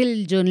her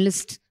till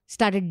journalists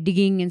started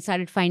digging and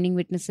started finding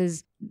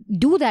witnesses.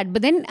 Do that.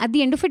 But then at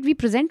the end of it, we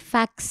present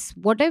facts.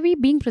 What are we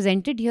being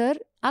presented here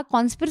are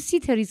conspiracy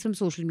theories from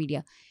social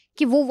media.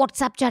 Ki wo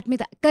WhatsApp chat mein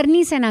tha.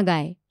 Karni Sena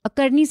guy. A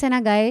Karni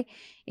Sena guy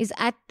is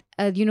at,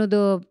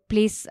 the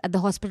place at the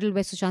hospital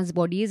where Sushant's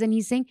body is, and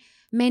he's saying,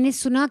 maine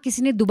suna kisi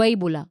ne Dubai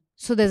bola.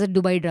 So there's a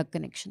Dubai drug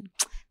connection.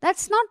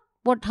 That's not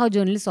how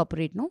journalists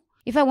operate, no?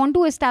 If I want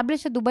to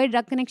establish a Dubai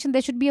drug connection,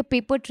 there should be a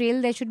paper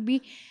trail. There should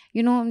be,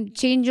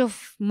 change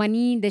of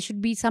money. There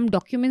should be some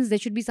documents. There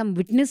should be some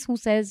witness who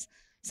says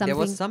something. There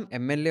was some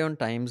MLA on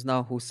Times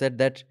Now who said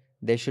that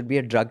there should be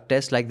a drug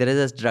test, like there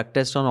is a drug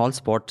test on all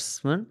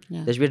sportsmen.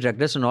 There should be a drug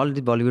test on all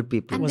the Bollywood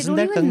people. Wasn't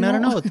that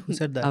Kangana Ranaut who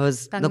said that?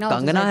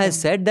 Kangana has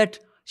said that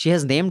she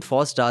has named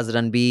 4 stars,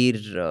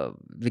 Ranbir,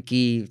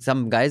 Vicky,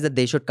 some guys, that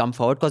they should come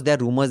forward because there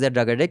are rumors they're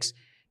drug addicts.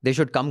 They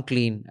should come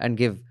clean and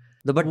give.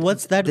 But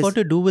what's that got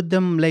to do with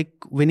them like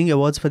winning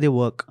awards for their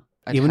work?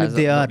 Even if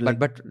they are.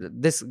 But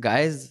this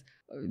guy's,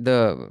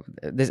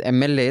 this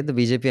MLA, the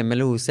BJP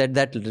MLA who said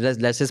that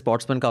let's say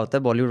sportsman का होता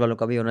है, Bollywood वालों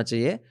का भी होना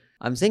चाहिए.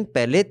 I'm saying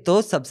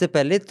सबसे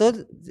पहले तो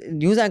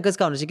news anchors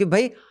का होना चाहिए कि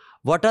भाई,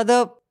 what are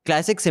the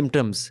classic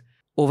symptoms?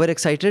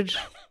 Overexcited,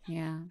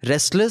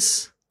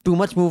 restless, too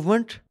much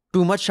movement,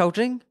 too much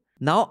shouting.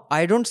 Now,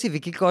 I don't see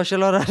Vicky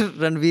Kaushal or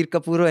Ranveer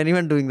Kapoor or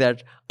anyone doing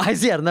that. I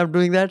see Arnab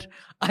doing that.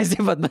 I see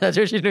Padma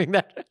Joshi doing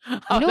that.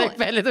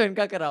 पहले तो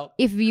इनका कराओ.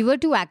 If we were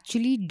to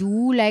actually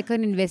do like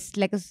an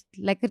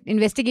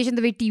investigation,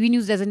 the way TV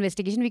news does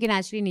investigation, we can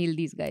actually nail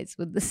these guys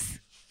with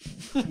this.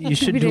 You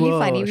should do really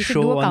funny. We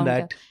show on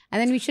that.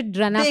 And then we should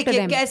run after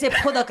them. कैसे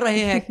फुदक रहे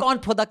हैं, कौन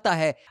फुदकता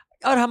है.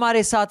 और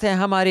हमारे साथ हैं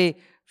हमारे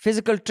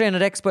फिजिकल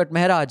ट्रेनर एक्सपर्ट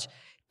महराज.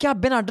 क्या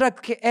बिना ड्रग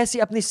के ऐसी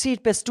अपनी सीट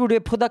पे स्टूडियो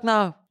फुदकना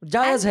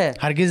जायज है?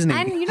 हरगिज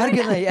नहीं.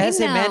 हरगिज नहीं.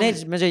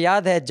 ऐसे मुझे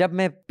याद है जब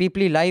मैं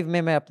पीपली लाइव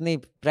में मैं अपनी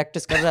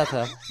प्रैक्टिस कर रहा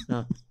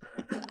था.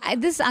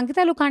 This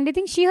Ankita Lokhande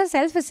thing, she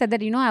herself has said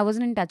that, I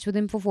wasn't in touch with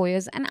him for 4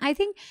 years. And I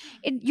think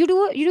you're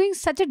doing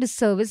such a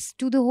disservice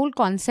to the whole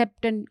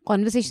concept and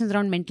conversations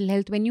around mental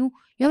health when you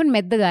haven't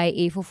met the guy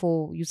A for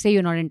 4, you say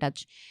you're not in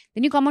touch.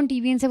 Then you come on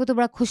TV and say, वो तो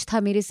बड़ा खुश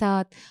था मेरे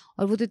साथ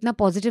और वो तो इतना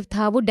positive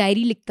था, वो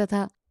डायरी लिखता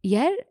था.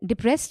 Yeah,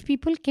 depressed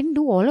people can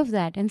do all of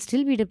that and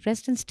still be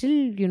depressed and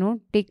still,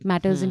 take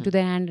matters into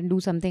their hand and do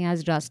something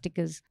as drastic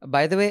as...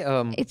 By the way...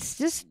 it's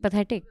just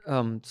pathetic.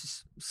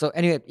 So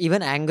anyway,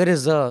 even anger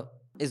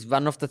is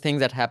one of the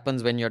things that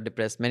happens when you're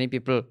depressed. Many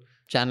people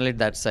channel it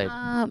that side.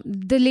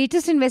 The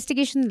latest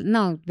investigation,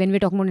 now, when we're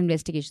talking about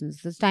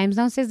investigations, the Times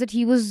now says that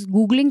he was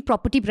Googling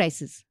property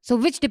prices. So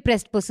which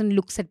depressed person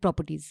looks at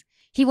properties?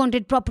 He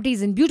wanted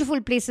properties in beautiful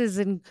places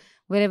and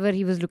wherever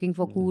he was looking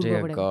for cool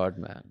or whatever. Dear God,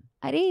 man.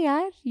 Arey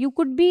yaar, you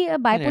could be a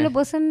bipolar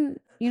person,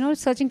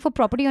 searching for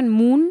property on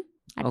moon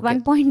at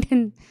one point.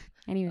 And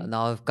anyway.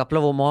 Now, a couple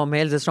of more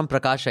mails is from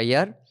Prakash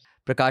Ayyar.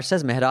 Prakash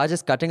says, Mehraj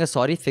is cutting a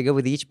sorry figure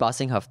with each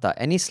passing hafta.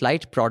 Any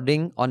slight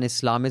prodding on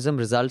Islamism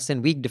results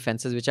in weak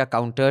defenses which are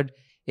countered,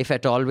 if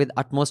at all, with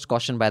utmost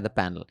caution by the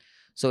panel.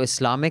 So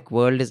Islamic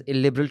world is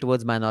illiberal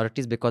towards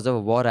minorities because of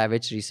a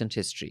war-ravaged recent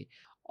history.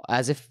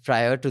 As if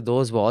prior to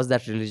those wars,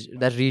 that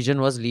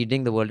region was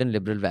leading the world in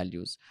liberal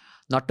values.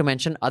 Not to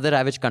mention other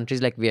ravaged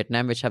countries like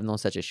Vietnam, which have no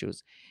such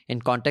issues. In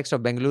context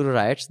of Bengaluru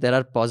riots, there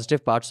are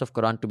positive parts of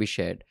Quran to be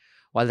shared,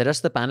 while the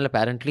rest of the panel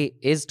apparently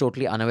is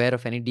totally unaware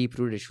of any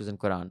deep-rooted issues in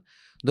Quran.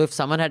 Though if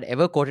someone had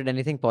ever quoted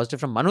anything positive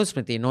from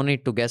Manusmriti, no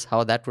need to guess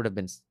how that would have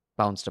been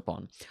pounced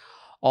upon.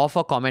 Or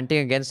for commenting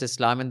against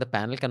Islam in the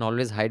panel can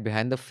always hide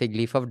behind the fig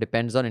leaf of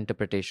depends on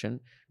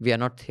interpretation. We are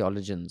not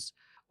theologians.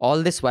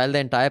 All this while the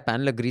entire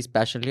panel agrees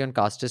passionately on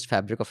casteist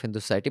fabric of Hindu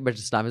society, but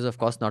Islam is of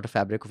course not a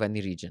fabric of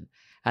any region.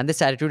 And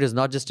this attitude is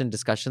not just in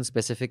discussion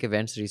specific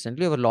events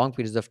recently. Over long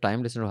periods of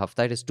time, listen to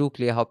Hafta, it is too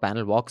clear how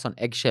panel walks on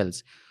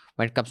eggshells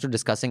when it comes to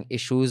discussing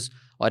issues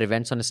or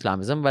events on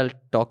Islamism. While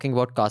talking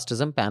about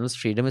casteism, panel's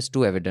freedom is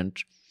too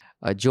evident.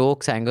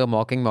 Jokes, anger,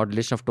 mocking,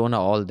 modulation of tone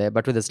are all there,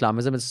 but with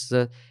Islamism, it's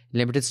a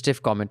limited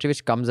stiff commentary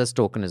which comes as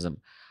tokenism.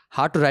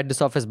 Hard to write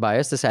this off as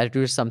bias. This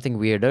attitude is something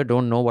weirder.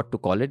 Don't know what to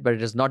call it, but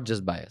it is not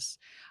just bias.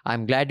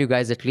 I'm glad you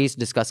guys at least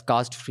discuss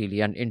caste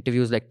freely, and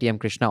interviews like T.M.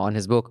 Krishna on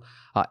his book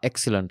are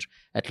excellent.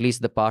 At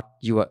least that part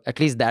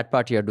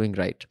you are doing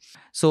right.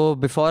 So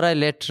before I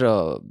let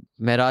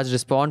Mehraj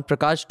respond,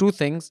 Prakash, two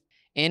things.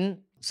 In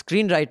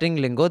screenwriting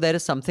lingo, there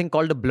is something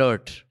called a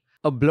blurt.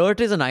 A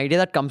blurt is an idea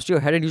that comes to your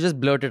head and you just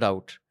blurt it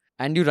out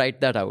and you write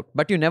that out.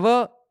 But you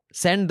never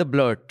send the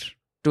blurt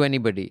to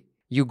anybody.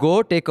 You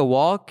go, take a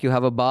walk, you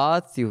have a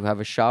bath, you have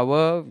a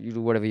shower, you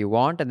do whatever you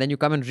want, and then you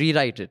come and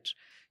rewrite it.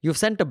 You've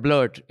sent a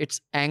blurt.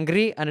 It's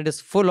angry and it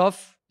is full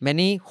of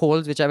many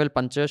holes which I will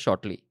puncture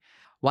shortly.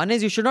 One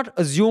is you should not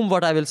assume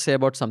what I will say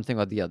about something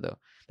or the other.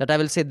 That I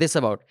will say this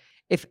about.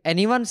 If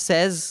anyone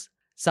says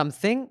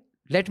something,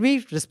 let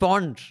me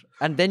respond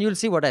and then you'll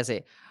see what I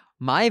say.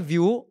 My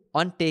view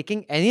on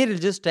taking any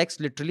religious text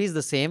literally is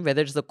the same,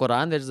 whether it's the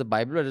Quran, whether it's the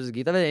Bible, whether it's the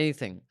Gita, whether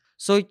anything.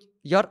 So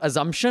your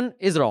assumption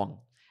is wrong.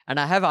 And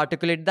I have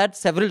articulated that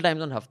several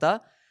times on Hafta,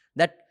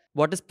 that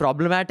what is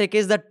problematic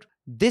is that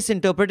this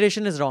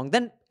interpretation is wrong.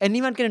 Then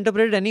anyone can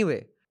interpret it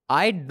anyway.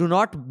 I do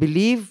not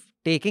believe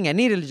taking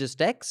any religious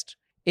text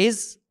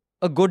is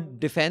a good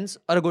defense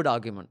or a good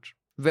argument,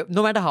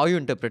 no matter how you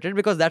interpret it,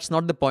 because that's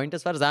not the point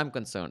as far as I'm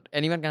concerned.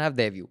 Anyone can have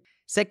their view.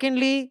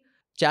 Secondly,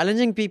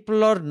 challenging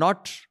people or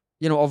not,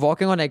 or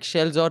walking on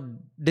eggshells or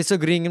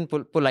disagreeing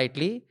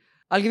politely.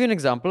 I'll give you an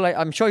example.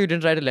 I'm sure you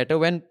didn't write a letter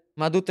when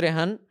Madhu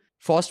Trehan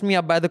forced me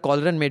up by the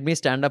collar and made me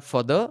stand up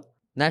for the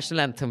national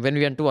anthem when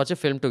we went to watch a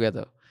film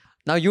together.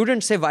 Now, you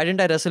didn't say, why didn't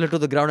I wrestle her to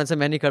the ground and say,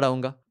 main nahi khada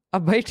hoonga?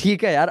 Ab bhai,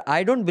 theek hai yaar.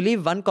 I don't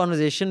believe one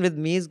conversation with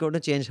me is going to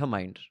change her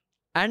mind.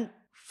 And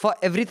for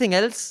everything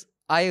else,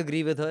 I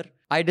agree with her.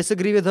 I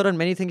disagree with her on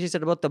many things she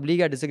said about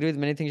Tabligh. I disagree with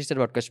many things she said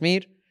about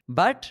Kashmir.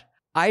 But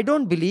I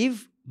don't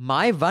believe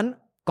my one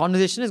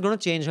conversation is going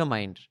to change her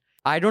mind.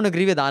 I don't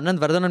agree with Anand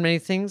Vardhan on many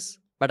things,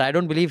 but I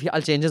don't believe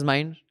I'll change his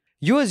mind.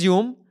 You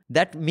assume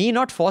that me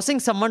not forcing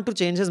someone to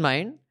change his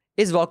mind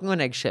is walking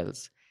on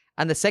eggshells.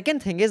 And the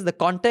second thing is the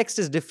context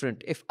is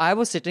different. If I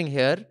was sitting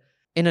here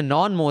in a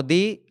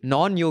non-Modi,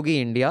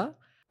 non-Yogi India,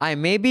 I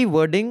may be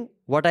wording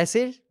what I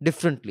say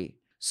differently.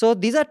 So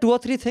these are 2 or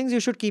 3 things you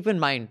should keep in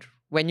mind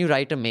when you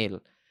write a mail,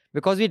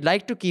 because we'd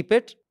like to keep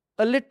it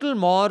a little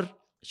more,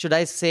 should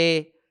I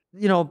say,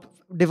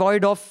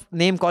 devoid of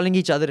name calling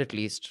each other at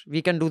least.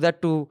 We can do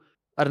that to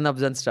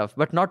Arnabs and stuff,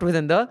 but not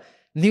within the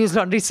News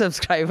Laundry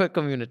subscriber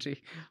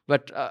community.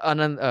 But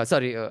Miraj,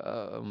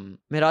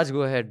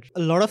 go ahead. A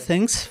lot of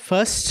things.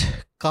 First,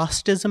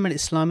 casteism and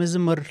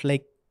Islamism are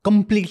like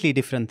completely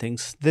different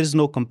things. There is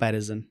no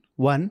comparison.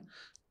 1.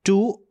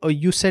 2,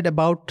 you said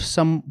about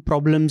some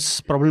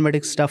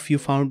problematic stuff you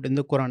found in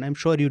the Quran. I'm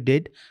sure you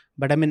did,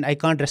 but I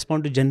can't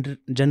respond to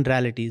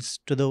generalities.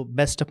 To the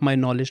best of my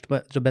knowledge,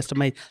 to the best of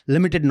my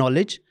limited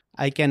knowledge,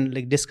 I can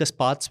discuss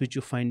parts which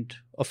you find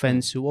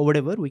offensive or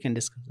whatever. We can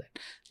discuss that.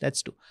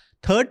 That's 2.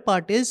 Third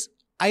part is,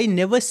 I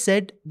never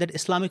said that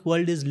Islamic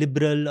world is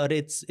liberal or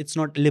it's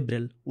not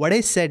liberal. What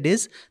I said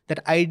is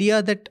that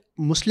idea that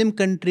Muslim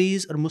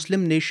countries or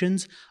Muslim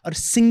nations are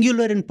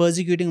singular in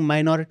persecuting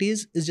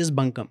minorities is just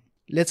bunkum.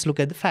 Let's look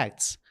at the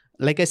facts.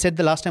 Like I said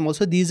the last time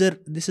also, this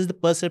is the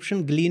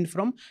perception gleaned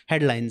from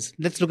headlines.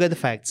 Let's look at the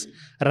facts.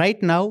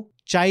 Right now,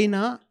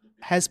 China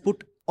has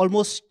put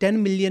almost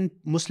 10 million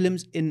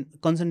Muslims in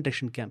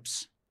concentration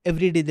camps.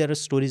 Every day there are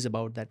stories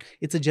about that.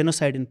 It's a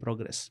genocide in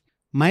progress.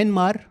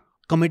 Myanmar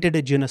committed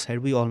a genocide.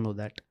 We all know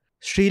that.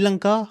 Sri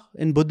Lanka,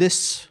 in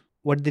Buddhists,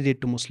 what they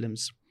did to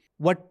Muslims.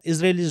 What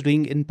Israel is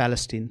doing in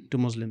Palestine to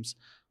Muslims.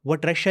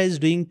 What Russia is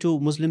doing to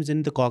Muslims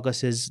in the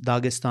Caucasus,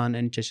 Dagestan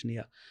and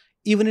Chechnya.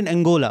 Even in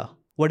Angola,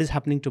 what is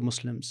happening to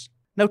Muslims?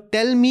 Now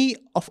tell me,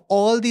 of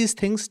all these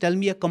things, tell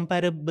me a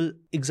comparable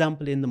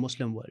example in the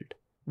Muslim world.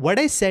 What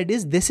I said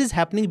is this is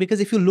happening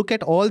because if you look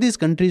at all these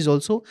countries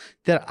also,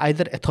 they're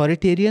either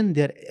authoritarian,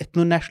 they're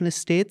ethno-nationalist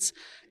states.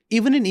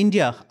 Even in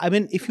India,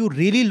 if you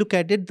really look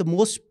at it, the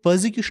most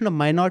persecution of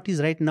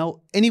minorities right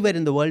now anywhere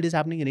in the world is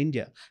happening in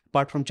India,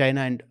 apart from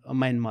China and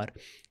Myanmar.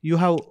 You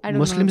have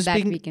Muslims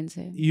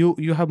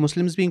you have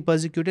Muslims being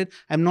persecuted.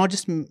 I'm not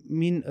just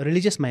mean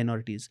religious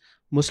minorities,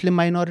 Muslim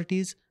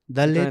minorities,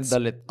 Dalits,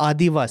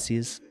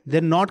 Adivasis. They're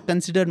not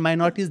considered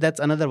minorities. That's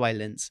another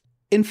violence.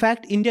 In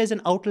fact, India is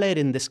an outlier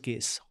in this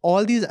case.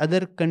 All these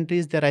other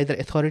countries, they're either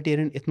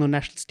authoritarian,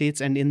 ethno-national states,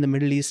 and in the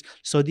Middle East,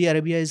 Saudi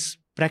Arabia is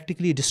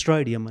practically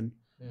destroyed Yemen.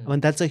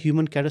 That's a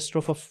human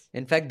catastrophe of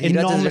in fact,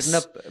 Dheeraj has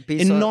written a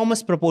piece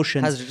enormous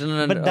proportions.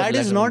 But that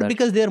is not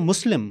because they are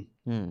Muslim.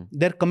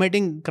 They're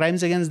committing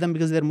crimes against them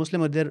because they're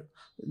Muslim, or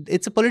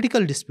it's a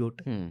political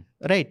dispute.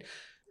 Right?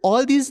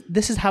 All this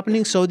is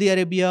happening. Saudi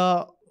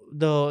Arabia,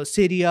 the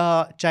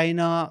Syria,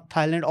 China,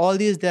 Thailand, all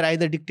these, they're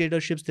either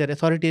dictatorships, they're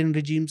authoritarian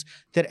regimes,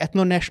 they're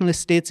ethno-nationalist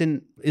states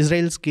in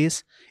Israel's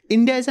case.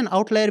 India is an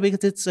outlier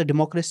because it's a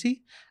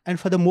democracy. And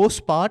for the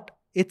most part,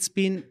 it's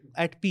been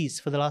at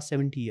peace for the last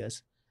 70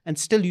 years. And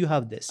still you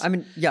have this.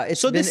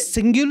 This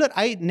singular,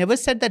 I never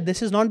said that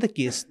this is not the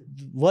case.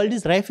 The world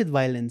is rife with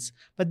violence.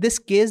 But this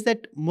case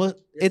that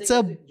it's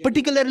a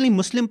particularly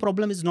Muslim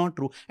problem is not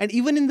true. And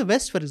even in the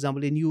West, for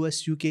example, in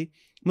US, UK,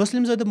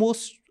 Muslims are the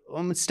most,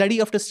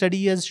 study after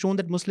study has shown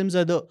that Muslims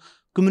are the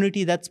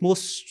community that's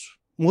most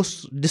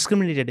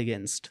discriminated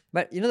against.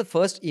 But the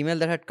first email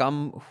that had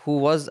come, who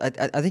was, I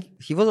think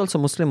he was also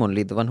Muslim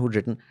only, the one who'd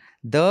written,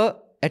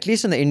 at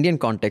least in the Indian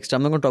context,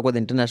 I'm not going to talk about the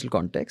international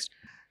context,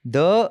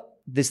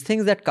 these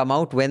things that come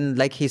out when,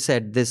 like he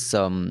said, this,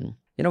 when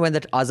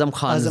that Azam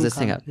Khan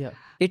happened.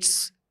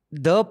 It's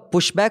the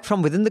pushback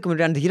from within the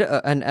community.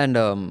 And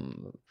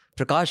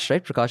Prakash,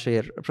 right?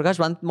 Prakash,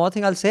 one more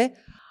thing I'll say.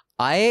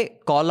 I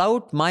call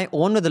out my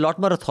own with a lot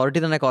more authority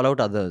than I call out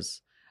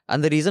others.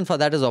 And the reason for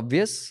that is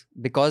obvious,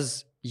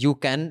 because you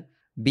can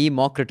be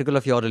more critical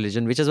of your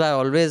religion, which is why I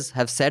always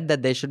have said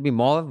that there should be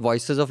more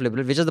voices of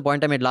liberal, which is the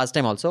point I made last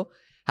time also,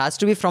 has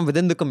to be from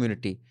within the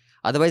community.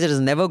 Otherwise, it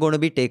is never going to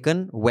be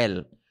taken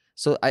well.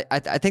 So I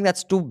think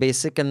that's too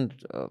basic and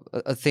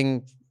a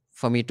thing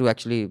for me to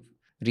actually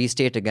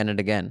restate again and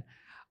again.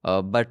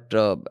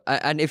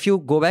 And if you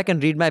go back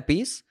and read my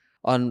piece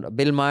on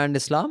Bill Maher and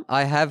Islam,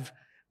 I have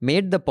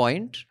made the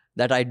point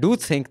that I do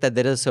think that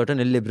there is a certain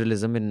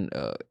illiberalism in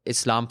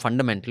Islam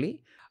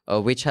fundamentally,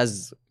 which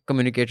has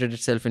communicated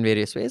itself in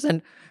various ways.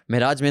 And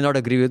Miraj may not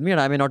agree with me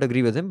and I may not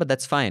agree with him, but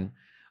that's fine.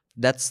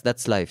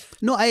 That's life.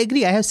 No, I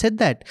agree. I have said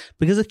that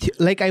because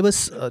like I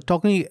was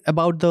talking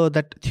about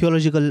that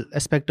theological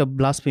aspect of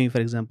blasphemy,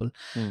 for example.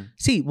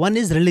 See, one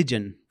is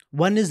religion.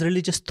 One is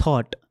religious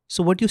thought.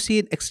 So what you see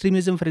in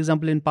extremism, for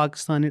example, in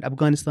Pakistan, in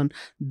Afghanistan,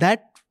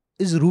 that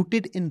is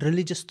rooted in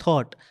religious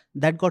thought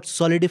that got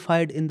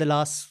solidified in the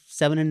last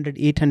 700,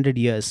 800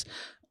 years,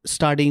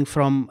 starting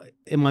from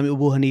Imam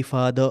Abu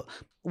Hanifa.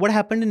 What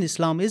happened in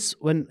Islam is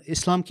when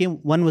Islam came,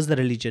 one was the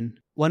religion.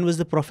 One was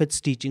the Prophet's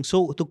teaching.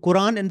 So the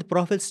Quran and the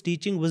Prophet's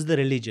teaching was the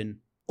religion.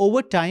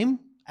 Over time,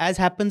 as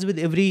happens with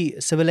every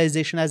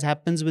civilization, as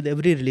happens with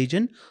every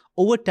religion,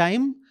 over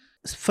time,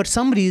 for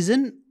some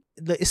reason,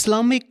 the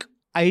Islamic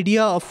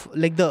idea of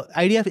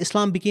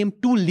Islam became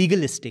too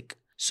legalistic.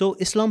 So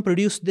Muslims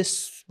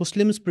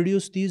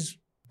produced these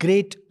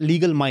great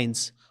legal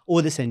minds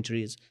over the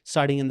centuries,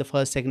 starting in the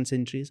first, second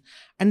centuries,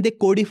 and they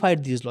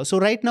codified these laws. So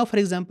right now, for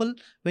example,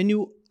 I'm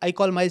a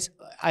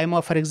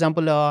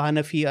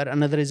Hanafi, or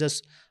another is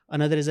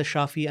a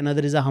Shafi,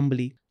 another is a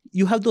Hanbali.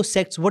 You have those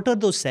sects. What are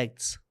those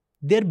sects?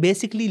 They're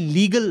basically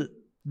legal.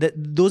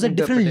 Those are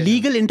different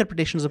legal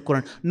interpretations of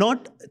Quran,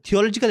 not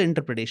theological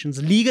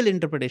interpretations, legal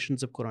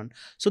interpretations of Quran.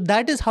 So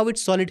that is how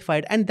it's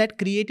solidified, and that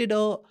created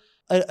a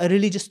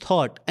religious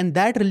thought. And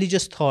that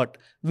religious thought,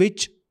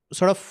 which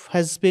sort of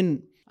has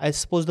been, I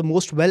suppose, the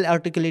most well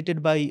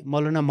articulated by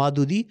Maulana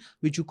Maududi,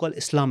 which you call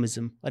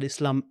Islamism or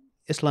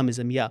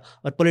Islamism,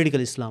 or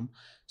political Islam.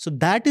 So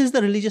that is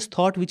the religious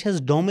thought which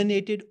has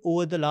dominated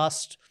over the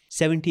last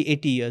 70,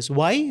 80 years.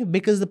 Why?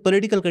 Because the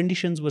political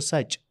conditions were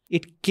such.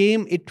 It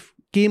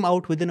came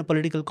out within a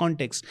political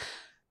context.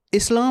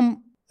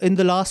 Islam in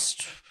the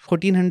last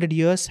 1400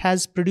 years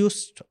has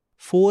produced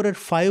 4 or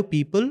 5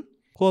 people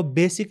who have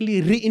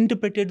basically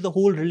reinterpreted the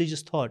whole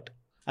religious thought.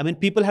 I mean,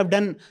 people have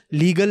done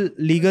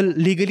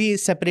legally,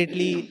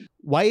 separately.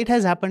 Why it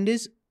has happened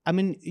is, I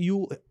mean,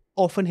 you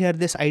often hear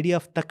this idea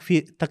of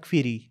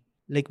takfiri,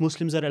 like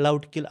Muslims are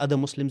allowed to kill other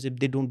Muslims if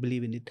they don't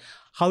believe in it.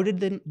 How did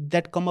then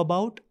that come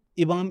about?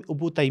 Imam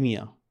Abu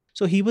Taymiyyah.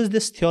 So he was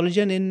this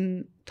theologian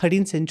in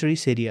 13th century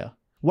Syria.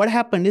 What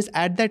happened is,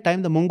 at that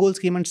time, the Mongols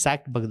came and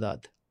sacked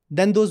Baghdad.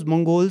 Then those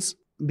Mongols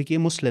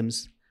became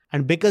Muslims.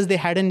 And because they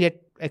hadn't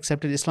yet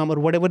accepted Islam, or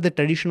whatever the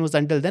tradition was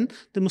until then,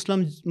 the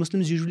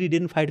Muslims usually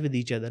didn't fight with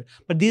each other.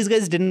 But these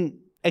guys didn't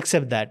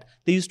accept that.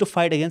 They used to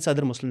fight against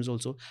other Muslims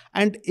also.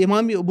 And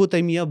Imam Abu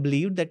Taymiyyah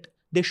believed that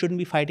they shouldn't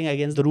be fighting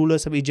against the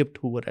rulers of Egypt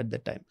who were at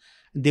that time.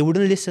 They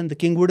wouldn't listen. The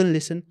king wouldn't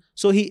listen.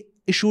 So he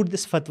issued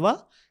this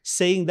fatwa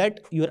saying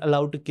that you're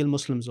allowed to kill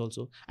Muslims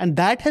also. And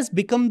that has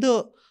become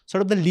the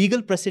sort of the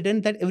legal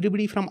precedent that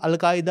everybody from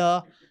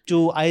Al-Qaeda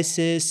to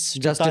ISIS to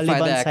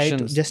Taliban side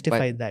to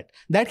justify that.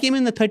 That came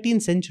in the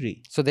 13th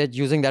century. So they're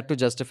using that to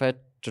justify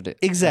it today.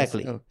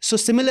 Exactly. So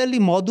similarly,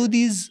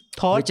 Maududi's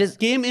thought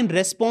came in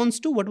response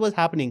to what was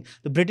happening.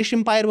 The British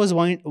Empire was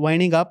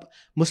winding up.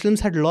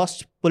 Muslims had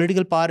lost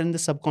political power in the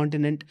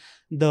subcontinent.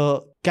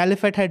 The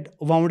caliphate had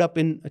wound up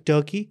in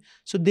Turkey.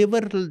 So they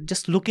were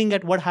just looking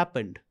at what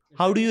happened.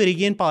 How do you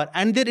regain power?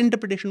 And their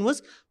interpretation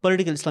was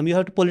political Islam. You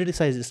have to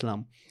politicize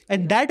Islam.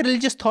 And that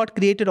religious thought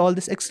created all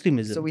this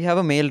extremism. So we have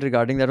a mail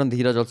regarding that on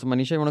Dheeraj also.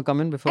 Manisha, you want to come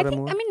in before I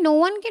move? I mean, no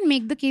one can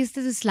make the case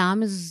that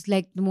Islam is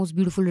like the most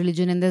beautiful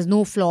religion and there's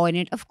no flaw in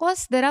it. Of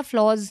course, there are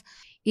flaws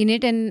in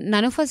it, and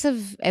none of us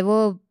have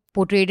ever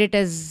portrayed it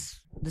as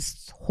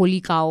this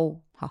holy cow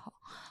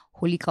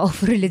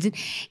of religion.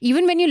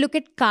 Even when you look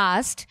at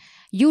caste,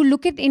 you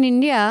look at in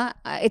India,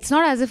 it's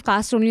not as if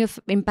caste only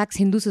impacts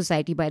Hindu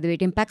society, by the way.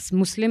 It impacts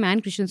Muslim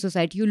and Christian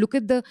society. You look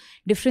at the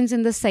difference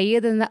in the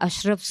Sayyid and the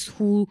Ashrafs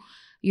who,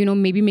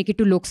 maybe make it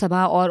to Lok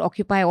Sabha or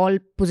occupy all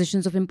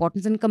positions of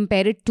importance, and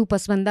compare it to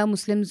Pasmanda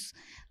Muslims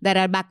that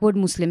are backward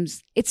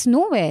Muslims. It's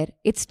nowhere.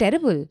 It's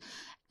terrible.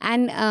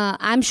 And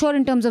I'm sure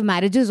in terms of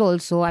marriages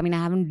also, I mean,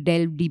 I haven't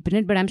delved deep in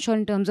it, but I'm sure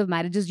in terms of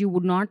marriages, you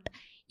would not,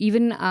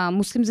 even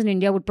Muslims in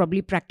India would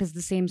probably practice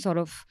the same sort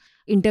of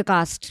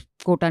intercaste,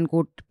 quote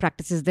unquote,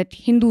 practices that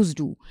Hindus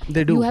do.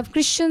 They do. You have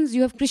Christians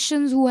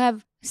who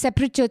have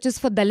separate churches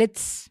for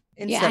Dalits.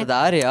 In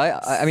Sardar,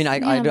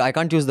 I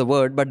can't use the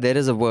word, but there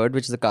is a word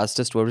which is a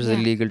casteist word, which is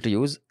illegal to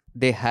use.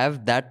 They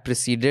have that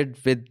preceded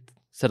with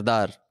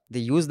Sardar. They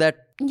use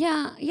that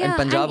in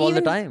Punjab all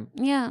the time.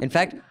 Yeah. In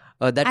fact,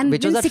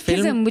 which was that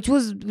Sikhism, film, which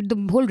was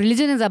the whole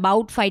religion is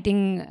about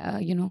fighting,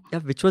 Yeah,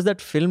 which was that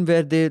film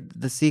where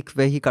the Sikh,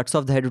 where he cuts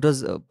off the head? It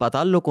was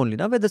Patal Lok only,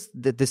 where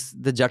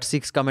the Jat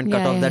Sikhs come and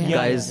cut off that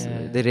guy's.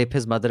 They rape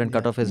his mother and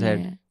cut off his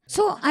head.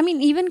 So I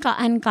mean, even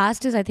and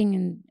caste is, I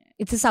think,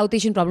 it's a South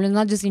Asian problem. It's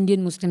not just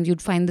Indian Muslims.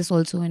 You'd find this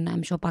also in,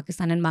 I'm sure,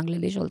 Pakistan and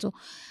Bangladesh also.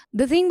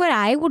 The thing where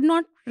I would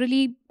not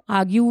really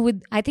argue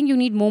with, I think you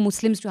need more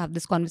Muslims to have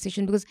this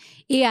conversation, because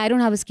I don't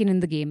have a skin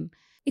in the game.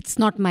 It's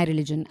not my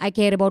religion. I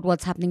care about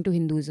what's happening to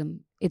Hinduism.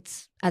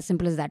 It's as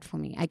simple as that for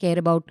me. I care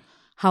about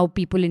how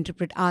people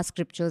interpret our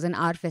scriptures and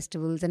our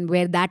festivals and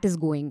where that is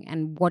going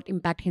and what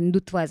impact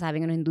Hindutva is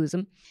having on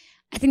Hinduism.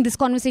 I think this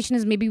conversation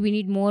is maybe we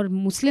need more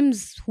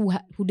Muslims who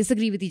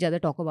disagree with each other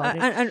talk about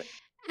it.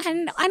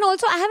 And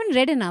also, I haven't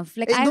read enough.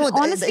 Like, I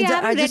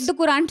haven't read the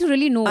Quran to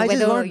really know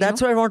whether...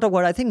 That's what I want to talk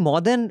about. I think more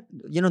than,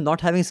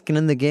 not having skin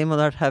in the game or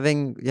not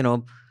having,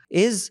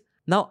 is...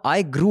 Now,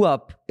 I grew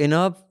up in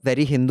a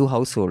very Hindu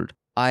household.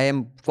 I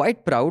am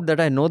quite proud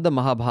that I know the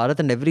Mahabharata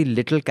and every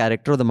little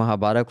character of the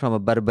Mahabharata, from a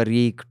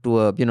Barbarik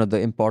to the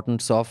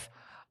importance of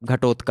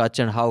Ghatotkach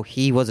and how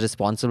he was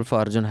responsible for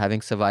Arjun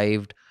having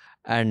survived,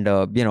 and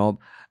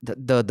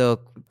the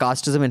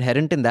casteism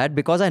inherent in that,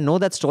 because I know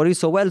that story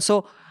so well.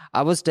 So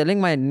I was telling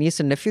my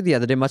niece and nephew the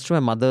other day, much to my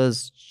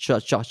mother's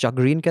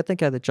chagrin,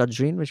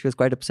 which she was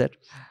quite upset.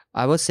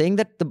 I was saying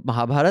that the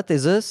Mahabharata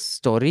is a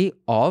story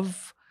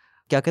of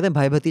bhai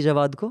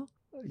bhatijawad ko?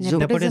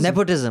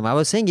 Nepotism. I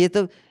was saying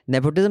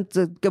nepotism.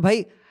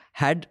 Bhai,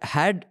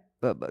 had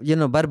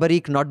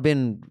Barbarik not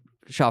been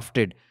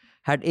shafted,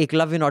 had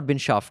Eklavya not been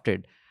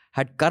shafted,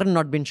 had Karn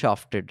not been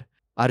shafted,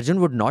 Arjun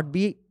would not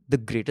be the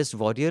greatest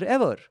warrior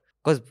ever.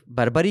 Because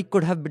Barbarik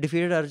could have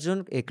defeated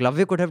Arjun,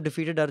 Eklavya could have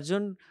defeated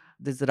Arjun,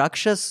 this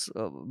Rakshas,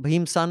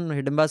 Bhim's son,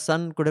 Hidimba's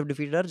son could have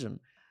defeated Arjun.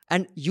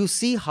 And you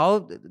see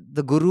how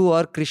the Guru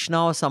or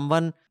Krishna or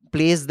someone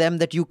plays them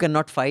that you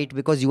cannot fight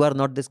because you are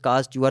not this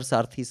caste, you are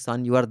Sarthi's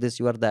son, you are this,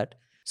 you are that.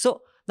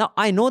 So now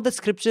I know the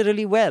scripture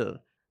really well.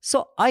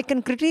 So I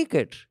can critique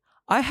it.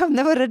 I have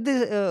never read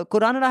the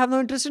Quran and I have no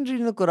interest in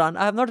reading the Quran.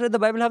 I have not read the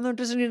Bible, I have no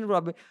interest in reading the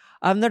Bible.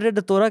 I have not read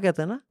the Torah,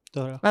 kehte na?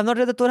 Torah. I have not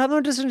read the Torah, I have no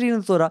interest in reading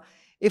the Torah.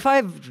 If I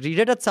read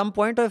it at some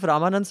point or if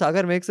Ramanand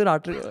Sagar makes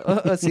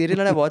a serial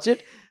and I watch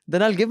it,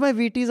 then I'll give my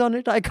VTs on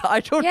it. I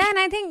don't... Yeah, and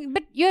I think,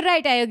 but you're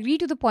right. I agree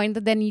to the point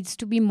that there needs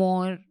to be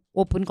more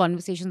open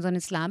conversations on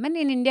Islam. And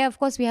in India, of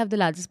course, we have the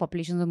largest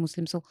populations of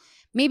Muslims. So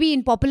maybe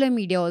in popular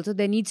media also,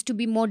 there needs to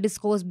be more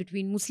discourse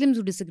between Muslims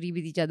who disagree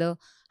with each other,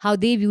 how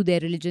they view their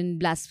religion,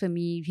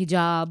 blasphemy,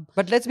 hijab.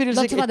 But let's be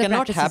realistic, it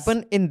cannot practices.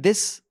 happen in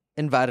this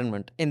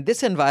environment. In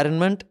this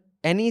environment,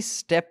 any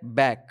step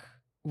back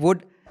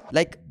would,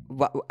 like,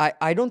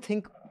 I don't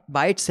think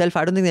by itself,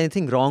 I don't think there's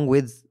anything wrong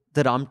with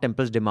the Ram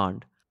temple's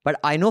demand. But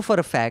I know for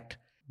a fact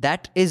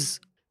that is,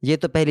 ye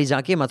to pehli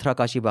jaanki Mathura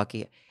Kashi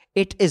baki hai.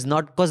 It is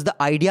not, because the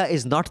idea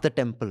is not the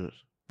temple.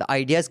 The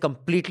idea is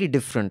completely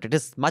different. It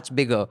is much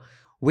bigger,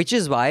 which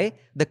is why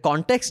the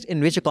context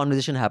in which a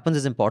conversation happens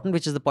is important,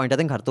 which is the point I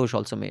think Hartosh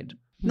also made.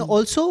 No,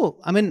 also,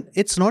 I mean,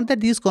 it's not that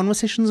these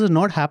conversations are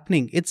not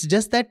happening. It's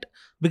just that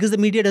because the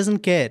media doesn't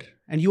care.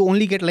 And you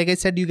only get, like I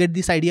said, you get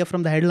this idea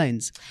from the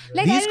headlines.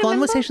 Like These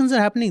conversations are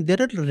happening.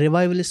 There are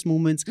revivalist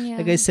movements,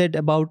 like I said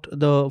about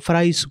the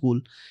Farai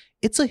school.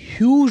 It's a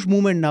huge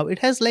movement now. It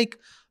has like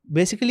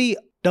basically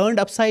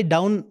turned upside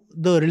down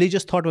the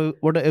religious thought,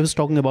 what I was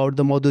talking about,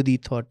 the Maududi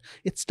thought.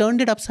 It's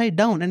turned it upside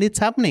down and it's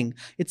happening.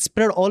 It's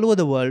spread all over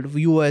the world,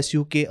 US,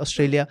 UK,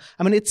 Australia.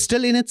 I mean, it's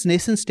still in its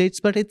nascent states,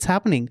 but it's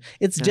happening.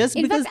 It's just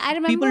In because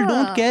fact, people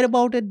don't care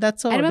about it.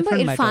 That's a remember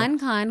different matter. Irfan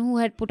Khan, who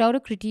had put out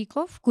a critique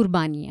of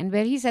Qurbani, and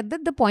where he said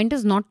that the point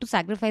is not to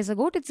sacrifice a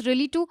goat, it's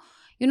really to,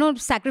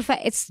 sacrifice.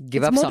 It's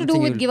more to do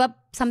with give up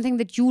something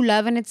that you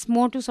love, and it's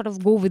more to sort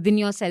of go within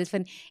yourself,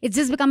 and it's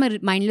just become a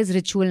mindless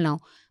ritual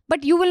now.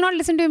 But you will not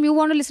listen to him. You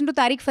want to listen to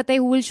Tariq Fateh,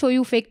 who will show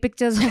you fake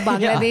pictures of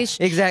Bangladesh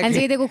and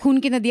say, "Dekho,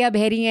 khoon ki nadiyan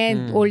beh rahi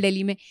hain Old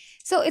Delhi mein."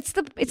 So it's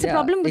a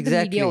problem with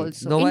the media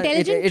also. No,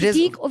 Intelligent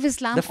critique of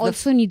Islam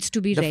also needs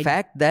to be read. The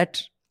fact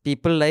that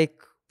people like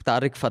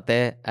Tariq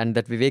Fateh and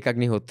that Vivek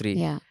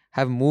Agnihotri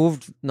have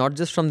moved not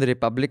just from the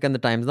Republic and the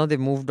Times, now they've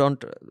moved on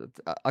to,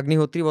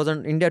 Agnihotri was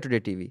on India Today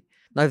TV.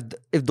 Now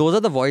if those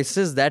are the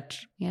voices that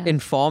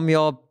inform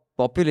your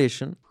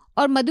population.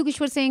 Or Madhu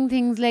Kishwar saying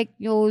things like,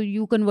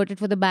 you converted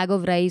for the bag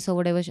of rice or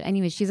whatever.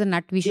 Anyway, she's a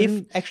nut. We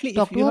shouldn't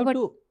talk to her.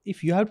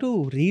 If you have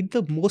to read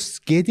the most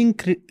scathing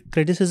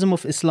criticism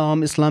of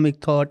Islam, Islamic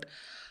thought,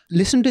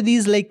 listen to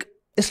these like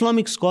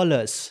Islamic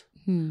scholars.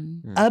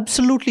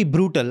 Absolutely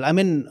brutal. I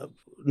mean,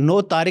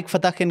 no Tariq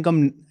Fateh can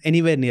come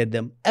anywhere near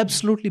them.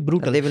 Absolutely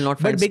brutal. They will not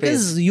find But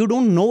because you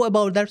don't know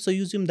about that, so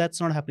you assume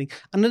that's not happening.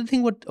 Another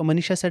thing what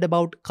Manisha said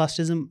about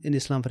casteism in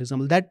Islam, for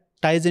example, that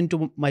ties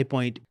into my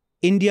point.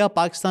 India,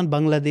 Pakistan,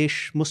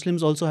 Bangladesh,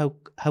 Muslims also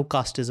have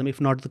casteism,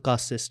 if not the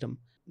caste system.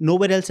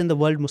 Nowhere else in the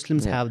world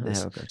Muslims have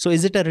this. Okay. So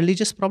is it a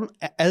religious problem?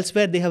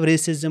 Elsewhere they have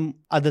racism,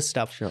 other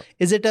stuff. Sure.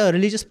 Is it a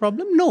religious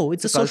problem? No,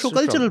 it's a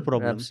socio-cultural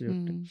problem.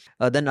 Absolutely.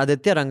 Then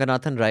Aditya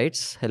Ranganathan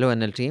writes, "Hello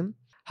NL team.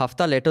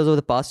 Hafta letters over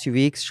the past few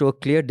weeks show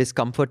clear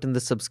discomfort in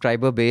the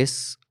subscriber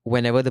base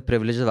whenever the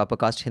privileges of upper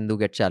caste Hindu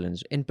get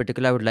challenged. In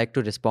particular, I would like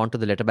to respond to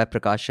the letter by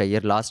Prakash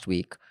Shayyar last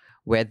week,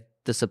 where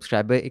the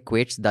subscriber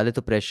equates Dalit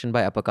oppression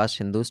by upper caste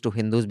Hindus to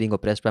Hindus being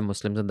oppressed by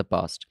Muslims in the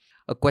past.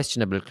 A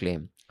questionable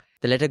claim.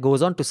 The letter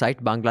goes on to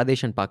cite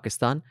Bangladesh and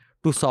Pakistan,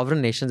 two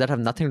sovereign nations that have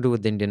nothing to do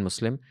with the Indian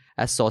Muslim,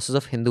 as sources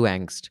of Hindu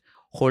angst.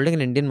 Holding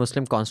an Indian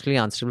Muslim constantly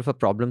answerable for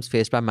problems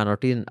faced by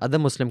minorities in other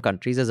Muslim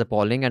countries is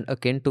appalling and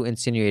akin to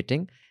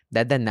insinuating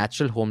that their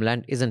natural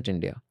homeland isn't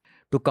India.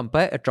 To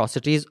compare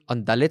atrocities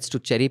on Dalits to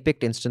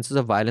cherry-picked instances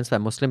of violence by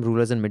Muslim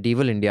rulers in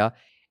medieval India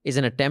is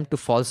an attempt to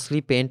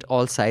falsely paint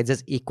all sides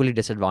as equally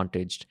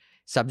disadvantaged.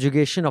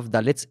 Subjugation of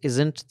Dalits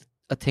isn't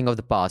a thing of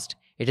the past.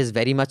 It is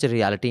very much a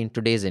reality in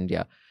today's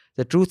India.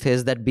 The truth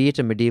is that be it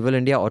in medieval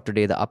India or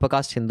today, the upper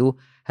caste Hindu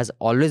has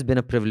always been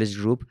a privileged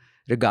group,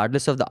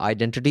 regardless of the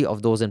identity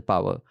of those in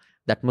power.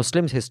 That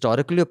Muslims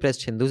historically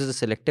oppressed Hindus is a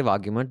selective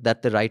argument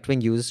that the right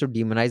wing uses to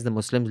demonize the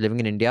Muslims living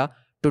in India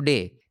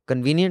today,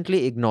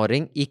 conveniently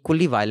ignoring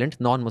equally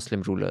violent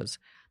non-Muslim rulers.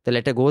 The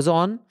letter goes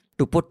on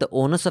to put the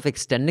onus of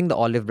extending the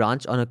olive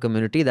branch on a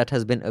community that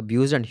has been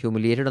abused and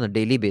humiliated on a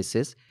daily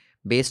basis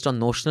based on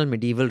notional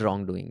medieval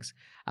wrongdoings.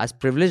 As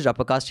privileged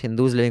upper caste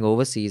Hindus living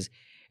overseas,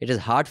 it is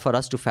hard for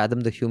us to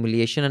fathom the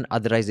humiliation and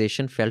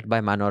otherization felt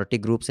by minority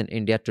groups in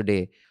India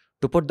today.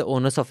 To put the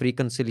onus of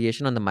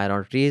reconciliation on the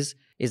minorities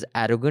is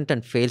arrogant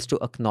and fails to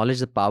acknowledge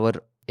the power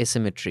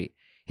asymmetry,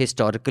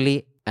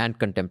 historically and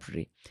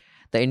contemporary.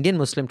 The Indian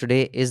Muslim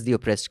today is the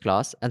oppressed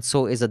class, and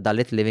so is a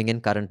Dalit living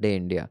in current-day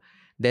India.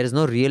 There is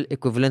no real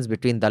equivalence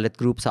between Dalit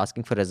groups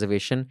asking for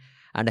reservation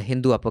and a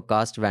Hindu upper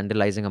caste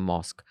vandalizing a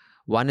mosque.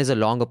 One is a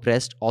long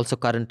oppressed, also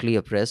currently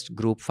oppressed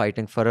group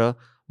fighting for a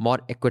more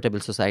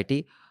equitable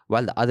society,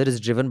 while the other is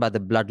driven by the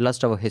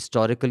bloodlust of a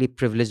historically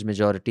privileged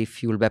majority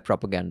fueled by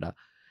propaganda.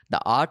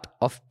 The art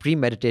of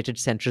premeditated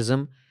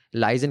centrism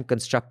lies in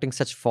constructing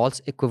such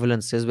false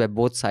equivalences where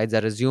both sides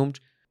are assumed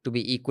to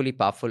be equally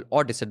powerful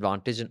or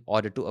disadvantaged in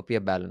order to appear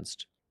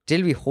balanced.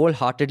 Till we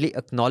wholeheartedly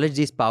acknowledge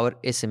these power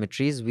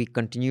asymmetries, we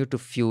continue to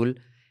fuel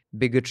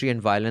bigotry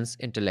and violence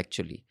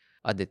intellectually.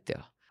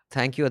 Aditya.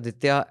 Thank you,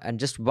 Aditya. And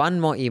just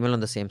one more email on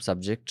the same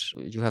subject.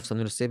 You have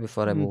something to say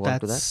before I move on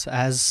to that? That's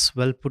as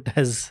well put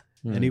as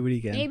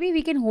anybody can. Maybe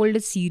we can hold a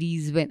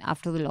series when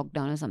after the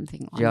lockdown or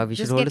something. Yeah, we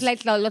should just hold get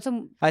like lots of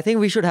I think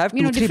we should have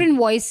different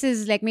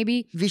voices. Like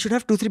maybe we should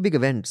have 2-3 big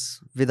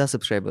events with our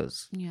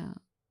subscribers. yeah.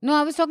 No,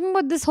 I was talking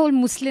about this whole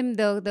Muslim,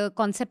 the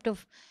concept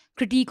of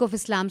critique of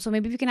Islam. So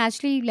maybe we can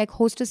actually like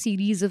host a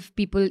series of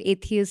people,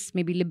 atheists,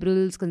 maybe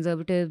liberals,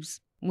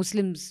 conservatives,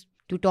 Muslims,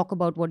 to talk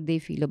about what they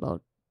feel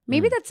about.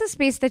 Maybe that's a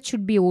space that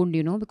should be owned,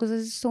 because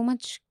there's so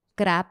much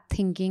crap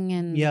thinking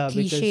and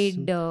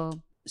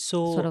cliched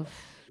sort of.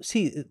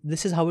 See,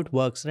 this is how it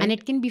works, right? And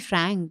it can be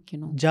frank,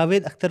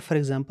 Javed Akhtar, for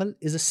example,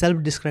 is a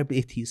self-described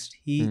atheist.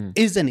 He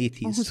is an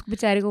atheist.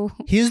 Oh,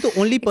 He is the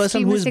only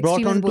person who is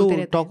brought on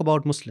to talk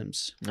about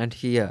Muslims. And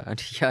he's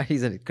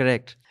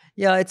correct.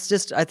 Yeah, it's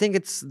just, I think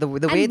it's the way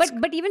it's...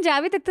 But even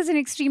Javed Akhtar is an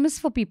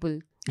extremist for people.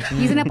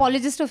 He's an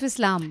apologist of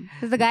Islam.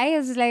 The guy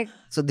is like...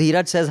 So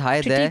Dheeraj says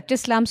hi there. Critiqued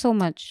Islam so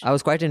much. I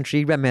was quite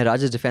intrigued by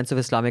Mehraj's defense of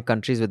Islamic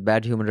countries with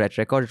bad human rights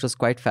record. It was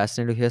quite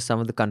fascinating to hear some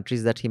of the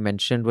countries that he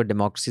mentioned were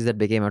democracies that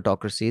became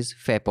autocracies.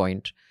 Fair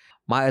point.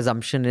 My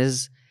assumption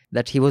is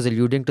that he was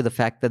alluding to the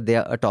fact that they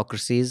are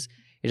autocracies.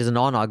 It is a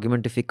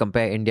non-argument if we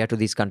compare India to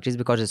these countries,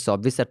 because it's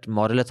obvious that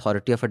moral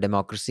authority of a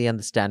democracy and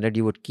the standard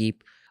you would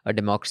keep a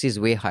democracy is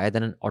way higher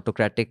than an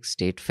autocratic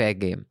state. Fair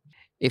game.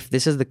 If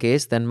this is the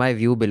case, then my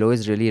view below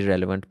is really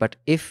irrelevant. But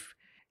if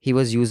he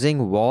was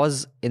using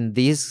wars in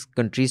these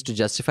countries to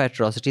justify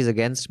atrocities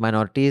against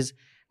minorities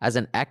as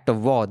an act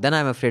of war, then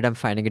I'm afraid I'm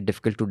finding it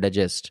difficult to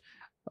digest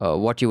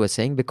what you were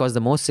saying, because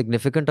the most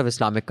significant of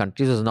Islamic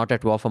countries was not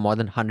at war for more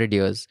than 100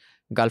 years.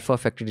 Gulf War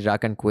affected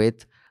Iraq and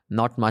Kuwait,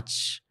 not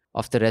much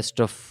of the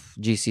rest of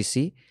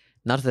GCC.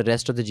 None of the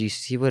rest of the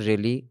GCC were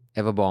really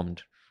ever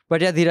bombed.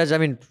 But yeah, Dheeraj, I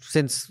mean,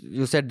 since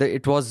you said that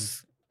it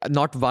was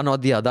not one or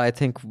the other, I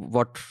think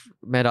what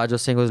Mehraj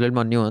was saying was a little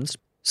more nuanced.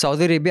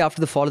 Saudi Arabia,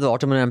 after the fall of the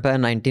Ottoman Empire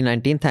in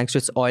 1919, thanks to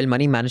its oil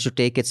money, managed to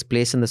take its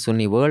place in the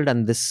Sunni world,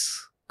 and this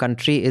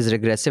country is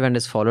regressive and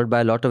is followed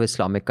by a lot of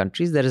Islamic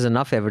countries. There is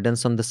enough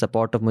evidence on the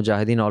support of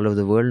Mujahideen all over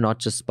the world, not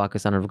just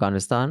Pakistan and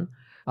Afghanistan.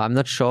 I'm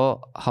not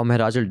sure how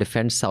Mehraj will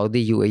defend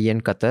Saudi, UAE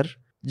and Qatar.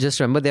 Just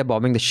remember, they're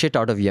bombing the shit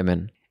out of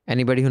Yemen.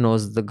 Anybody who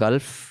knows the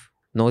Gulf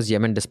knows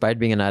Yemen, despite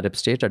being an Arab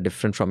state, are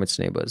different from its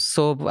neighbors.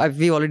 So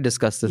we already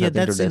discussed this. Yeah,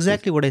 that's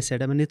exactly what I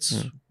said. I mean,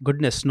 it's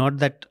goodness, not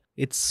that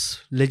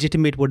it's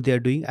legitimate what they are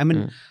doing. I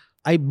mean,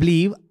 I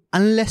believe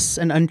unless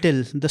and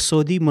until the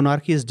Saudi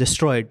monarchy is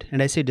destroyed,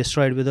 and I say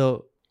destroyed with a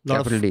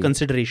lot of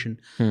consideration,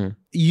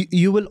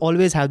 you will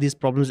always have these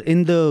problems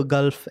in the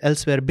Gulf,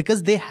 elsewhere,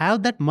 because they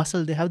have that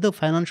muscle, they have the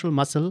financial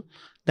muscle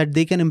that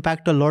they can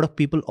impact a lot of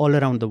people all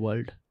around the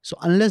world. So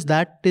unless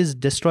that is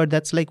destroyed,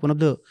 that's like one of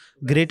the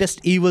greatest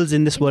evils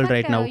in this world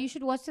right now. You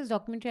should watch this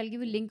documentary. I'll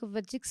give you a link of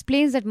which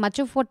explains that much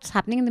of what's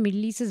happening in the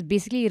Middle East is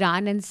basically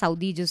Iran and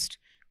Saudi just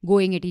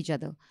going at each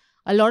other.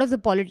 A lot of the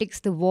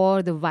politics, the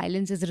war, the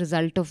violence is a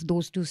result of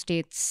those two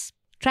states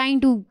trying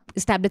to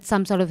establish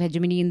some sort of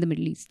hegemony in the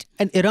Middle East.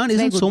 And Iran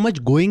isn't so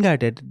much going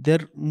at it.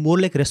 They're more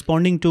like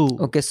responding to...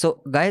 Okay,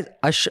 so guys,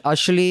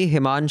 Ashli,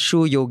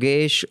 Himanshu,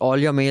 Yogesh, all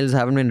your mails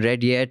haven't been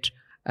read yet.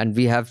 And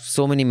we have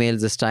so many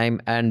mails this time.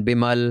 And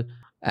Bimal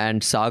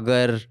and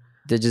Sagar,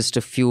 there's just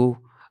a few.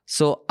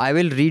 So I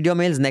will read your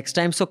mails next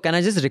time. So can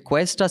I just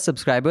request our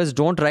subscribers,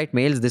 don't write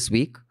mails this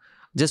week.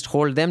 Just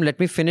hold them. Let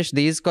me finish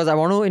these because I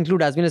want to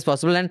include as many as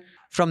possible. And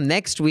from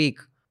next week,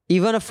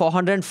 even a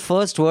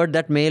 401st word,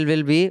 that mail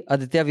will be,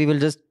 Aditya, we will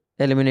just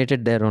eliminate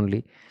it there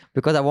only.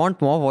 Because I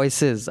want more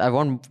voices. I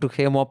want to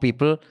hear more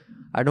people.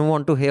 I don't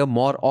want to hear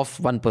more of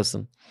one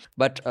person.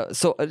 But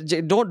so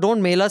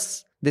don't mail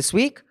us this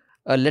week.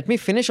 Let me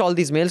finish all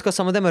these mails because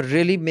some of them are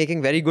really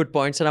making very good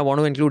points and I want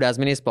to include as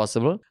many as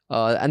possible.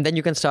 And then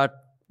you can start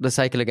the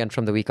cycle again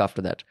from the week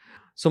after that.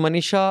 So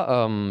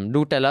Manisha,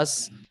 do tell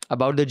us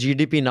about the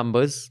GDP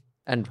numbers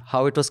and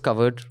how it was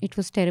covered. It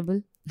was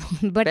terrible.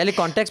 But Fairly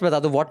context,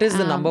 but what is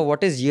the number?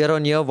 What is year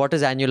on year? What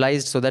is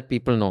annualized so that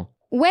people know?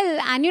 Well,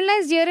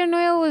 annualized year on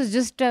year was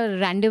just a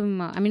random,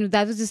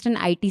 that was just an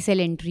IT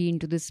cell entry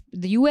into this.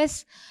 The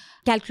US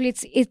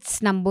calculates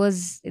its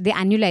numbers, they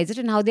annualize it,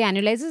 and how they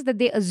annualize is that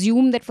they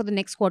assume that for the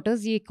next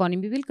quarters, the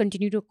economy will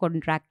continue to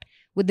contract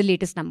with the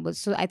latest numbers.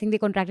 So I think they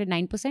contracted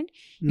 9%.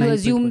 You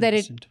assume that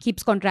it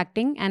keeps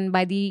contracting, and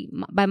by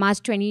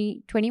March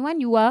 2021,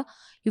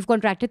 you've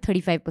contracted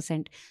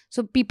 35%.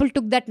 So people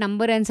took that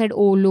number and said,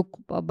 oh, look,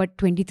 but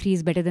 23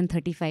 is better than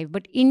 35.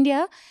 But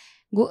India,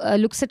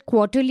 looks at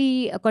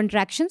quarterly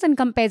contractions and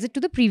compares it to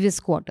the previous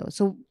quarter.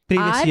 So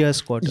Previous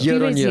year's quarter. Year on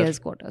previous year. year's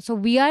quarter. So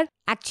we are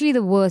actually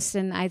the worst,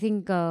 and I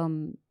think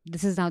there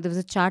was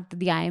a chart that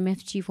the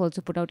IMF chief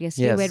also put out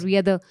yesterday, Yes.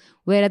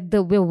 where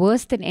we're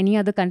worse than any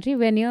other country.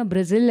 We're near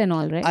Brazil and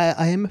all, right?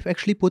 IMF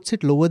actually puts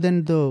it lower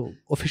than the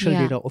official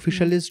Yeah. data.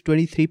 Official is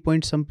 23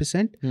 point some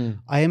percent.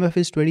 IMF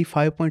is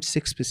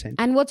 25.6%.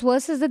 And what's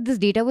worse is that this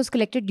data was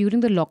collected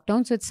during the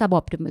lockdown, so it's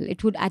suboptimal.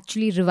 It would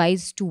actually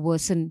revise to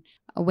worsen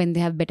when they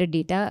have better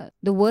data.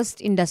 The worst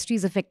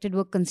industries affected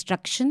were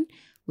construction,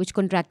 which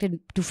contracted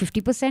to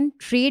 50%,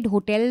 trade,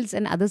 hotels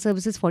and other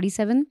services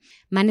 47%,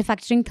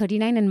 manufacturing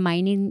 39%, and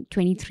mining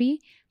 23%.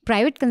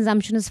 Private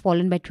consumption has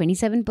fallen by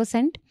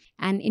 27%,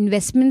 and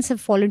investments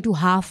have fallen to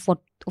half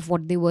of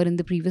what they were in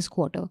the previous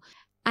quarter.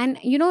 And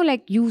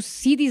like you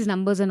see these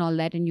numbers and all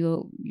that, and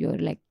you're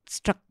like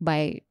struck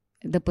by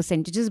the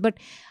percentages. But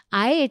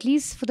I, at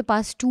least for the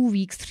past 2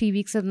 weeks, 3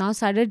 weeks, have now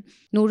started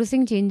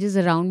noticing changes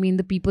around me in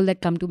the people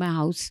that come to my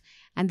house.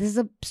 And this is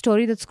a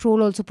story that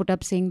Scroll also put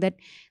up, saying that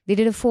they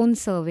did a phone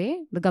survey.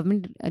 The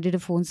government did a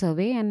phone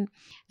survey, and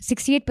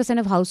 68%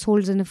 of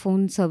households in a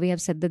phone survey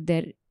have said that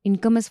their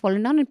income has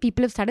fallen down and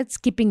people have started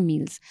skipping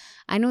meals.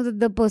 I know that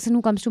the person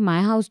who comes to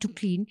my house to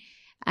clean,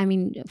 I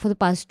mean, for the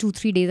past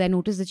 2-3 days, I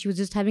noticed that she was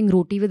just having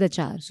roti with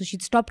achar. So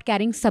she'd stopped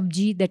carrying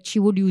sabji that she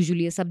would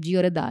usually, a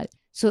sabji or a dal.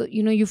 So,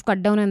 you've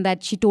cut down on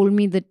that. She told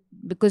me that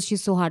because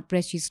she's so hard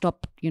pressed, she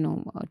stopped,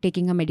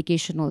 taking her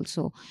medication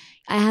also.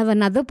 I have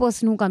another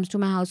person who comes to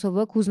my house for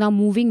work who's now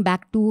moving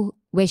back to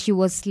where she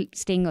was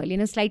staying earlier,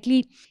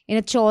 in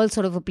a chawl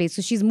sort of a place.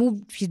 So she's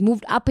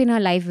moved up in her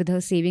life with her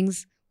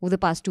savings over the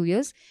past 2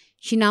 years.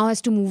 She now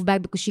has to move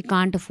back because she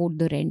can't afford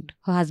the rent.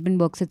 Her husband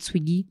works at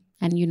Swiggy,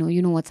 and you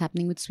know what's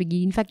happening with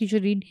Swiggy. In fact, you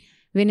should read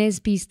Vinay's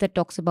piece that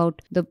talks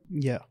about the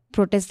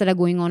protests that are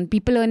going on.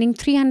 People earning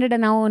 300 are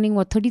now earning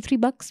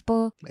 $33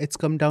 per. It's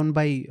come down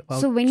by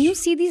about. So when you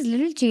see these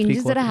little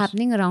changes that are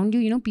happening around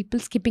you, people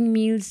skipping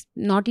meals,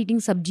 not eating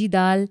sabji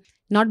dal,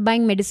 not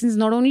buying medicines,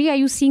 not only are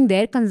you seeing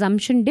their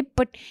consumption dip,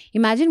 but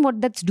imagine what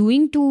that's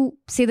doing to,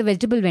 say, the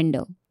vegetable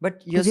vendor.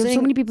 But you're Because you have saying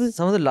so many people-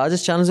 some of the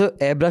largest channels are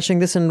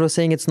airbrushing this and were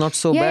saying it's not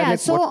so bad. Yeah. Like,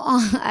 So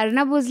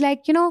Arnab was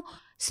like,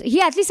 so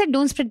he actually said,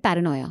 don't spread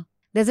paranoia.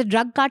 There's a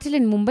drug cartel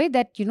in Mumbai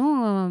that,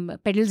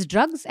 peddles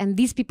drugs, and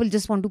these people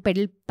just want to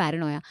peddle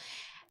paranoia.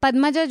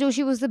 Padmaja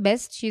Joshi was the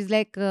best. She's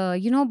like,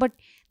 but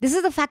this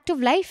is the fact of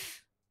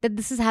life, that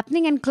this is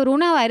happening, and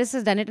coronavirus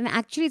has done it. And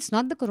actually, it's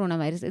not the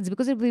coronavirus. It's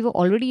because we were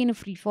already in a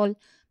free fall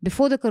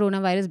before the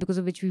coronavirus, because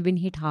of which we've been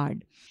hit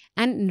hard.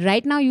 And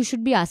right now, you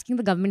should be asking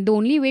the government. The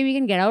only way we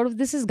can get out of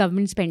this is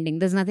government spending.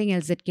 There's nothing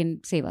else that can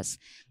save us.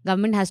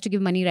 Government has to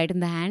give money right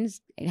in the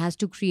hands. It has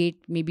to create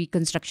maybe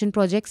construction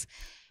projects.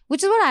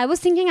 Which is what I was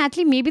thinking.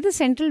 Actually, maybe the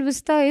Central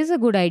Vista is a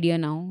good idea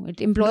now.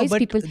 It employs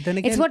people. Then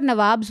again, It's what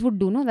Nawabs would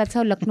do, no? That's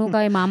how Lucknow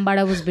ka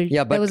Imambada was built.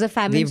 Yeah, but there was a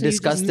famine. we've so you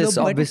discussed just- this.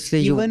 but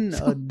Obviously, even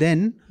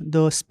then,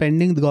 the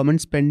government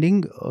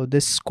spending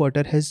this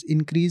quarter has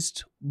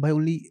increased by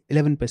only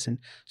 11%.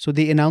 So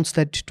they announced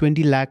that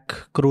 20 lakh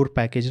crore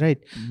package, right?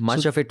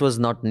 much of it was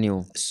not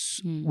new.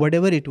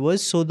 Whatever it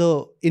was, so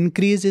the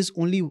increase is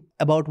only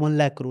about 1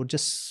 lakh crore,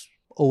 just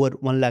over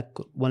 1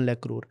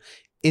 lakh crore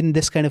in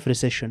this kind of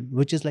recession,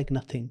 which is like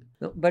nothing.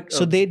 No, but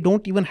So they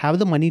don't even have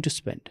the money to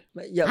spend.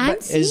 yeah, And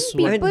but seeing is-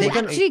 people I mean, they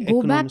can actually go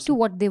back economists- to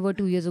what they were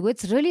 2 years ago,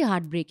 it's really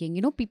heartbreaking.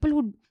 People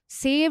who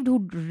saved,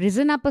 who'd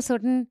risen up a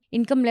certain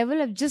income level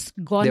have just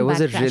gone there back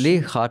was a really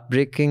crashing.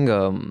 heartbreaking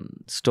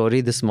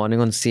story this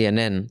morning on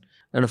CNN,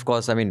 and of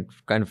course, I mean,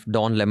 kind of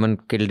Don Lemon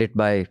killed it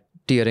by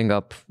tearing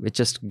up, which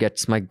just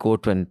gets my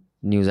goat when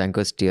news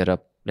anchors tear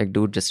up. Like,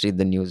 dude, just read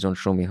the news. Don't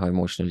show me how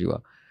emotional you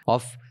are.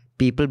 Of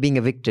people being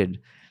evicted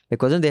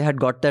because they had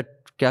got that.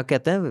 क्या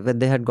कहते हैं, when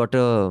they had got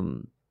a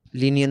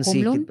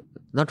leniency, Home loan?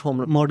 not home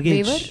loan.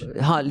 Mortgage. Waiver?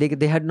 हाँ, like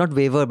they had not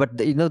waiver, but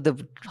the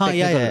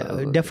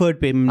technical,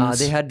 deferred payments.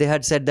 they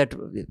had said that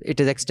it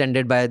is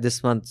extended by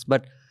this month,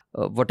 but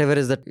whatever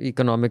is that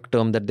economic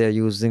term that they're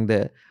using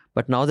there.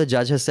 But now the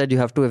judge has said you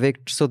have to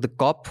evict. So the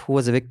cop who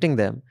was evicting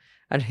them,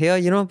 and here,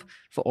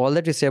 for all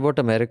that we say about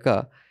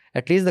America,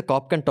 at least the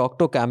cop can talk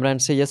to a camera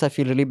and say, yes, I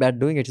feel really bad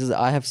doing it. He says,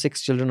 I have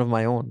 6 children of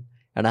my own,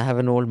 and I have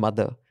an old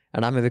mother,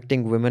 and I'm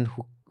evicting women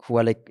who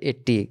are like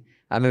 80.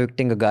 I'm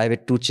evicting a guy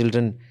with 2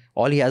 children.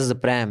 All he has is a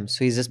pram.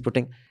 So he's just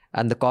putting,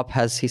 and the cop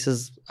he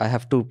says, I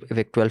have to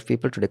evict 12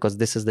 people today because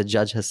the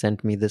judge has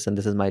sent me this and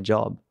this is my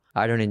job.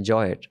 I don't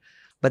enjoy it.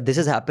 But this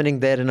is happening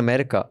there in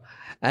America.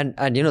 And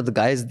the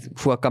guys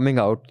who are coming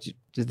out,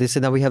 they say,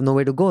 now we have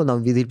nowhere to go. Now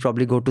we'll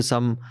probably go to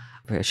some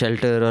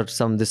shelter or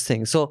this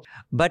thing. So,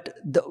 but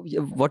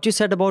what you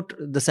said about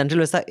the Central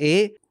Vista,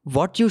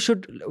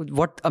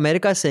 what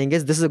America is saying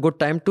is this is a good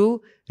time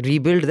to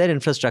rebuild their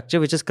infrastructure,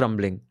 which is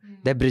crumbling,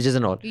 their bridges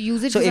and all.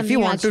 Use it So for if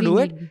you something want to actually do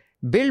it, need.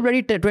 build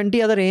ready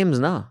 20 other aims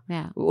ना.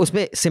 Yeah.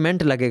 उसमें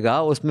cement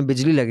लगेगा, उसमें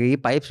बिजली लगेगी,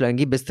 pipes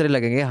लगेंगी, बिस्तरे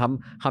लगेंगे,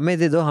 हमें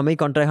दे दो, हमें ही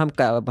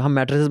कॉन्ट्रैक्ट, हम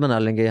मैट्रेसेस बना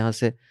लेंगे यहाँ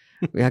से.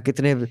 यहाँ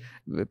कितने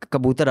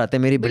कबूतर आते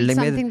हैं मेरी बिल्डिंग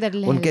में, something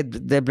that'll उनके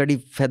their bloody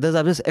feathers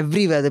are just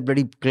everywhere, they're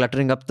bloody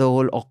cluttering up the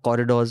whole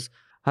corridors.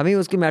 हम ही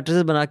उसकी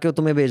मैट्रेसेस बना के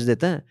तुम्हें भेज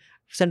देते हैं.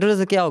 सेंट्रल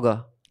से क्या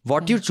होगा?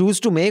 What you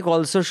choose to make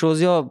also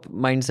shows your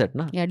mindset,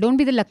 na? Yeah, don't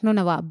be the Lucknow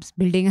Nawabs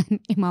building an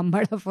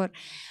Imambada for.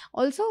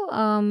 Also,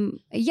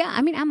 yeah,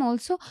 I mean, I'm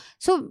also.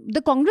 So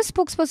the Congress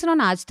spokesperson on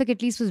Aaj Tak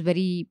at least was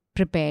very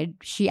prepared.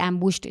 She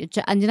ambushed.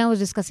 Anjana was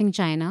discussing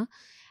China.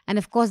 And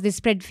of course, they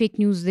spread fake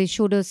news. They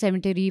showed a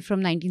cemetery from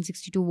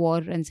 1962 war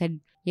and said,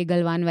 ye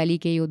Galwan Valley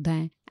ke yodha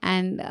hain.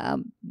 And,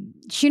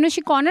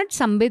 she cornered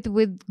Sambit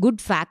with good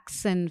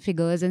facts and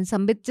figures. And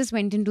Sambit just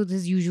went into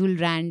this usual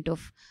rant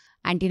of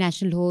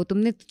anti-national ho,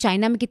 tumne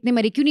China mein kitne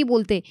mare, kyun nahi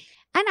bolte?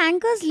 And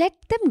anchors let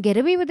them get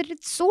away with it.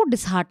 It's so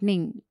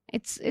disheartening.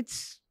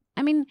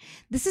 I mean,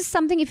 this is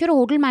something, if you're a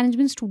hotel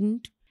management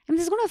student, I mean,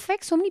 this is going to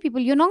affect so many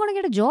people. You're not going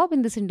to get a job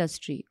in this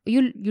industry.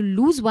 You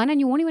lose one and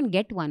you won't even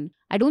get one.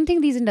 I don't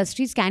think these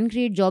industries can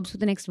create jobs for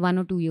the next 1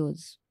 or 2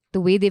 years,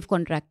 the way they've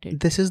contracted.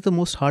 This is the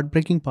most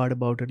heartbreaking part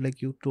about it.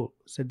 Like you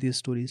said, these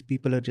stories,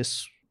 people are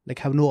just like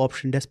have no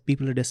option.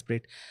 People are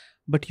desperate.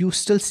 But you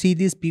still see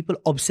these people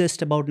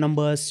obsessed about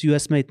numbers.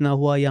 US mein itna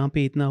hua, yahan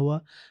pe itna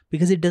hua,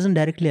 because it doesn't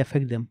directly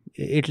affect them.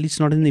 At least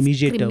not in the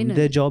immediate term.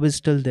 Their job is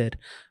still there.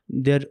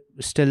 They're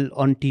still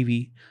on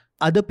TV.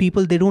 Other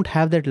people, they don't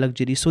have that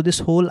luxury. So this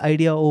whole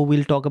idea,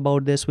 we'll talk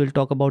about this, we'll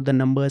talk about the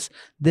numbers.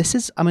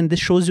 This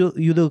shows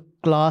you the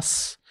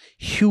class,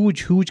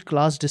 huge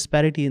class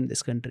disparity in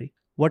this country.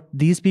 What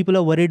these people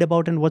are worried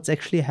about and what's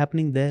actually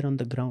happening there on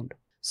the ground.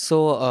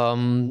 So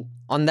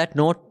on that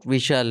note, we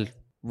shall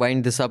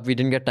wind this up. We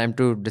didn't get time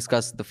to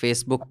discuss the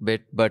Facebook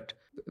bit, but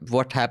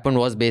what happened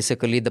was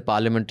basically the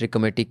parliamentary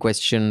committee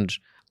questioned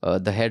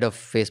the head of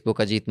Facebook,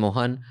 Ajit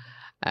Mohan,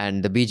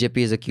 and the BJP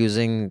is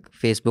accusing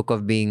Facebook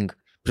of being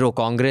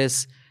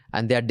pro-Congress,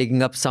 and they are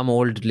digging up some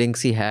old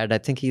links he had. I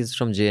think he's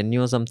from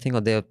JNU or something,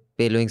 or they're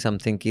payloading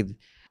something.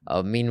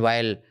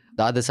 Meanwhile,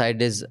 the other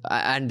side is,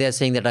 and they're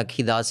saying that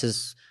Akhi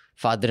Das's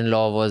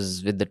father-in-law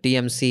was with the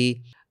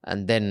TMC,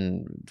 and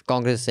then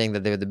Congress is saying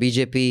that they were the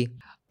BJP.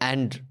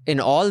 And in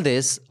all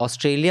this,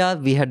 Australia,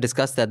 we had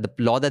discussed that the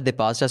law that they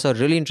passed. I saw a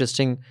really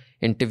interesting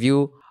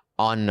interview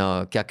on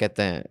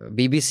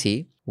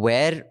BBC,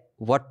 where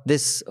what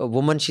this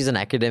woman, she's an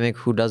academic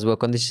who does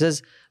work on this, she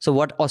says, so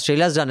what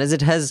Australia has done is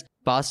it has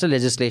passed a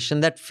legislation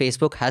that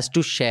Facebook has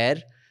to share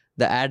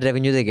the ad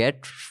revenue they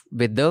get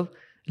with the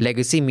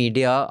legacy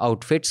media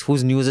outfits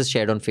whose news is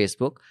shared on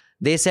Facebook.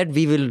 They said,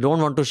 don't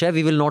want to share,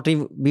 we will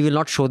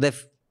not show their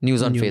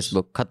news on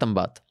Facebook. Khatam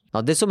baat. Now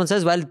this woman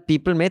says, while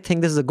people may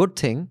think this is a good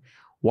thing,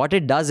 what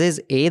it does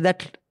is,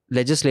 that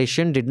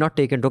legislation did not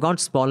take into account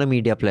smaller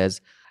media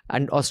players.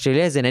 And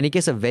Australia is in any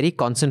case a very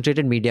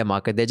concentrated media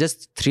market. They're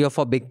just 3 or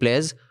 4 big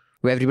players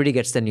where everybody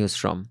gets their news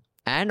from.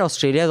 And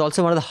Australia is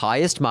also one of the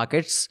highest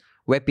markets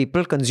where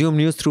people consume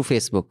news through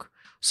Facebook.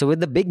 So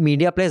with the big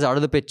media players out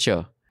of the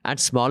picture and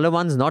smaller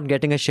ones not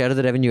getting a share of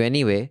the revenue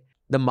anyway,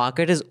 the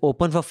market is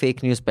open for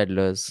fake news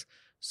peddlers.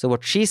 So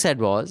what she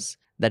said was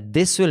that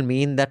this will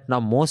mean that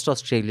now most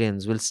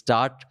Australians will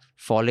start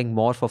falling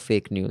more for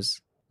fake news.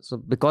 So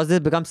because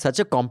this becomes such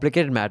a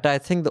complicated matter, I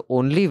think the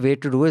only way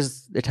to do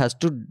is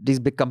these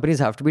big companies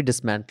have to be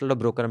dismantled or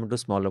broken up into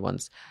smaller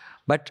ones.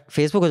 But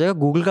Facebook ho jayega,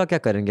 Google ka kya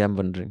karenge, I'm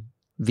wondering.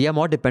 We are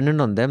more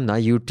dependent on them na.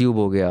 YouTube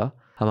ho gaya,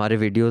 hamare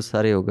videos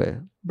sare ho gaye.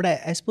 But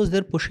I suppose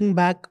they're pushing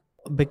back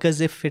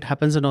because if it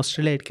happens in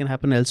Australia, it can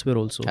happen elsewhere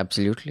also.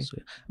 Absolutely. So,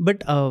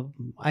 but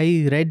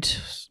I read,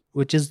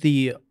 which is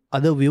the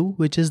other view,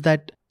 which is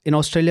that in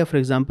Australia, for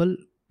example,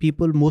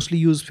 people mostly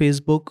use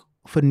Facebook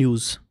for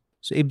news.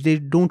 So if they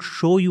don't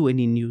show you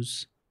any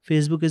news,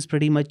 Facebook is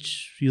pretty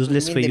much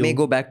useless for you. They may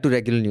go back to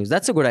regular news.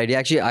 That's a good idea.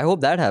 Actually, I hope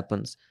that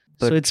happens.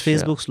 But, so it's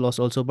Facebook's loss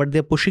also. But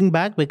they're pushing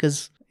back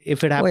because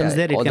if it happens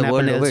there, it can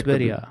happen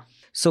elsewhere. Yeah.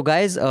 So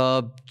guys,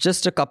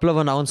 just a couple of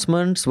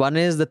announcements. One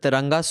is the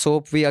Tiranga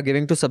soap we are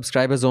giving to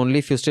subscribers only.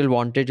 If you still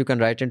want it, you can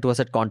write into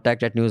us at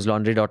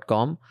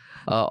contact@newslaundry.com.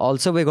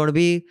 Also, we're going to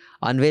be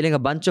unveiling a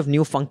bunch of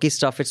new funky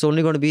stuff. It's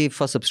only going to be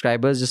for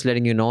subscribers, just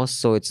letting you know.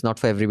 So it's not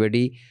for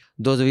everybody.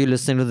 Those of you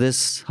listening to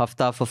this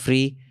hafta for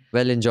free,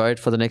 well, enjoy it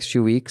for the next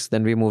few weeks.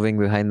 Then we're moving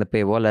behind the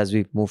paywall as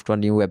we move to a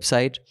new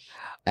website.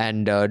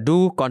 And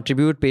do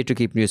contribute, pay to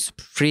keep news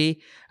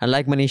free. And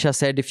like Manisha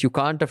said, if you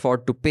can't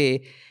afford to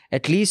pay,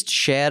 at least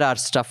share our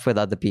stuff with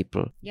other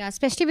people. Yeah,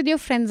 especially with your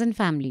friends and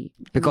family.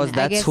 Because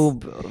that's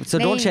who... So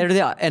don't share it with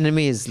your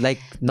enemies. Like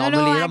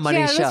normally, actually, Manisha...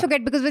 I always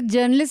forget because with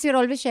journalists, you're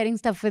always sharing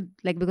stuff with...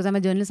 Like because I'm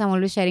a journalist, I'm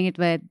always sharing it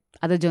with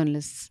other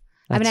journalists.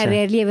 I mean, I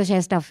rarely ever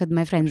share stuff with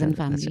my friends and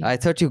family. I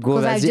thought you go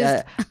as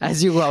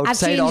you go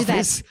outside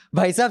office.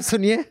 Bhai sahab,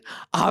 suniye,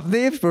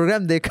 aapne ye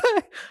program dekha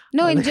hai?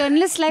 No, in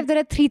journalist life, there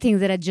are 3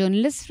 things. There are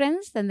journalist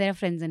friends, then there are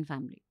friends and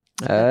family.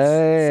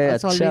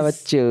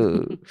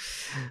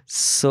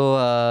 So,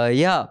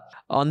 yeah.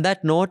 On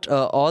that note,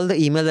 all the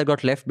emails that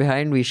got left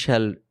behind, we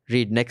shall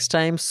read next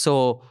time.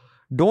 So,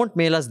 don't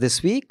mail us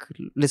this week.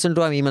 Listen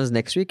to our emails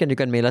next week, and you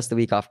can mail us the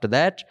week after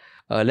that.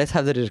 Let's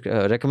have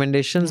the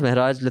recommendations.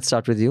 Mehraj, let's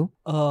start with you.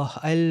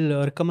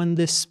 I'll recommend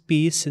this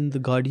piece in The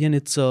Guardian.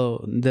 It's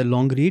the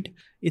long read.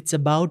 It's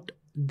about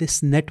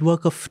this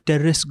network of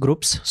terrorist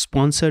groups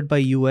sponsored by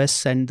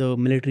US and the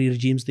military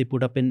regimes they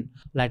put up in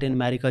Latin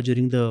America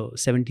during the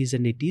 70s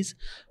and 80s,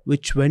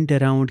 which went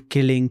around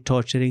killing,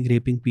 torturing,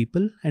 raping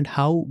people, and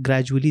how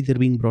gradually they're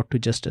being brought to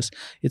justice.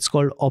 It's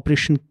called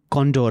Operation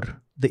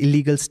Condor, the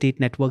illegal state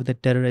network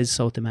that terrorized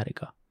South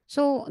America.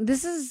 So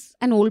this is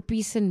an old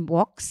piece in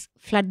Vox,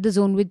 Flood the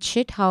Zone with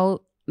Shit,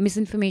 how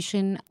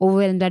misinformation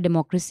overwhelmed our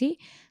democracy.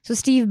 So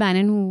Steve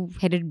Bannon, who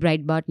headed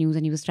Breitbart News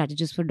and he was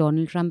strategist for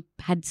Donald Trump,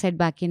 had said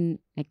back in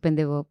when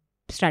they were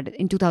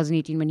in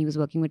 2018 when he was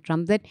working with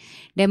Trump that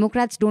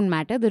Democrats don't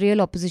matter. The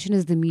real opposition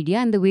is the media,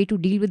 and the way to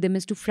deal with them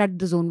is to flood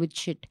the zone with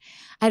shit.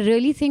 I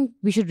really think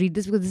we should read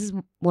this because this is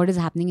what is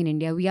happening in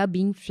India. We are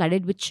being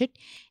flooded with shit,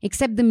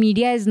 except the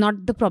media is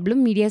not the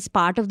problem. Media is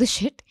part of the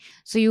shit.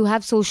 So you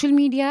have social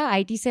media,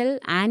 IT cell,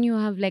 and you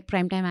have like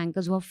primetime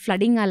anchors who are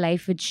flooding our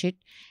life with shit.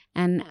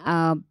 And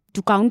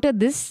to counter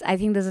this, I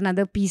think there's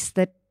another piece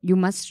that you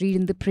must read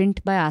in the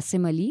print by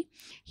Asim Ali.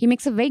 He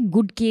makes a very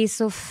good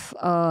case of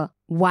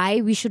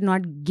why we should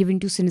not give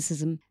into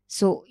cynicism.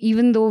 So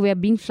even though we are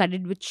being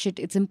flooded with shit,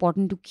 it's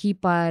important to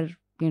keep our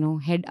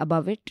head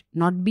above it,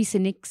 not be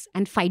cynics,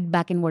 and fight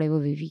back in whatever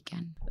way we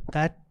can.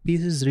 That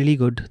piece is really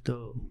good,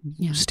 the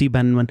Steve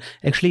Bannon one.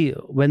 Actually,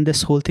 when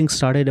this whole thing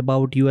started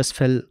about US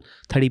fell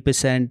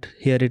 30%,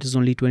 here it is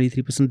only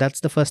 23%. That's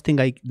the first thing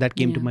that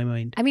came to my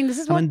mind. I mean, this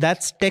is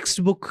that's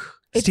textbook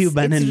Steve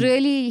Bannon. It's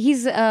really,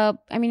 he's,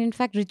 in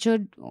fact,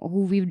 Richard,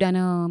 who we've done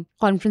a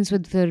conference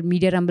with for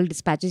Media Rumble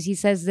Dispatches, he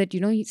says that,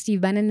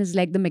 Steve Bannon is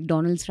like the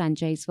McDonald's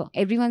franchise. So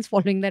everyone's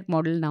following that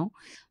model now.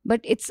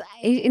 But it's,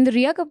 in the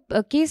Ria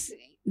case,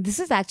 this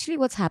is actually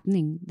what's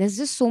happening. There's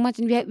just so much.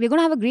 And we're going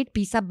to have a great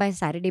piece up by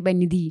Saturday by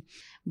Nidhi.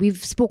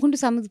 We've spoken to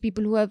some of the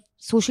people who have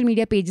social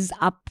media pages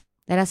up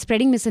that are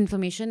spreading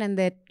misinformation and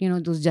that,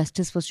 those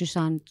Justice for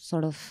Sushant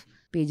sort of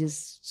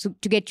pages. So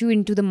to get you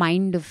into the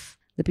mind of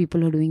the people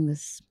who are doing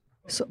this.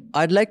 So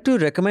I'd like to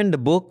recommend a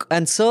book.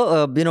 And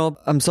sir,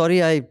 I'm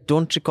sorry I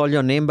don't recall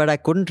your name, but I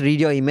couldn't read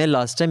your email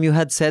last time. You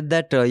had said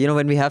that,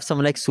 when we have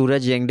someone like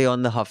Suraj Yengde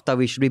on the Hafta,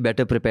 we should be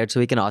better prepared so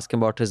we can ask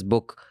him about his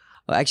book.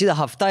 Actually, the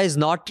Hafta is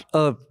not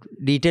a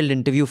detailed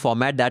interview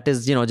format. That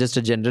is, just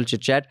a general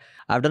chit-chat.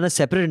 I've done a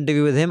separate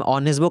interview with him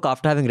on his book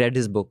after having read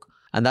his book.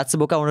 And that's the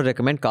book I want to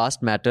recommend,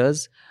 Caste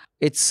Matters.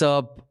 It's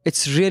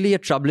really a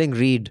troubling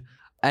read.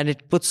 And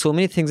it puts so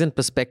many things in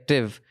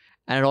perspective.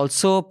 And it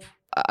also,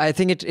 I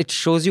think it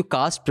shows you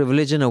caste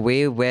privilege in a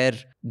way where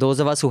those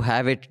of us who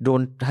have it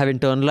don't have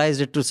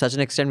internalized it to such an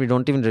extent we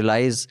don't even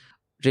realize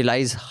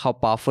how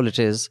powerful it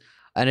is.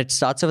 And it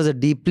starts off as a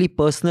deeply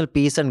personal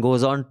piece and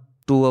goes on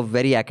to a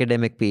very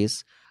academic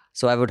piece.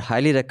 So I would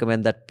highly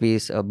recommend that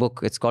piece, a book.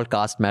 It's called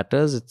Caste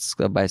Matters. It's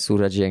by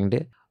Suraj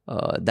Yengde.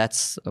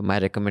 That's my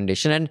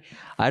recommendation. And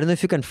I don't know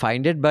if you can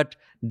find it, but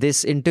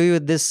this interview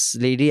with this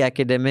lady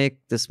academic,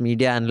 this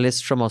media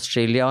analyst from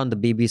Australia on the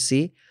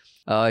BBC,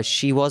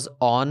 she was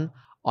on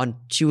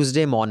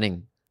Tuesday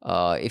morning.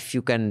 If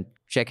you can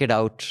check it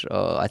out,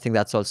 I think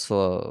that's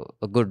also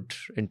a good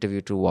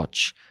interview to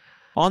watch.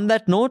 On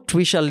that note,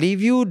 we shall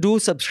leave you. Do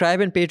subscribe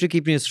and pay to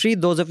keep news free.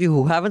 Those of you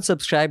who haven't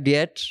subscribed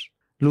yet,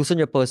 loosen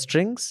your purse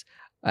strings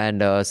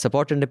and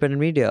support independent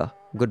media.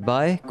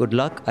 Goodbye, good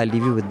luck. I'll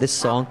leave you with this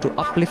song to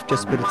uplift your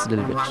spirits a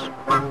little bit.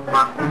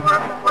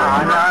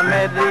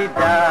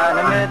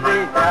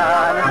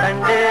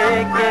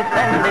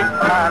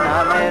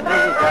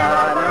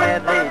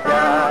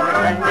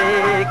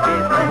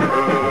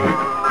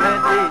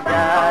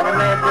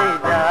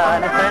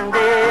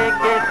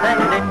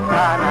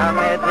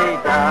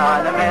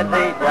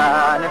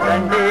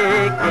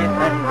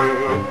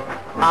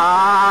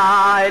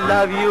 I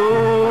love you.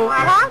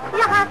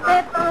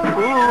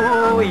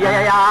 Ooh,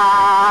 yeah,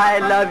 I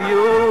love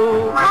you.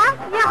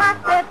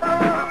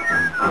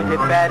 तुझे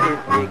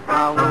Paris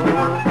दिखाऊं,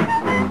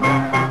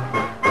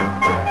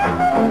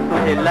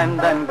 तुझे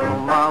London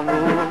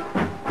घुमाऊं,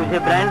 तुझे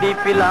brandy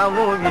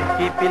पिलाऊं,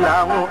 whisky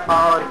पिलाऊं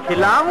और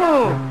खिलाऊं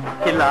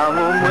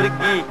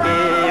मुर्गी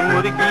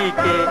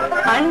के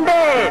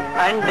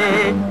अंडे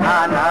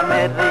खाना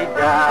मेरी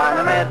जान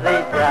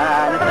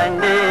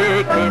संडे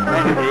के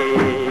Sunday.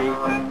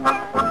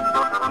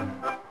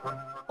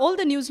 All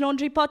the News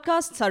Laundry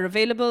podcasts are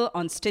available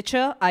on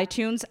Stitcher,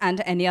 iTunes,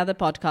 and any other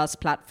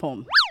podcast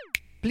platform.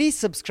 Please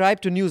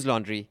subscribe to News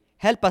Laundry.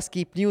 Help us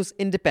keep news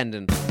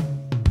independent.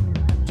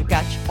 To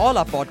catch all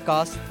our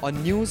podcasts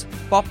on news,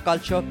 pop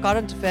culture,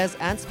 current affairs,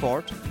 and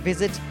sport,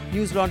 visit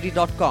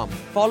newslaundry.com.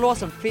 Follow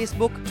us on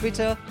Facebook,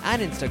 Twitter,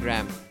 and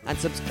Instagram, and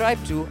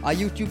subscribe to our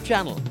YouTube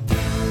channel.